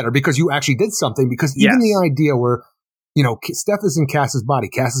lot better because you actually did something. Because even the idea where, you know, Steph is in Cass's body.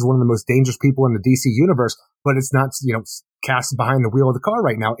 Cass is one of the most dangerous people in the DC universe, but it's not, you know, Cass behind the wheel of the car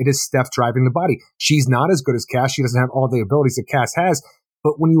right now. It is Steph driving the body. She's not as good as Cass. She doesn't have all the abilities that Cass has.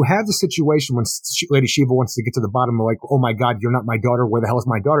 But when you have the situation when Lady Shiva wants to get to the bottom of like, oh my God, you're not my daughter. Where the hell is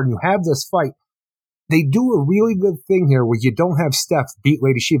my daughter? And you have this fight. They do a really good thing here where you don't have Steph beat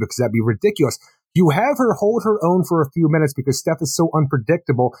Lady Shiva because that'd be ridiculous. You have her hold her own for a few minutes because Steph is so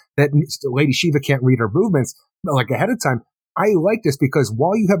unpredictable that Lady Shiva can't read her movements like ahead of time. I like this because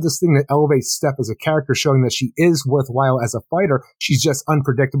while you have this thing that elevates Steph as a character, showing that she is worthwhile as a fighter, she's just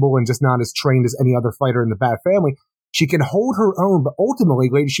unpredictable and just not as trained as any other fighter in the Bat family. She can hold her own, but ultimately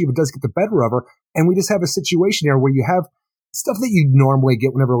Lady Shiva does get the better of her. And we just have a situation here where you have stuff that you normally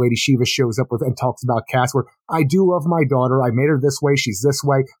get whenever Lady Shiva shows up with and talks about Cass, where I do love my daughter. I made her this way. She's this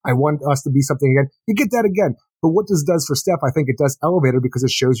way. I want us to be something again. You get that again. But what this does for Steph, I think it does elevate her because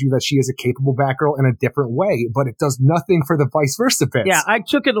it shows you that she is a capable Batgirl in a different way, but it does nothing for the vice versa bits. Yeah, I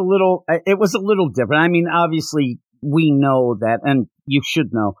took it it was a little different. I mean, obviously, we know that, and you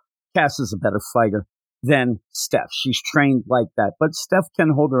should know, Cass is a better fighter than Steph. She's trained like that, but Steph can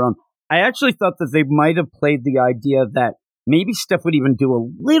hold her own. I actually thought that they might have played the idea that maybe Steph would even do a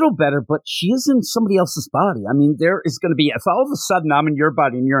little better, but she is in somebody else's body. I mean, there is going to be, if all of a sudden I'm in your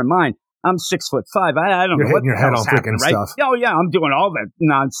body and you're in mine, I'm 6'5". I don't know what your head on freaking right? stuff. Oh yeah, I'm doing all that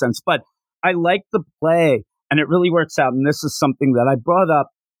nonsense, but I like the play, and it really works out. And this is something that I brought up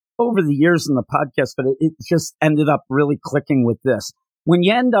over the years in the podcast, but it just ended up really clicking with this. When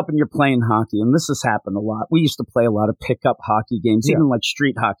you end up and you're playing hockey, and this has happened a lot. We used to play a lot of pickup hockey games, even like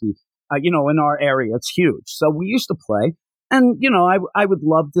street hockey. In our area, it's huge. So we used to play, and I would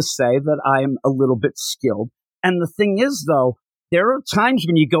love to say that I'm a little bit skilled. And the thing is, though, there are times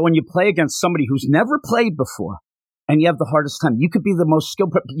when you go and you play against somebody who's never played before, and you have the hardest time. You could be the most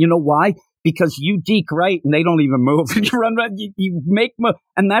skilled, but you know why? Because you deke right and they don't even move. And you run right, you make move.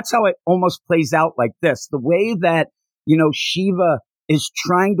 And that's how it almost plays out like this. The way that, Shiva is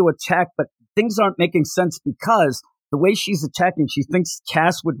trying to attack, but things aren't making sense because the way she's attacking, she thinks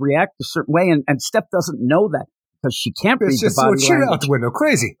Cass would react a certain way, and Steph doesn't know that because she can't read the body language. Out the window,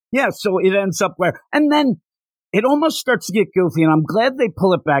 crazy. Yeah, so it ends up where, and then it almost starts to get goofy, and I'm glad they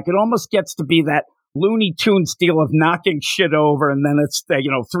pull it back. It almost gets to be that Looney Tunes deal of knocking shit over, and then it's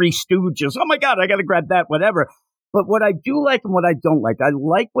the, Three Stooges. Oh my God, I got to grab that, whatever. But what I do like and what I don't like, I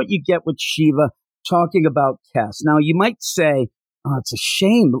like what you get with Shiva talking about Cass. Now, you might say, oh, it's a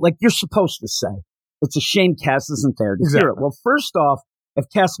shame, like you're supposed to say. It's a shame Cass isn't there to hear it. Well, first off, if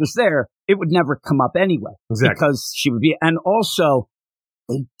Cass was there, it would never come up anyway. Exactly. Because she would be, and also,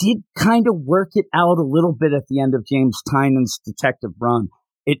 they did kind of work it out a little bit at the end of James Tynan's detective run.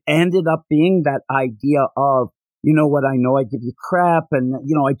 It ended up being that idea of, you know what, I know I give you crap, and,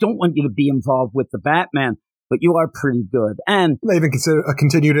 I don't want you to be involved with the Batman, but you are pretty good. And they even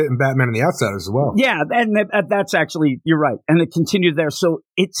continued it in Batman and the Outsiders as well. Yeah, and that's actually, you're right. And it continued there. So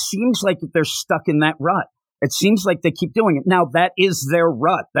it seems like they're stuck in that rut. It seems like they keep doing it. Now, that is their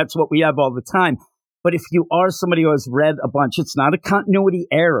rut. That's what we have all the time. But if you are somebody who has read a bunch, it's not a continuity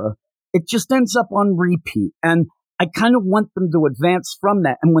error. It just ends up on repeat. And I kind of want them to advance from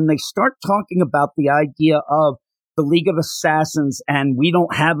that. And when they start talking about the idea of the League of Assassins and we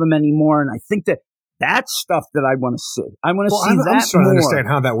don't have them anymore, and I think that's stuff that I want to see. I want to see that more. I'm just trying to understand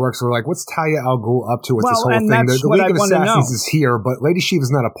how that works. We're like, what's Talia al Ghul up to with this whole thing? The League of Assassins is here, but Lady Shiva's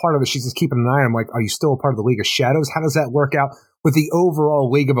not a part of it. She's just keeping an eye on, like, are you still a part of the League of Shadows? How does that work out with the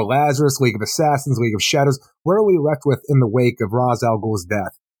overall League of Lazarus, League of Assassins, League of Shadows? Where are we left with in the wake of Ra's al Ghul's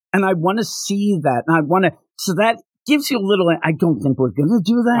death? And I want to see that. And I want to, so that gives you a little, I don't think we're going to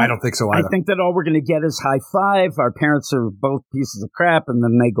do that. I don't think so either. I think that all we're going to get is high five. Our parents are both pieces of crap, and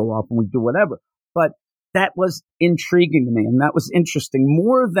then they go off and we do whatever. But that was intriguing to me, and that was interesting,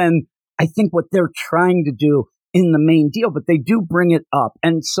 more than I think what they're trying to do in the main deal, but they do bring it up.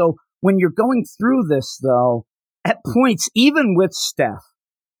 And so when you're going through this, though, at points, even with Steph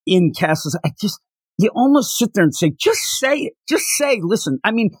in Cass's, you almost sit there and say, just say it. Just say, listen,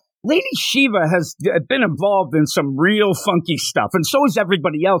 I mean, Lady Shiva has been involved in some real funky stuff, and so is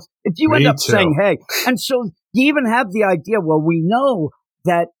everybody else. If you end up saying, hey, and so you even have the idea, well, we know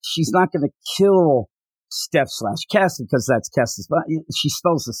that she's not going to kill Steph/Cass because that's Cass's. She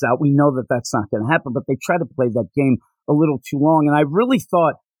spells this out. We know that that's not going to happen, but they try to play that game a little too long. And I really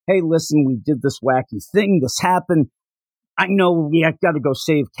thought, hey, listen, we did this wacky thing. This happened. I know we got to go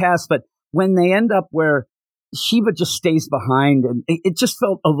save Cass, but when they end up where Shiva just stays behind, and it just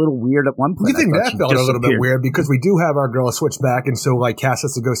felt a little weird at one point. You think that felt a little bit weird because we do have our girl switch back, and so like Cass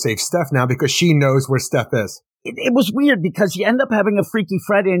has to go save Steph now because she knows where Steph is. It was weird because you end up having a Freaky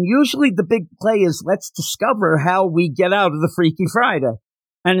Friday, and usually the big play is let's discover how we get out of the Freaky Friday.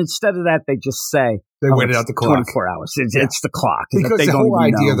 And instead of that, they just say, they waited out the clock. 24 hours. It's the clock. Because the whole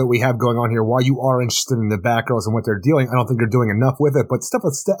idea that we have going on here, while you are interested in the Batgirls and what they're doing, I don't think they're doing enough with it. But stuff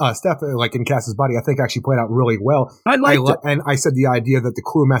with Steph, like in Cass's body, I think actually played out really well. I liked it. And I said the idea that the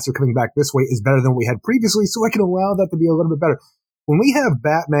Clue Master coming back this way is better than we had previously, so I can allow that to be a little bit better. When we have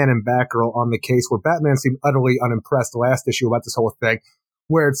Batman and Batgirl on the case, where Batman seemed utterly unimpressed last issue about this whole thing,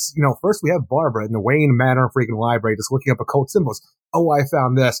 where it's, first we have Barbara in the Wayne Manor freaking library just looking up occult symbols. Oh, I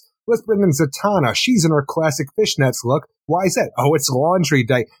found this. Let's bring in Zatanna. She's in her classic fishnets look. Why is that? Oh, it's laundry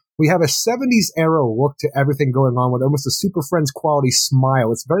day. We have a 70s era look to everything going on with almost a Super Friends quality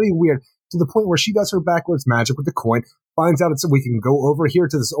smile. It's very weird to the point where she does her backwards magic with the coin, finds out it's so we can go over here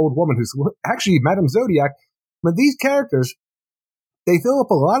to this old woman who's actually Madame Zodiac. But these characters, they fill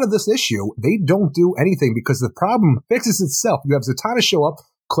up a lot of this issue. They don't do anything because the problem fixes itself. You have Zatanna show up,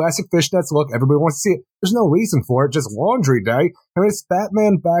 classic fishnets look, everybody wants to see it. There's no reason for it, just laundry day. I mean, it's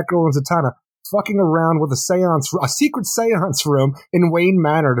Batman, Batgirl, and Zatanna fucking around with a secret seance room in Wayne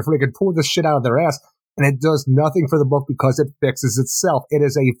Manor to freaking pull this shit out of their ass. And it does nothing for the book because it fixes itself. It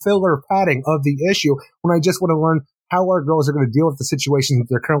is a filler padding of the issue when I just want to learn how our girls are going to deal with the situation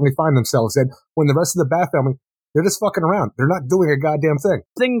that they currently find themselves in when the rest of the Bat family, they're just fucking around. They're not doing a goddamn thing.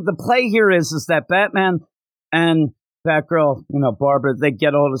 The play here is that Batman and Batgirl, Barbara, they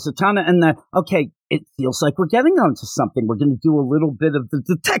get all of Zatanna, and okay, it feels like we're getting onto something. We're going to do a little bit of the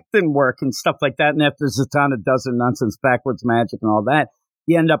detecting work and stuff like that. And after Zatanna does her nonsense backwards magic and all that,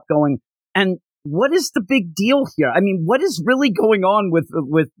 you end up going, and what is the big deal here? I mean, what is really going on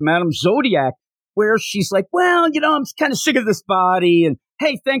with Madame Zodiac, where she's like, well, I'm kind of sick of this body, and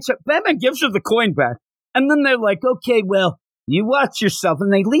hey, thanks. Batman gives her the coin back. And then they're like, okay, well, you watch yourself,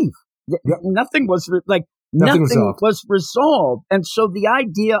 and they leave. Yep. Nothing was Nothing was resolved. And so the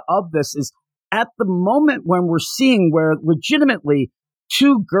idea of this is at the moment when we're seeing where legitimately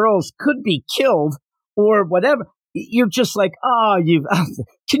two girls could be killed or whatever, you're just like,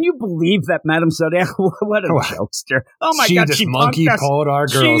 can you believe that Madame Zodiac? What a jokester. Oh my God. She monkey pawed our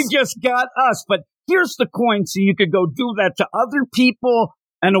girls. She just got us. But here's the coin so you could go do that to other people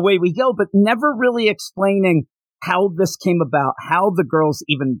and away we go. But never really explaining how this came about, how the girls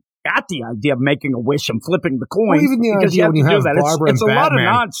even got the idea of making a wish and flipping the coin. Well, even the idea when you have Barbara it's and a Batman lot of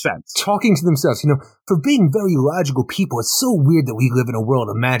nonsense. Talking to themselves, for being very logical people, it's so weird that we live in a world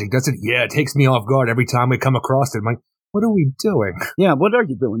of magic, doesn't it? Yeah, it takes me off guard every time we come across it. I'm like, what are we doing? Yeah, what are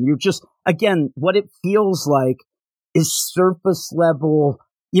you doing? You're just, again, what it feels like is surface level,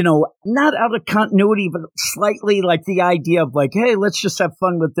 not out of continuity, but slightly like the idea of like, hey, let's just have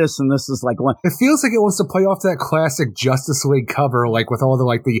fun with this. And this is like one. It feels like it wants to play off that classic Justice League cover, like with all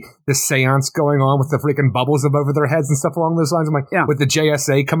the seance going on with the freaking bubbles above their heads and stuff along those lines. I'm like, with the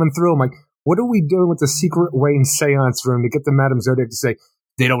JSA coming through, I'm like, what are we doing with the secret Wayne seance room to get the Madame Zodiac to say,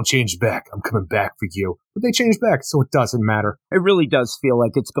 they don't change back. I'm coming back for you. But they change back, so it doesn't matter. It really does feel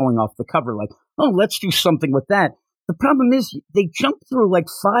like it's going off the cover. Like, oh, let's do something with that. The problem is they jump through like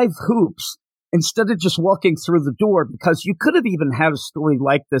 5 hoops instead of just walking through the door, because you could have even had a story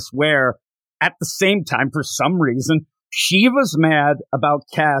like this where at the same time, for some reason, Shiva's mad about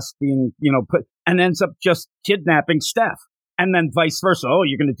Cass being, put and ends up just kidnapping Steph. And then vice versa. Oh,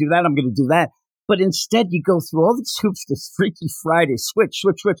 you're going to do that. I'm going to do that. But instead you go through all these hoops, this Freaky Friday, switch.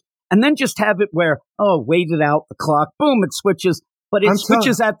 And then just have it where, wait it out, the clock, boom, it switches. But it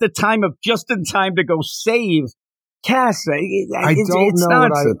switches at the time of just in time to go save Cass. I don't know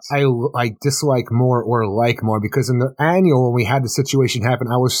what I dislike more or like more, because in the annual, when we had the situation happen,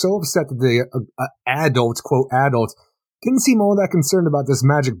 I was so upset that the adults, quote adults, didn't seem all that concerned about this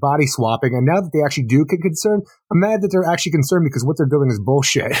magic body swapping. And now that they actually do get concerned, I'm mad that they're actually concerned because what they're doing is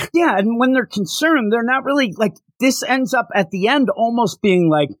bullshit. Yeah, and when they're concerned, they're not really, like, this ends up at the end almost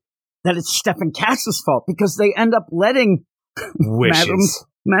being like that it's Stephen Cass's fault, because they end up letting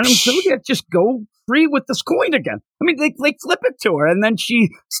Madame Zodiac just go free with this coin again. I mean, they flip it to her, and then she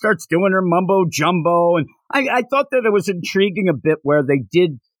starts doing her mumbo jumbo. And I thought that it was intriguing a bit where they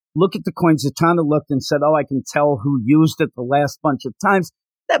did look at the coin. Zatanna looked and said, I can tell who used it the last bunch of times.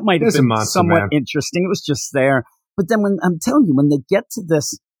 That might have been somewhat interesting. It was just there. But then when I'm telling you, when they get to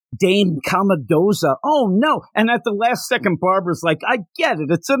this Dame Comodoza, oh no. And at the last second, Barbara's like, I get it.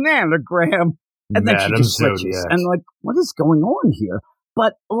 It's an anagram. And then she just switches. And like, what is going on here?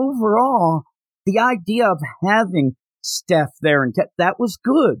 But overall, the idea of having Steph there and that was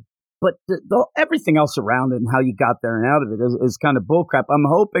good. But everything else around it and how you got there and out of it is kind of bullcrap. I'm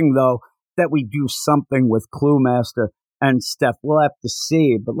hoping, though, that we do something with Clue Master and Steph. We'll have to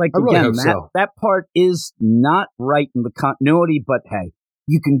see. But again, that part is not right in the continuity, but hey,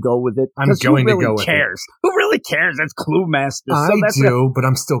 you can go with it. I'm going to go with it. Who really cares? That's Clue Master. I do, but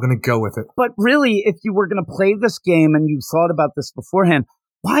I'm still going to go with it. But really, if you were going to play this game and you thought about this beforehand,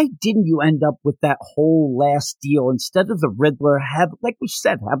 why didn't you end up with that whole last deal instead of the Riddler? Like we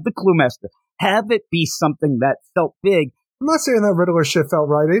said, have the Clue Master. Have it be something that felt big. I'm not saying that Riddler shit felt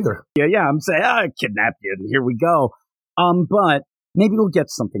right either. Yeah. I'm saying, I kidnapped you, and here we go. But maybe we'll get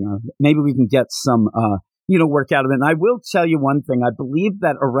something out of it. Maybe we can get some, work out of it. And I will tell you one thing. I believe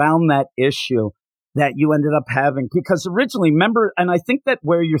that around that issue that you ended up having, because originally, remember, and I think that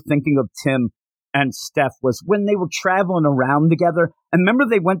where you're thinking of Tim and Steph was when they were traveling around together. And remember,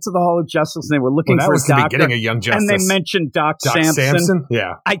 they went to the Hall of Justice and they were looking for a doctor. The beginning of Young Justice. And they mentioned Doc Samson.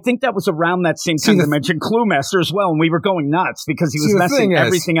 Yeah. I think that was around that same time they mentioned Clue Master as well. And we were going nuts because he was messing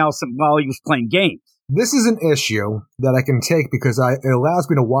everything else while he was playing games. This is an issue that I can take because it allows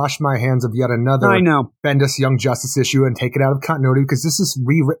me to wash my hands of yet another Bendis Young Justice issue and take it out of continuity because this is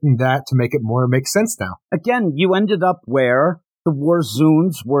rewritten that to make it make sense now. Again, you ended up where the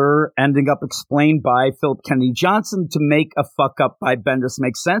Warzoons were ending up explained by Philip Kennedy Johnson to make a fuck up by Bendis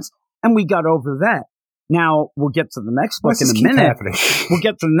make sense, and we got over that. Now, we'll get to the next book in a minute. We'll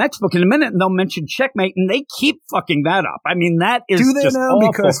get to the next book in a minute, and they'll mention Checkmate, and they keep fucking that up. I mean, that is Do they just now?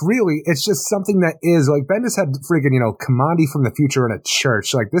 awful. Because really, it's just something that is, like, Bendis had friggin', Commandi from the future in a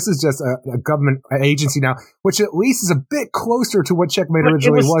church. Like, this is just a government agency now, which at least is a bit closer to what Checkmate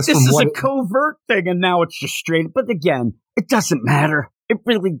originally was. This is a covert thing, and now it's just straight. But again, it doesn't matter. It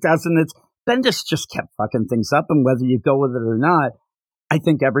really doesn't. Bendis just kept fucking things up, and whether you go with it or not, I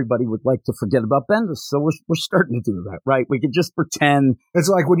think everybody would like to forget about Bendis, so we're starting to do that, right? We could just pretend. It's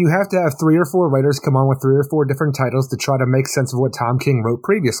like when you have to have 3 or 4 writers come on with 3 or 4 different titles to try to make sense of what Tom King wrote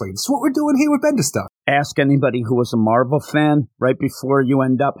previously. That's what we're doing here with Bendis stuff. Ask anybody who was a Marvel fan right before you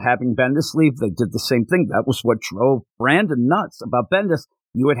end up having Bendis leave. They did the same thing. That was what drove Brandon nuts about Bendis.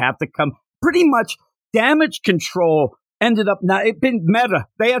 You would have to come pretty much Damage Control ended up not it been meta.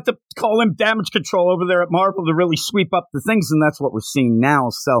 They had to call him Damage Control over there at Marvel to really sweep up the things, and that's what we're seeing now.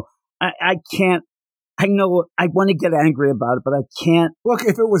 So I can't. I know I want to get angry about it, but I can't. Look,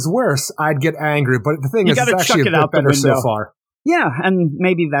 if it was worse, I'd get angry. But the thing is, it's actually a bit better so far. Yeah, and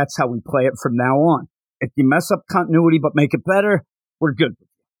maybe that's how we play it from now on. If you mess up continuity but make it better, we're good.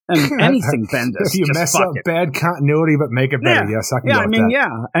 And anything Bendis. If you mess up bad continuity but make it better, yes, I can go with that. Yeah.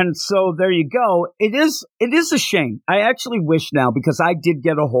 And so there you go. It is a shame. I actually wish now, because I did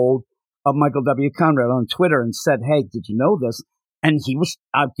get a hold of Michael W. Conrad on Twitter and said, hey, did you know this? And he was,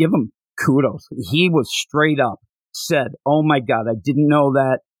 I'll give him kudos. He was straight up said, oh my God, I didn't know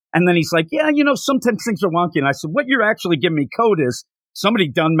that. And then he's like, yeah, sometimes things are wonky. And I said, what you're actually giving me code is somebody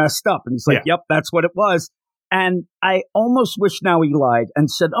done messed up. And he's like, yep, that's what it was. And I almost wish now he lied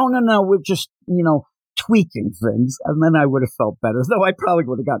and said, oh, no, we're just, tweaking things. And then I would have felt better, though I probably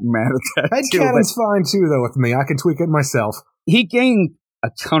would have gotten mad at that. Headcanon's fine, too, though, with me. I can tweak it myself. He gained a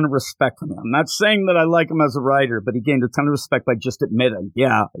ton of respect from me. I'm not saying that I like him as a writer, but he gained a ton of respect by just admitting,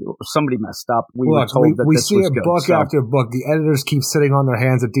 somebody messed up. We were told that this was good. We see it book after book. The editors keep sitting on their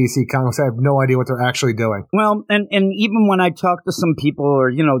hands at DC Comics. I have no idea what they're actually doing. Well, and even when I talk to some people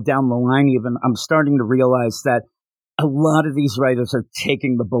or, down the line even, I'm starting to realize that a lot of these writers are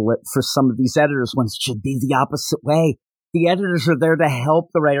taking the bullet for some of these editors when it should be the opposite way. The editors are there to help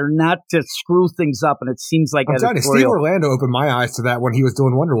the writer, not to screw things up. And it seems like Steve Orlando opened my eyes to that when he was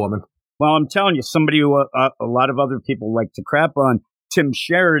doing Wonder Woman. Well, I'm telling you, somebody who a lot of other people like to crap on, Tim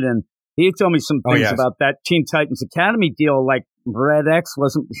Sheridan, he told me some things about that Teen Titans Academy deal, like Red X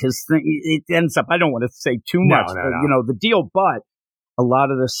wasn't his thing. It ends up, I don't want to say too much, no. The deal, but a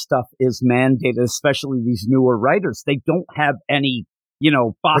lot of this stuff is mandated, especially these newer writers. They don't have any,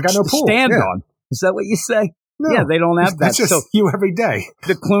 box to stand on. Is that what you say? No, yeah, they don't have that. It's just you every day.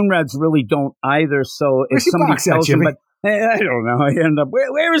 The Clunrads really don't either. So if somebody tells them, but I don't know, I end up,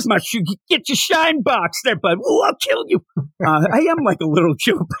 where is my shoe? Get your shine box there, bud. Oh, I'll kill you. I am like a little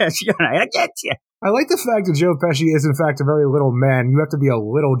Joe Pesci. I get you. I like the fact that Joe Pesci is, in fact, a very little man. You have to be a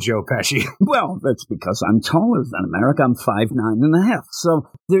little Joe Pesci. Well, that's because I'm taller than America. I'm 5'9.5". So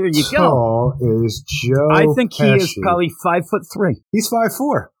there you go. Tall is Joe I think Pesci. He is probably 5'3". He's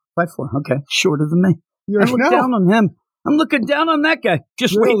 5'4". 5'4", okay. Shorter than me. I look down on him. I'm looking down on that guy.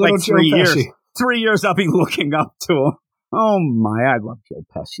 Just wait like 3 years. 3 years, I'll be looking up to him. Oh, my, I love Joe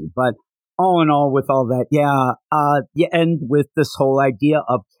Pesci. But all in all, with all that, you end with this whole idea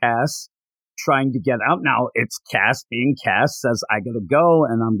of Cass trying to get out. Now it's Cass being Cass, says, I gotta go,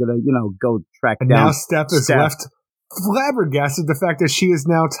 and I'm gonna, go track and down. now Steph is left flabbergasted the fact that she is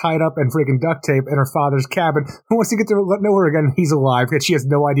now tied up and freaking duct tape in her father's cabin. Who wants to get to know her again? He's alive, yet she has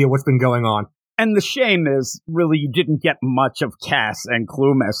no idea what's been going on. And the shame is, really, you didn't get much of Cass and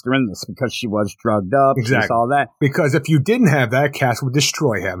Cluemaster in this because she was drugged up. Exactly. All that. Because if you didn't have that, Cass would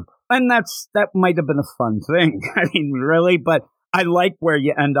destroy him. And that might have been a fun thing. I mean, really, but I like where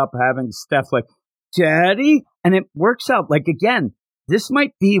you end up having Steph like, Daddy? And it works out. Like, again, this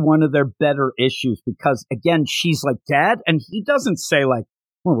might be one of their better issues because, again, she's like, Dad? And he doesn't say, like,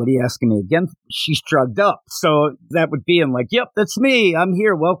 well, what are you asking me again? She's drugged up. So that would be him like, yep, that's me. I'm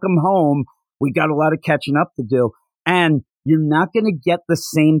here. Welcome home. We got a lot of catching up to do. And you're not going to get the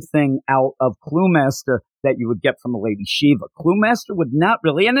same thing out of Cluemaster that you would get from a Lady Shiva. Cluemaster would not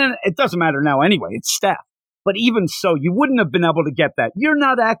really, and then it doesn't matter now anyway, it's Steph. But even so, you wouldn't have been able to get that. You're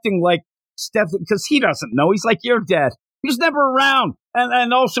not acting like Steph, because he doesn't know. He's like, you're dead. He was never around.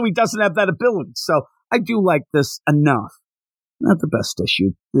 And also he doesn't have that ability. So I do like this enough. Not the best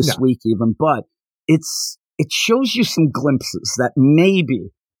issue this week even, but it shows you some glimpses that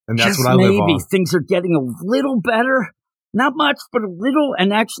maybe, and that's just what I live maybe, on. Things are getting a little better. Not much, but a little,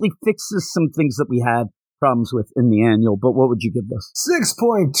 and actually fixes some things that we had problems with in the annual. But what would you give this?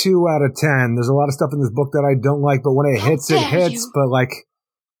 6.2 out of 10. There's a lot of stuff in this book that I don't like, but when it hits, it hits. But like,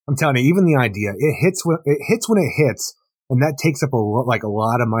 I'm telling you, even the idea, it hits when it hits. And that takes up a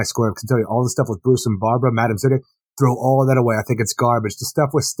lot of my score. I can tell you all the stuff with Bruce and Barbara, Madam Zodiac, throw all that away. I think it's garbage. The stuff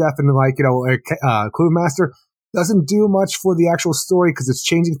with Steph and Cluemaster doesn't do much for the actual story because it's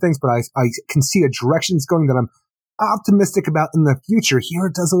changing things, but I can see a direction it's going that I'm optimistic about in the future. Here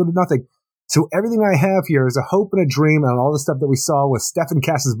it does a little nothing. So everything I have here is a hope and a dream and all the stuff that we saw with Steph and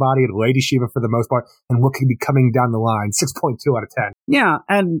Cass's body and Lady Shiva for the most part and what could be coming down the line. 6.2 out of 10. Yeah,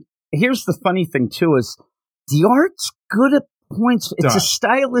 and here's the funny thing too is the art's good at points. It's a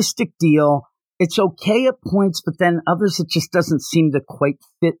stylistic deal. It's okay at points, but then others it just doesn't seem to quite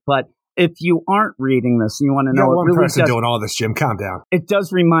fit. But if you aren't reading this and you want to know, one it really person does, doing all this, Jim. Calm down. It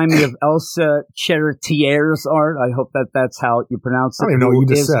does remind me of Elsa Cheretier's art. I hope that's how you pronounce it. I don't even know what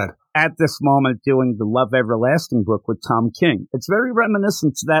you just said. At this moment, doing the Love Everlasting book with Tom King. It's very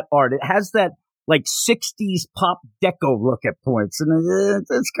reminiscent to that art. It has that like 60s pop deco look at points, and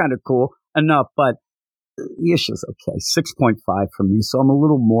it's kind of cool enough. But the issue's okay. 6.5 from me, so I'm a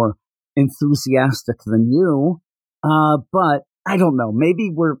little more enthusiastic than you. But I don't know.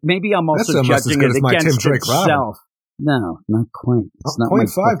 Maybe I'm also judging it against itself. No, not quite. It's not my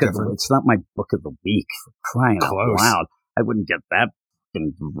it's not my book of the week. For crying out loud! I wouldn't get that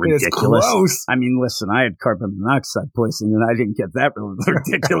ridiculous. It's close. I mean, listen, I had carbon monoxide poisoning, and I didn't get that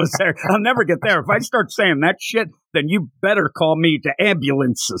ridiculous there. I'll never get there. If I start saying that shit, then you better call me to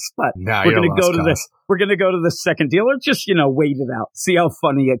ambulances. But we're going to go to this. We're going to go to the second deal, or just wait it out, see how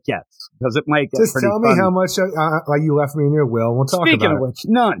funny it gets, because it might get just pretty tell me funny. how much you left me in your will. We'll talk Speaking about of which,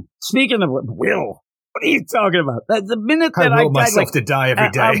 none. Speaking of will. What are you talking about? The minute that I will myself to die every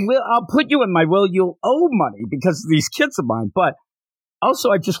day. I'll put you in my will. You'll owe money because of these kids of mine. But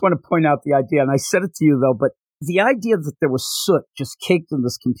also, I just want to point out the idea, and I said it to you, though, but the idea that there was soot just caked in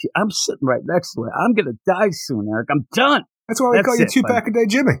this computer. I'm sitting right next to it. I'm going to die soon, Eric. I'm done. That's why we call you Two-Pack a Day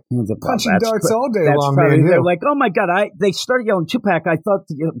Jimmy. Punching darts all day long, man. They're like, oh, my God. They started yelling Two-Pack. I thought,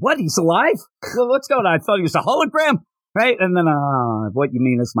 what? He's alive? Well, what's going on? I thought he was a hologram. Right? And then, what you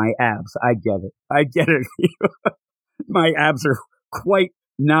mean is my abs. I get it. My abs are quite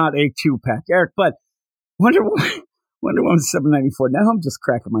not a two-pack, Eric. But Wonder Woman 794. Now I'm just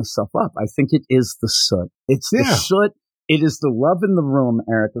cracking myself up. I think it is the soot. It's the soot. It is the love in the room,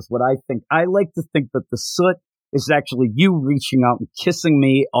 Eric, is what I think. I like to think that the soot is actually you reaching out and kissing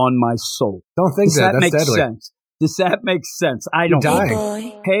me on my soul. Don't think that. That's make deadly. sense? Does that make sense? I don't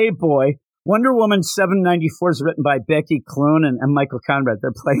know. Hey, boy. Wonder Woman 794 is written by Becky Clune and Michael Conrad.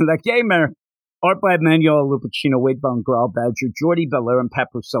 They're playing that game, Eric. Art by Emanuela Lupacchino, Wade Bone, Grawl Badger, Jordi Belair, and Pat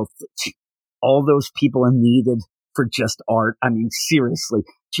Brousseau. All those people are needed for just art. I mean, seriously.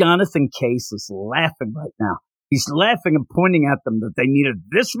 Jonathan Case is laughing right now. He's laughing and pointing at them that they needed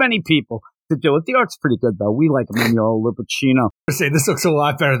this many people to do it. The art's pretty good, though. We like Emanuela Lupacchino. Say this looks a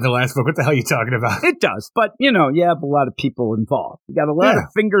lot better than the last book. What the hell are you talking about? It does, but you have a lot of people involved. You got a lot of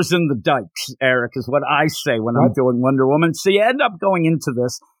fingers in the dikes, Eric, is what I say when I'm doing Wonder Woman. So you end up going into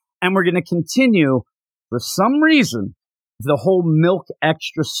this, and we're going to continue, for some reason, the whole Milk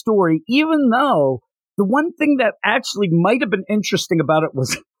Extra story, even though the one thing that actually might have been interesting about it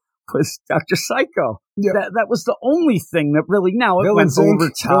was Dr. Psycho. Yeah. That was the only thing that really, now it went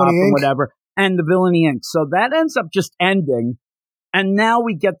over top and whatever, and the Villainy Inc. So that ends up just ending. And now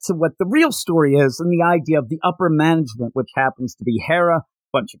we get to what the real story is and the idea of the upper management, which happens to be Hera,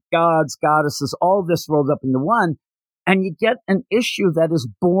 bunch of gods, goddesses, all this rolled up into one. And you get an issue that is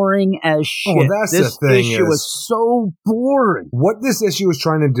boring as shit. Oh, that's this the thing issue is so boring. What this issue is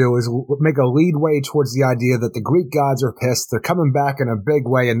trying to do is make a lead way towards the idea that the Greek gods are pissed. They're coming back in a big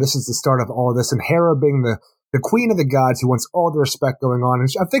way, and this is the start of all of this. And Hera being the queen of the gods who wants all the respect going on. And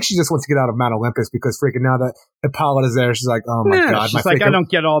I think she just wants to get out of Mount Olympus because freaking now that Hippolyta's there, she's like, oh my God. She's like, I don't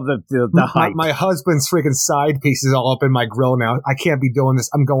get all the hype. My husband's freaking side piece is all up in my grill now. I can't be doing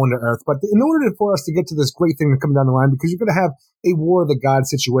this. I'm going to Earth. But in order for us to get to this great thing to come down the line, because you're going to have a War of the Gods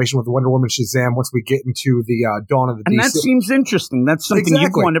situation with Wonder Woman Shazam once we get into the Dawn of the DC. And that seems interesting. That's something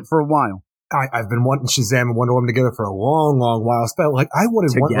you've wanted for a while. I've been wanting Shazam and Wonder Woman together for a long, long while. I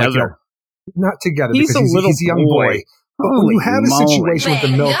wanted one, not together because he's a young boy. But when you have a situation with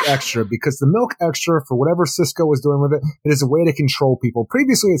the Milk Extra, because the Milk Extra, for whatever Cisco was doing with it, it is a way to control people.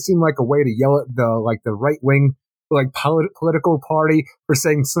 Previously, it seemed like a way to yell at the right wing political party for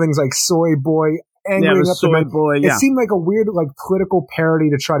saying things like "soy boy," angering up the men. It seemed like a weird political parody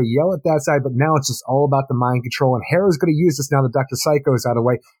to try to yell at that side, but now it's just all about the mind control. And Hera's going to use this now that Dr. Psycho is out of the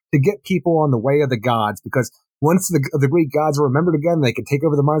way to get people on the way of the gods, because once the Greek gods are remembered again, they can take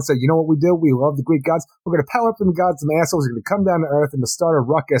over the mind and say, you know what we do? We love the Greek gods. We're going to power up them gods, some assholes. We're going to come down to Earth and to start a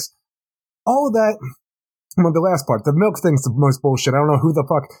ruckus. All of that. Well, the last part, the milk thing's the most bullshit. I don't know who the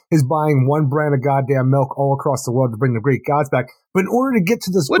fuck is buying one brand of goddamn milk all across the world to bring the Greek gods back. But in order to get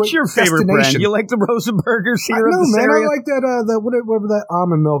to this what's your favorite brand? You like the Rosenbergers here in this area? I like that, whatever that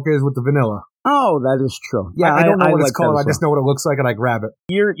almond milk is with the vanilla. Oh, that is true. Yeah, I don't know what it's called. I just know what it looks like, and I grab it.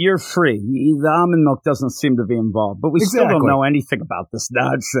 You're free. The almond milk doesn't seem to be involved, but we still don't know anything about this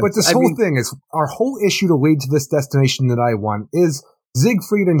nonsense. But this whole thing is, our whole issue to lead to this destination that I want is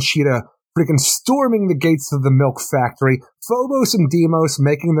Siegfried and Cheetah freaking storming the gates of the milk factory, Phobos and Deimos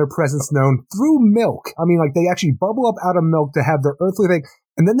making their presence known through milk. I mean, they actually bubble up out of milk to have their earthly thing,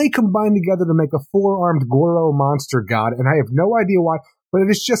 and then they combine together to make a four-armed Goro monster god, and I have no idea why, but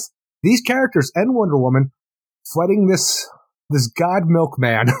it is just these characters and Wonder Woman fighting this god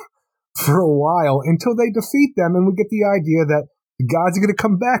milkman for a while until they defeat them, and we get the idea that the gods are going to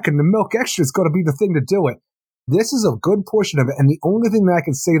come back and the Milk Extra is going to be the thing to do it. This is a good portion of it, and the only thing that I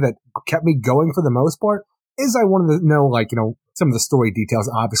can say that kept me going for the most part is I wanted to know, some of the story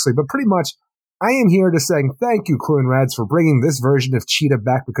details, obviously, but pretty much I am here to say thank you, Clue and Rads, for bringing this version of Cheetah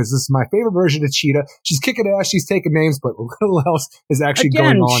back, because this is my favorite version of Cheetah. She's kicking ass, she's taking names, but little else is actually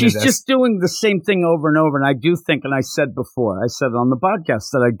going on in this. She's just doing the same thing over and over, and I do think, and I said before, I said on the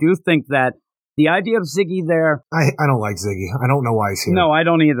podcast, that I do think that the idea of Ziggy there... I don't like Ziggy. I don't know why he's here. No, I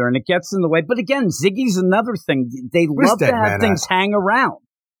don't either, and it gets in the way. But again, Ziggy's another thing. They love to have things hang around.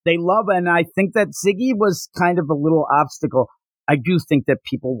 They love, and I think that Ziggy was kind of a little obstacle. I do think that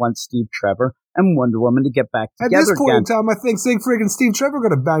people want Steve Trevor and Wonder Woman to get back together again. At this point in time, I think Siegfried and Steve Trevor are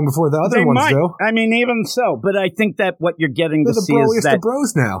going to bang before the other ones do. I mean, even so. But I think that what you're getting to see is that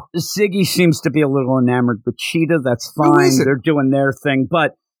bros now. Ziggy seems to be a little enamored with Cheetah. That's fine. They're doing their thing.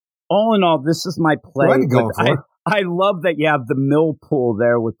 But all in all, this is my play. I love that you have the mill pool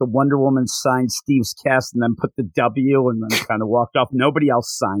there with the Wonder Woman signed Steve's cast and then put the W and then kind of walked off. Nobody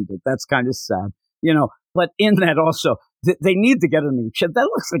else signed it. That's kind of sad. But in that also, they need to get a new chair. That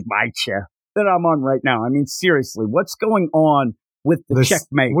looks like my chair that I'm on right now. I mean, seriously, what's going on with the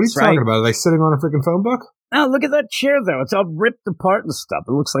checkmates? What are you talking about? Are they sitting on a freaking phone book? Oh, look at that chair, though. It's all ripped apart and stuff.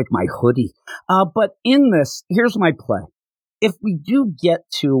 It looks like my hoodie. But in this, here's my play. If we do get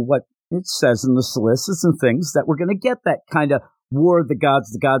to what it says in the solicits and things, that we're going to get that kind of War of the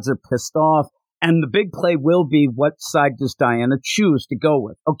Gods are pissed off, and the big play will be, what side does Diana choose to go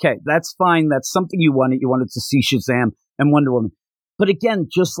with? Okay, that's fine. That's something you wanted. You wanted to see Shazam and Wonder Woman. But again,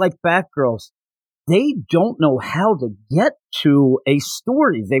 just like Batgirls, they don't know how to get to a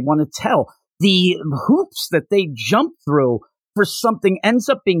story they want to tell. The hoops that they jump through for something ends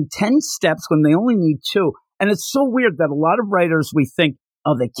up being 10 steps when they only need 2. And it's so weird that a lot of writers, we think,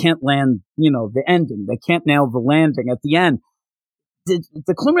 oh, they can't land, the ending. They can't nail the landing at the end.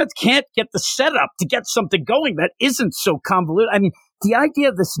 The Clunerets can't get the setup to get something going that isn't so convoluted. I mean, the idea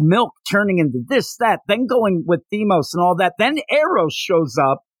of this milk turning into this, that, then going with Deimos and all that, then Arrow shows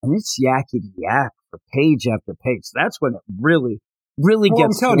up, and it's yakety yak for page after page. That's when it really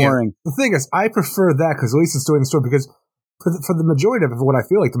gets boring. The thing is, I prefer that because at least it's doing the story, because for the majority of it, for what I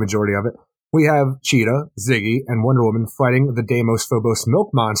feel like the majority of it, we have Cheetah, Ziggy, and Wonder Woman fighting the Deimos Phobos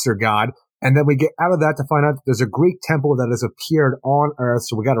milk monster god. And then we get out of that to find out that there's a Greek temple that has appeared on Earth.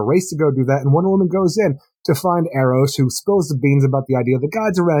 So we got a race to go do that. And Wonder Woman goes in to find Eros, who spills the beans about the idea the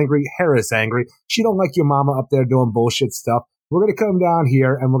gods are angry. Hera's angry. She don't like your mama up there doing bullshit stuff. we're going to come down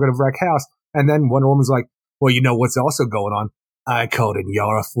here and we're going to wreck house. And then Wonder Woman's like, well, you know what's also going on? I called in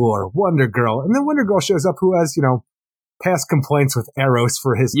Yara Flor, Wonder Girl. And then Wonder Girl shows up who has, past complaints with Eros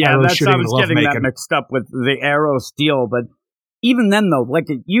for his arrow shooting and love making. I was getting that mixed up with the Eros deal. But even then, though, like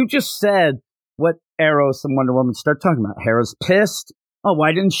you just said, what Eros and Wonder Woman start talking about. Hera's pissed. Oh,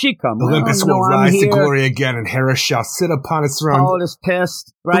 why didn't she come? Olympus will rise to glory again, and Hera shall sit upon its throne. Paul is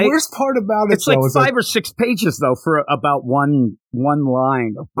pissed, right? The worst part about it, it's like 5 or 6 pages, though, for about one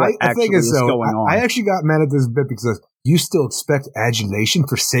line of what actually is going on. I actually got mad at this bit because you still expect adulation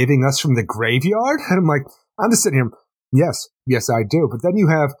for saving us from the graveyard? And I'm just sitting here, yes, I do. But then you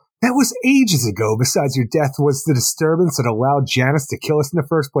have, that was ages ago. Besides, your death was the disturbance that allowed Janus to kill us in the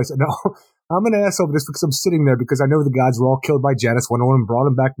first place. No, I'm an asshole for this because I'm sitting there because I know the gods were all killed by Janus. Wonder Woman brought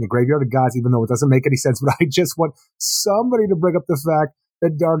him back from the graveyard of gods, even though it doesn't make any sense. But I just want somebody to bring up the fact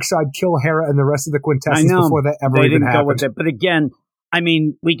that Darkseid killed Hera and the rest of the Quintessence before that ever even happened. Go with it. But again, I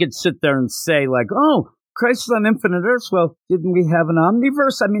mean, we could sit there and say like, oh, Crisis on Infinite Earths. Well, didn't we have an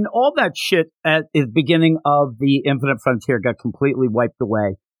omniverse? I mean, all that shit at the beginning of the Infinite Frontier got completely wiped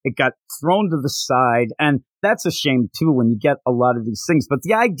away. It got thrown to the side, and that's a shame, too, when you get a lot of these things. But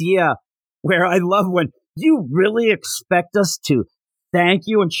the idea where I love when you really expect us to thank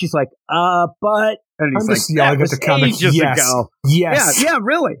you, and she's like, but... And he's I'm just yelling at the comics. Ago. Yes. Yeah,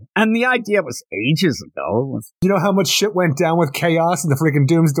 really. And the idea was ages ago. You know how much shit went down with Chaos and the freaking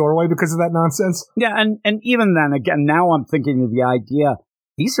Doom's doorway because of that nonsense? Yeah, and even then, again, now I'm thinking of the idea,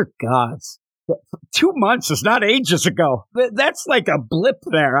 these are gods. 2 months is not ages ago. That's like a blip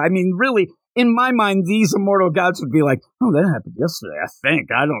there. I mean, really, in my mind, these immortal gods would be like, oh, that happened yesterday, I think.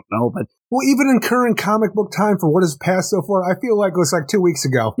 I don't know, but... Well, even in current comic book time for what has passed so far, I feel like it was like 2 weeks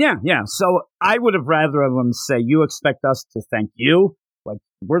ago. Yeah. So I would have rather of them say, you expect us to thank you? Like,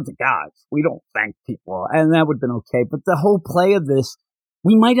 we're the gods. We don't thank people. And that would have been okay. But the whole play of this,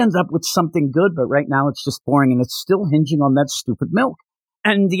 we might end up with something good, but right now it's just boring, and it's still hinging on that stupid milk.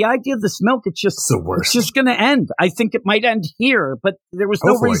 And the idea of this milk, it's the worst. It's just going to end. I think it might end here, but there was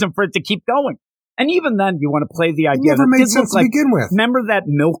no reason for it to keep going. And even then, you want to play the idea. It never made sense to begin with. Remember that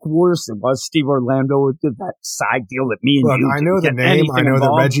Milk Wars? It was Steve Orlando who did that side deal that me and you. I know the name. I know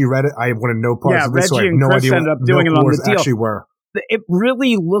that Reggie read it. I wanted no parts of this, so I have no idea what Milk Wars actually were. It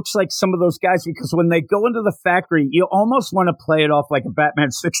really looks like some of those guys, because when they go into the factory, you almost want to play it off like a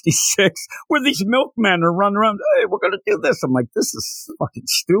Batman 66, where these milkmen are running around, hey, we're going to do this. I'm like, this is fucking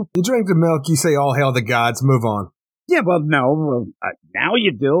stupid. You drink the milk, you say, all hail the gods, move on. Yeah, well, no. Well, now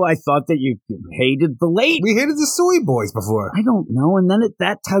you do. I thought that you hated the late. We hated the Soy Boys before. I don't know. And then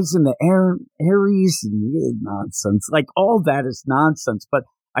that ties into Ares and nonsense. Like, all that is nonsense. But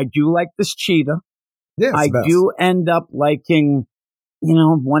I do like this cheetah. Yeah, I do end up liking,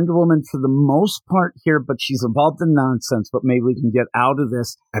 Wonder Woman for the most part here, but she's involved in nonsense. But maybe we can get out of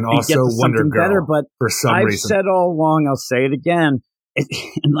this and also get Wonder Girl better. But for some reason, I've said all along, I'll say it again.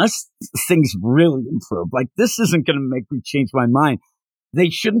 Unless things really improve, like this isn't going to make me change my mind. They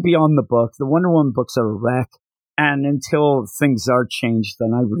shouldn't be on the book. The Wonder Woman books are a wreck. And until things are changed,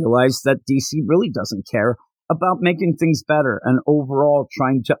 then I realize that DC really doesn't care about making things better and overall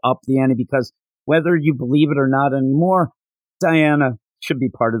trying to up the ante, because whether you believe it or not anymore, Diana should be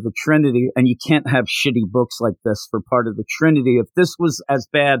part of the Trinity, and you can't have shitty books like this for part of the Trinity. If this was as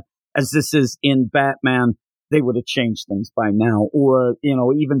bad as this is in Batman, they would have changed things by now, or,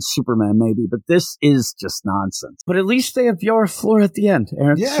 even Superman maybe, but this is just nonsense. But at least they have Yara Flor at the end,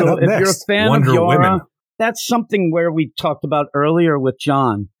 Aaron. Yeah, so if you're a fan Wonder of Yara, Women. That's something where we talked about earlier with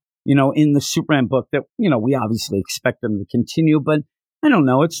John, in the Superman book that, we obviously expect them to continue, but I don't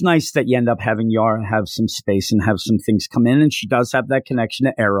know. It's nice that you end up having Yara have some space and have some things come in, and she does have that connection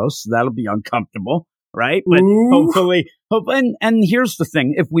to Eros, so that'll be uncomfortable. Right? But hopefully, and here's the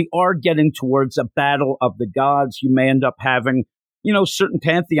thing. If we are getting towards a battle of the gods, you may end up having, certain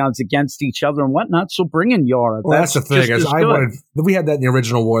pantheons against each other and whatnot. So bring in Yara. Well, that's the thing. We had that in the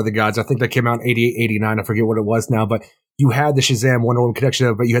original War of the Gods. I think that came out in 88, 89. I forget what it was now, but you had the Shazam Wonder Woman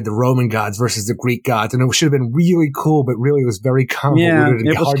connection, but you had the Roman gods versus the Greek gods. And it should have been really cool, but really it was very convoluted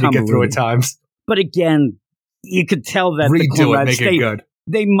and hard to get through at times. But again, you could tell that make it good.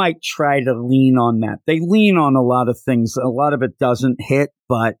 They might try to lean on that. They lean on a lot of things. A lot of it doesn't hit,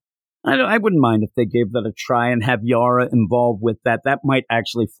 but I wouldn't mind if they gave that a try and have Yara involved with that. That might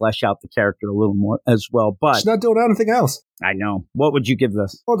actually flesh out the character a little more as well. But she's not doing anything else. I know. What would you give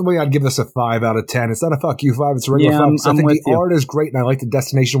this? Ultimately, I'd give this a 5 out of 10. It's not a fuck you 5. It's a regular 5. I think the art is great, and I like the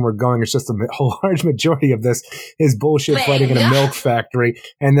destination we're going. It's just a large majority of this is bullshit fighting in a milk factory,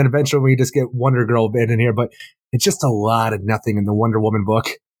 and then eventually we just get Wonder Girl in here. But it's just a lot of nothing in the Wonder Woman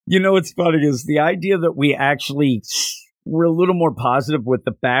book. What's funny is the idea that we actually were a little more positive with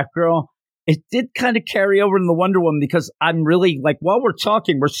the Batgirl, it did kind of carry over in the Wonder Woman because I'm really like, while we're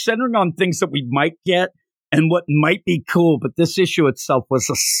talking, we're centering on things that we might get and what might be cool. But this issue itself was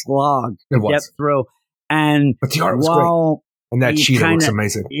a slog to get through. But the art was great. And that cheetah looks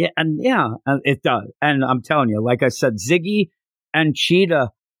amazing. Yeah, it does. And I'm telling you, like I said, Ziggy and Cheetah,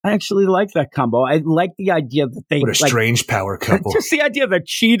 I actually like that combo. I like the idea that they... What a strange power couple. Just the idea that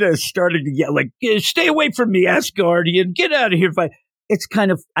Cheetah started to get like, stay away from me, Asgardian, get out of here. It's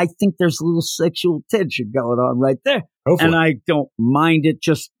kind of, I think there's a little sexual tension going on right there. Hopefully. And I don't mind it.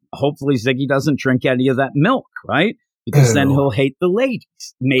 Just hopefully Ziggy doesn't drink any of that milk, right? Because then he'll hate the ladies.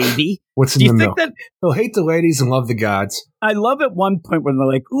 Maybe. What's in the milk? He'll hate the ladies and love the gods. I love at one point when they're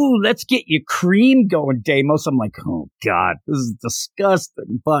like, ooh, let's get you cream going, Deimos. I'm like, oh, God, this is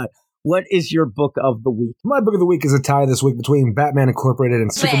disgusting. But what is your book of the week? My book of the week is a tie this week between Batman Incorporated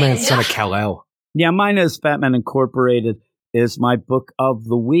and Superman Son of Kal-El. Yeah, mine is Batman Incorporated is my book of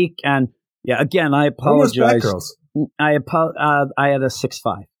the week. And yeah, again, I apologize. I had a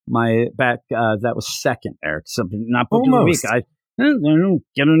 6.5. My back, that was second, Eric. So not book of the week. I don't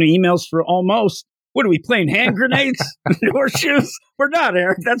get any emails for almost. What are we playing? Hand grenades? Horseshoes? We're not,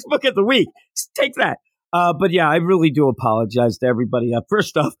 Eric. That's book of the week. Take that. But yeah, I really do apologize to everybody.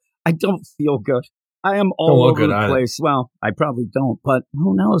 First off, I don't feel good. I am all over the place. Well, I probably don't, but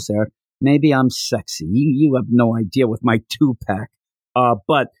who knows, Eric? Maybe I'm sexy. You have no idea with my 2-pack.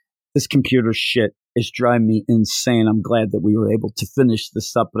 But this computer shit is driving me insane. I'm glad that we were able to finish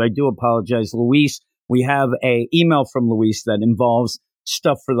this up, but I do apologize, Luis. We have a email from Luis that involves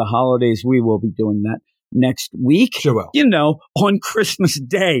stuff for the holidays. We will be doing that next week. Sure will. You know, on Christmas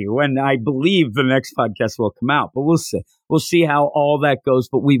Day, when I believe the next podcast will come out, but we'll see. We'll see how all that goes,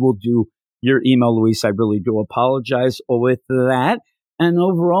 but we will do your email, Luis. I really do apologize with that. And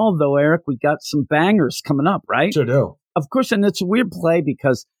overall, though, Eric, we got some bangers coming up, right? Sure do. Of course, and it's a weird play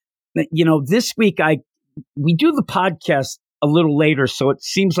because, you know, this week we do the podcast a little later, so it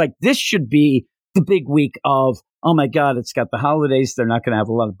seems like this should be the big week of, oh my God, it's got the holidays. They're not going to have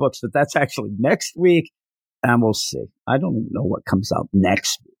a lot of books, but that's actually next week, and we'll see. I don't even know what comes out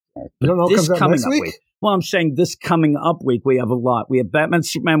next week. You don't know what comes out next week? Well, I'm saying this coming up week, we have a lot. We have Batman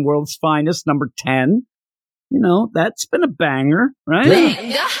Superman World's Finest, number 10. You know, that's been a banger, right?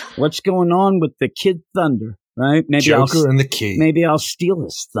 Yeah. What's going on with the Kid Thunder, right? Maybe Joker and the Key. Maybe I'll steal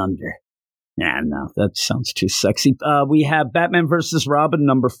his thunder. Nah, no, that sounds too sexy. We have Batman versus Robin,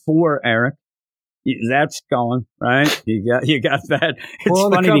 number 4, Eric. That's going, right? You got that. It's well,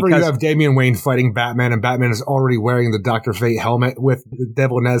 on funny the cover, because you have Damian Wayne fighting Batman, and Batman is already wearing the Dr. Fate helmet with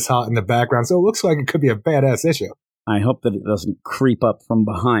Devil Nezha in the background, so it looks like it could be a badass issue. I hope that it doesn't creep up from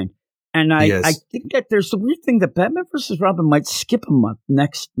behind. And I think that there's the weird thing that Batman versus Robin might skip a month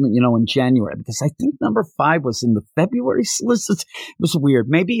next, you know, in January, because I think number 5 was in the February solicits. It was weird.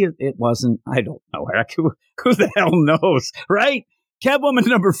 Maybe it wasn't. I don't know, Eric. Who the hell knows, right? Catwoman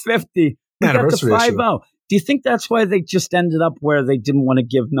number 50. Anniversary issue. Do you think that's why they just ended up where they didn't want to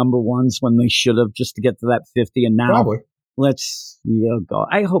give number 1s when they should have, just to get to that 50? And now probably let's go.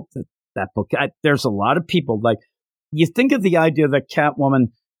 I hope that book. There's a lot of people like you think of the idea that Catwoman.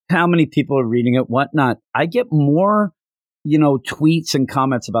 How many people are reading it, whatnot. I get more, you know, tweets and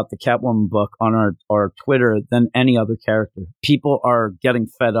comments about the Catwoman book on our Twitter than any other character. People are getting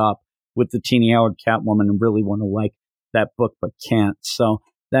fed up with the teeny-haired Catwoman and really want to like that book but can't. So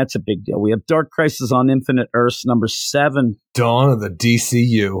that's a big deal. We have Dark Crisis on Infinite Earths, number 7. Dawn of the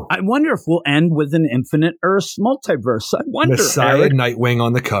DCU. I wonder if we'll end with an Infinite Earths multiverse. I wonder, Messiah Eric. Nightwing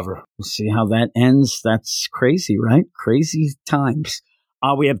on the cover. We'll see how that ends. That's crazy, right? Crazy times.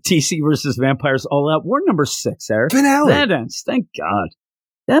 We have TC versus Vampires All Out War, number 6, Eric. Finale. That ends. Thank God.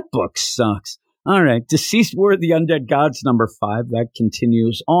 That book sucks. All right. Deceased War of the Undead Gods, number 5. That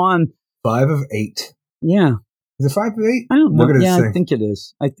continues on. 5 of 8. Yeah. Is it 5 of 8? I don't know. Yeah, I think it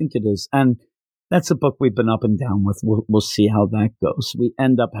is. And that's a book we've been up and down with. We'll see how that goes. We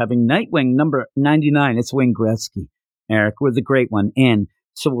end up having Nightwing, number 99. It's Wayne Gretzky, Eric, with the great one in.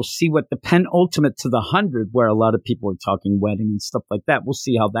 So we'll see what the penultimate to the 100, where a lot of people are talking wedding and stuff like that. We'll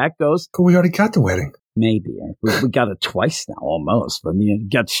see how that goes. But we already got the wedding. Maybe. We got it twice now, almost. But you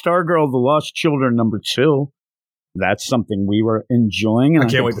got Stargirl, The Lost Children, number 2. That's something we were enjoying. And I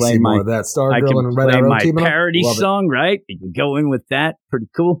can't wait to see more of that. Stargirl and Red Arrow teaming up. My parody song, right? You can go in with that. Pretty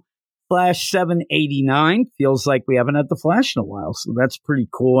cool. Flash 789 feels like we haven't had the Flash in a while, so that's pretty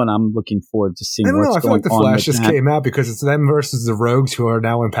cool, and I'm looking forward to seeing what's going on. I feel like the Flash just came out because it's them versus the Rogues who are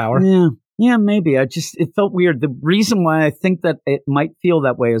now in power. Yeah, maybe. It felt weird. The reason why I think that it might feel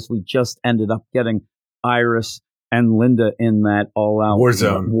that way is we just ended up getting Iris and Linda in that all-out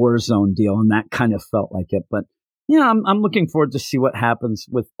Warzone deal, and that kind of felt like it. But Yeah, I'm looking forward to see what happens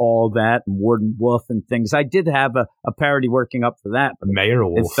with all that and Warden Wolf and things. I did have a parody working up for that, but Mayor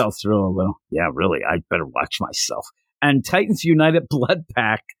Wolf. it fell through a little. Yeah, really, I better watch myself. And Titans United Blood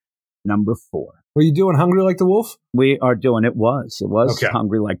Pack number 4. Were you doing Hungry Like the Wolf? We are doing it was Okay.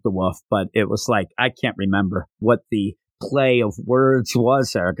 Hungry Like the Wolf, but it was like I can't remember what the play of words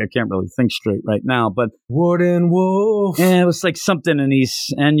was, Eric. I can't really think straight right now, but Warden Wolf. yeah, it was like something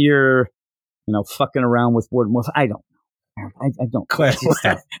and you're fucking around with Warden Wolf. I don't know. I don't. Classy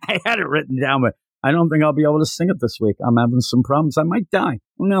stuff. I had it written down, but I don't think I'll be able to sing it this week. I'm having some problems. I might die.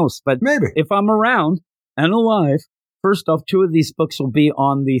 Who knows? But Maybe. if I'm around and alive, first off, 2 of these books will be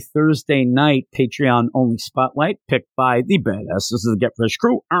on the Thursday night Patreon-only spotlight picked by the Badasses of the Get Fresh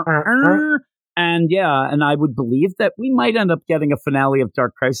crew. And yeah, and I would believe that we might end up getting a finale of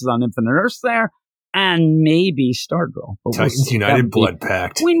Dark Crisis on Infinite Earths there, and maybe Stargirl. But Titans United Blood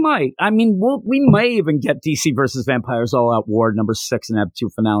Pact. We might. I mean, we may even get DC versus Vampires All Out War number 6 and have 2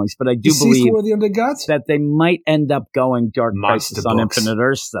 finales. But I do believe War of the Undead Gods? that they might end up going Dark Monster Crisis on books. Infinite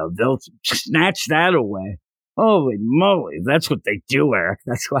Earths, though. They'll snatch that away. Holy moly, that's what they do, Eric.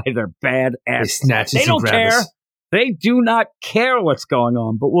 That's why they're bad They ass. snatch They us don't and grab care. us. They do not care what's going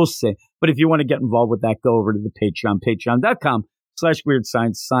on, but we'll see. But if you want to get involved with that, go over to the Patreon, patreon.com/Weird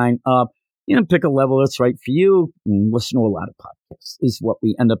Science. Sign up. Pick a level that's right for you and listen to a lot of podcasts is what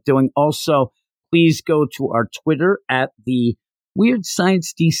we end up doing. Also, please go to our Twitter at the Weird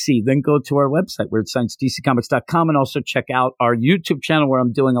Science DC. Then go to our website, WeirdScienceDCComics.com, and also check out our YouTube channel where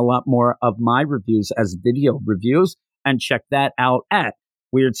I'm doing a lot more of my reviews as video reviews. And check that out at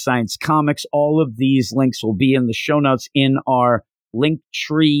Weird Science Comics. All of these links will be in the show notes in our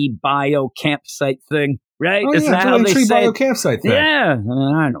Linktree bio campsite thing, right? Oh, Is yeah, that how they Linktree say bio it? campsite thing. Yeah,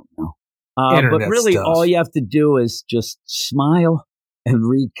 I don't know. But Internet really, stuff. all you have to do is just smile and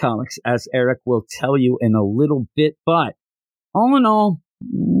read comics, as Eric will tell you in a little bit. But all in all,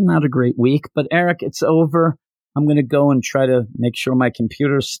 not a great week. But Eric, it's over. I'm going to go and try to make sure my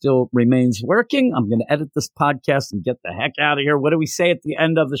computer still remains working. I'm going to edit this podcast and get the heck out of here. What do we say at the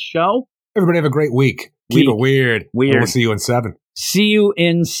end of the show? Everybody have a great week. Keep it weird. Weird. And we'll see you in 7. See you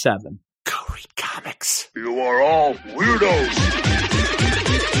in 7. Go read comics. You are all weirdos.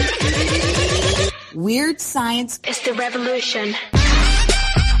 Weird Science It's the revolution.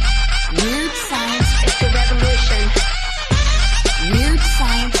 Weird Science It's the revolution. Weird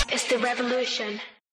Science It's the revolution.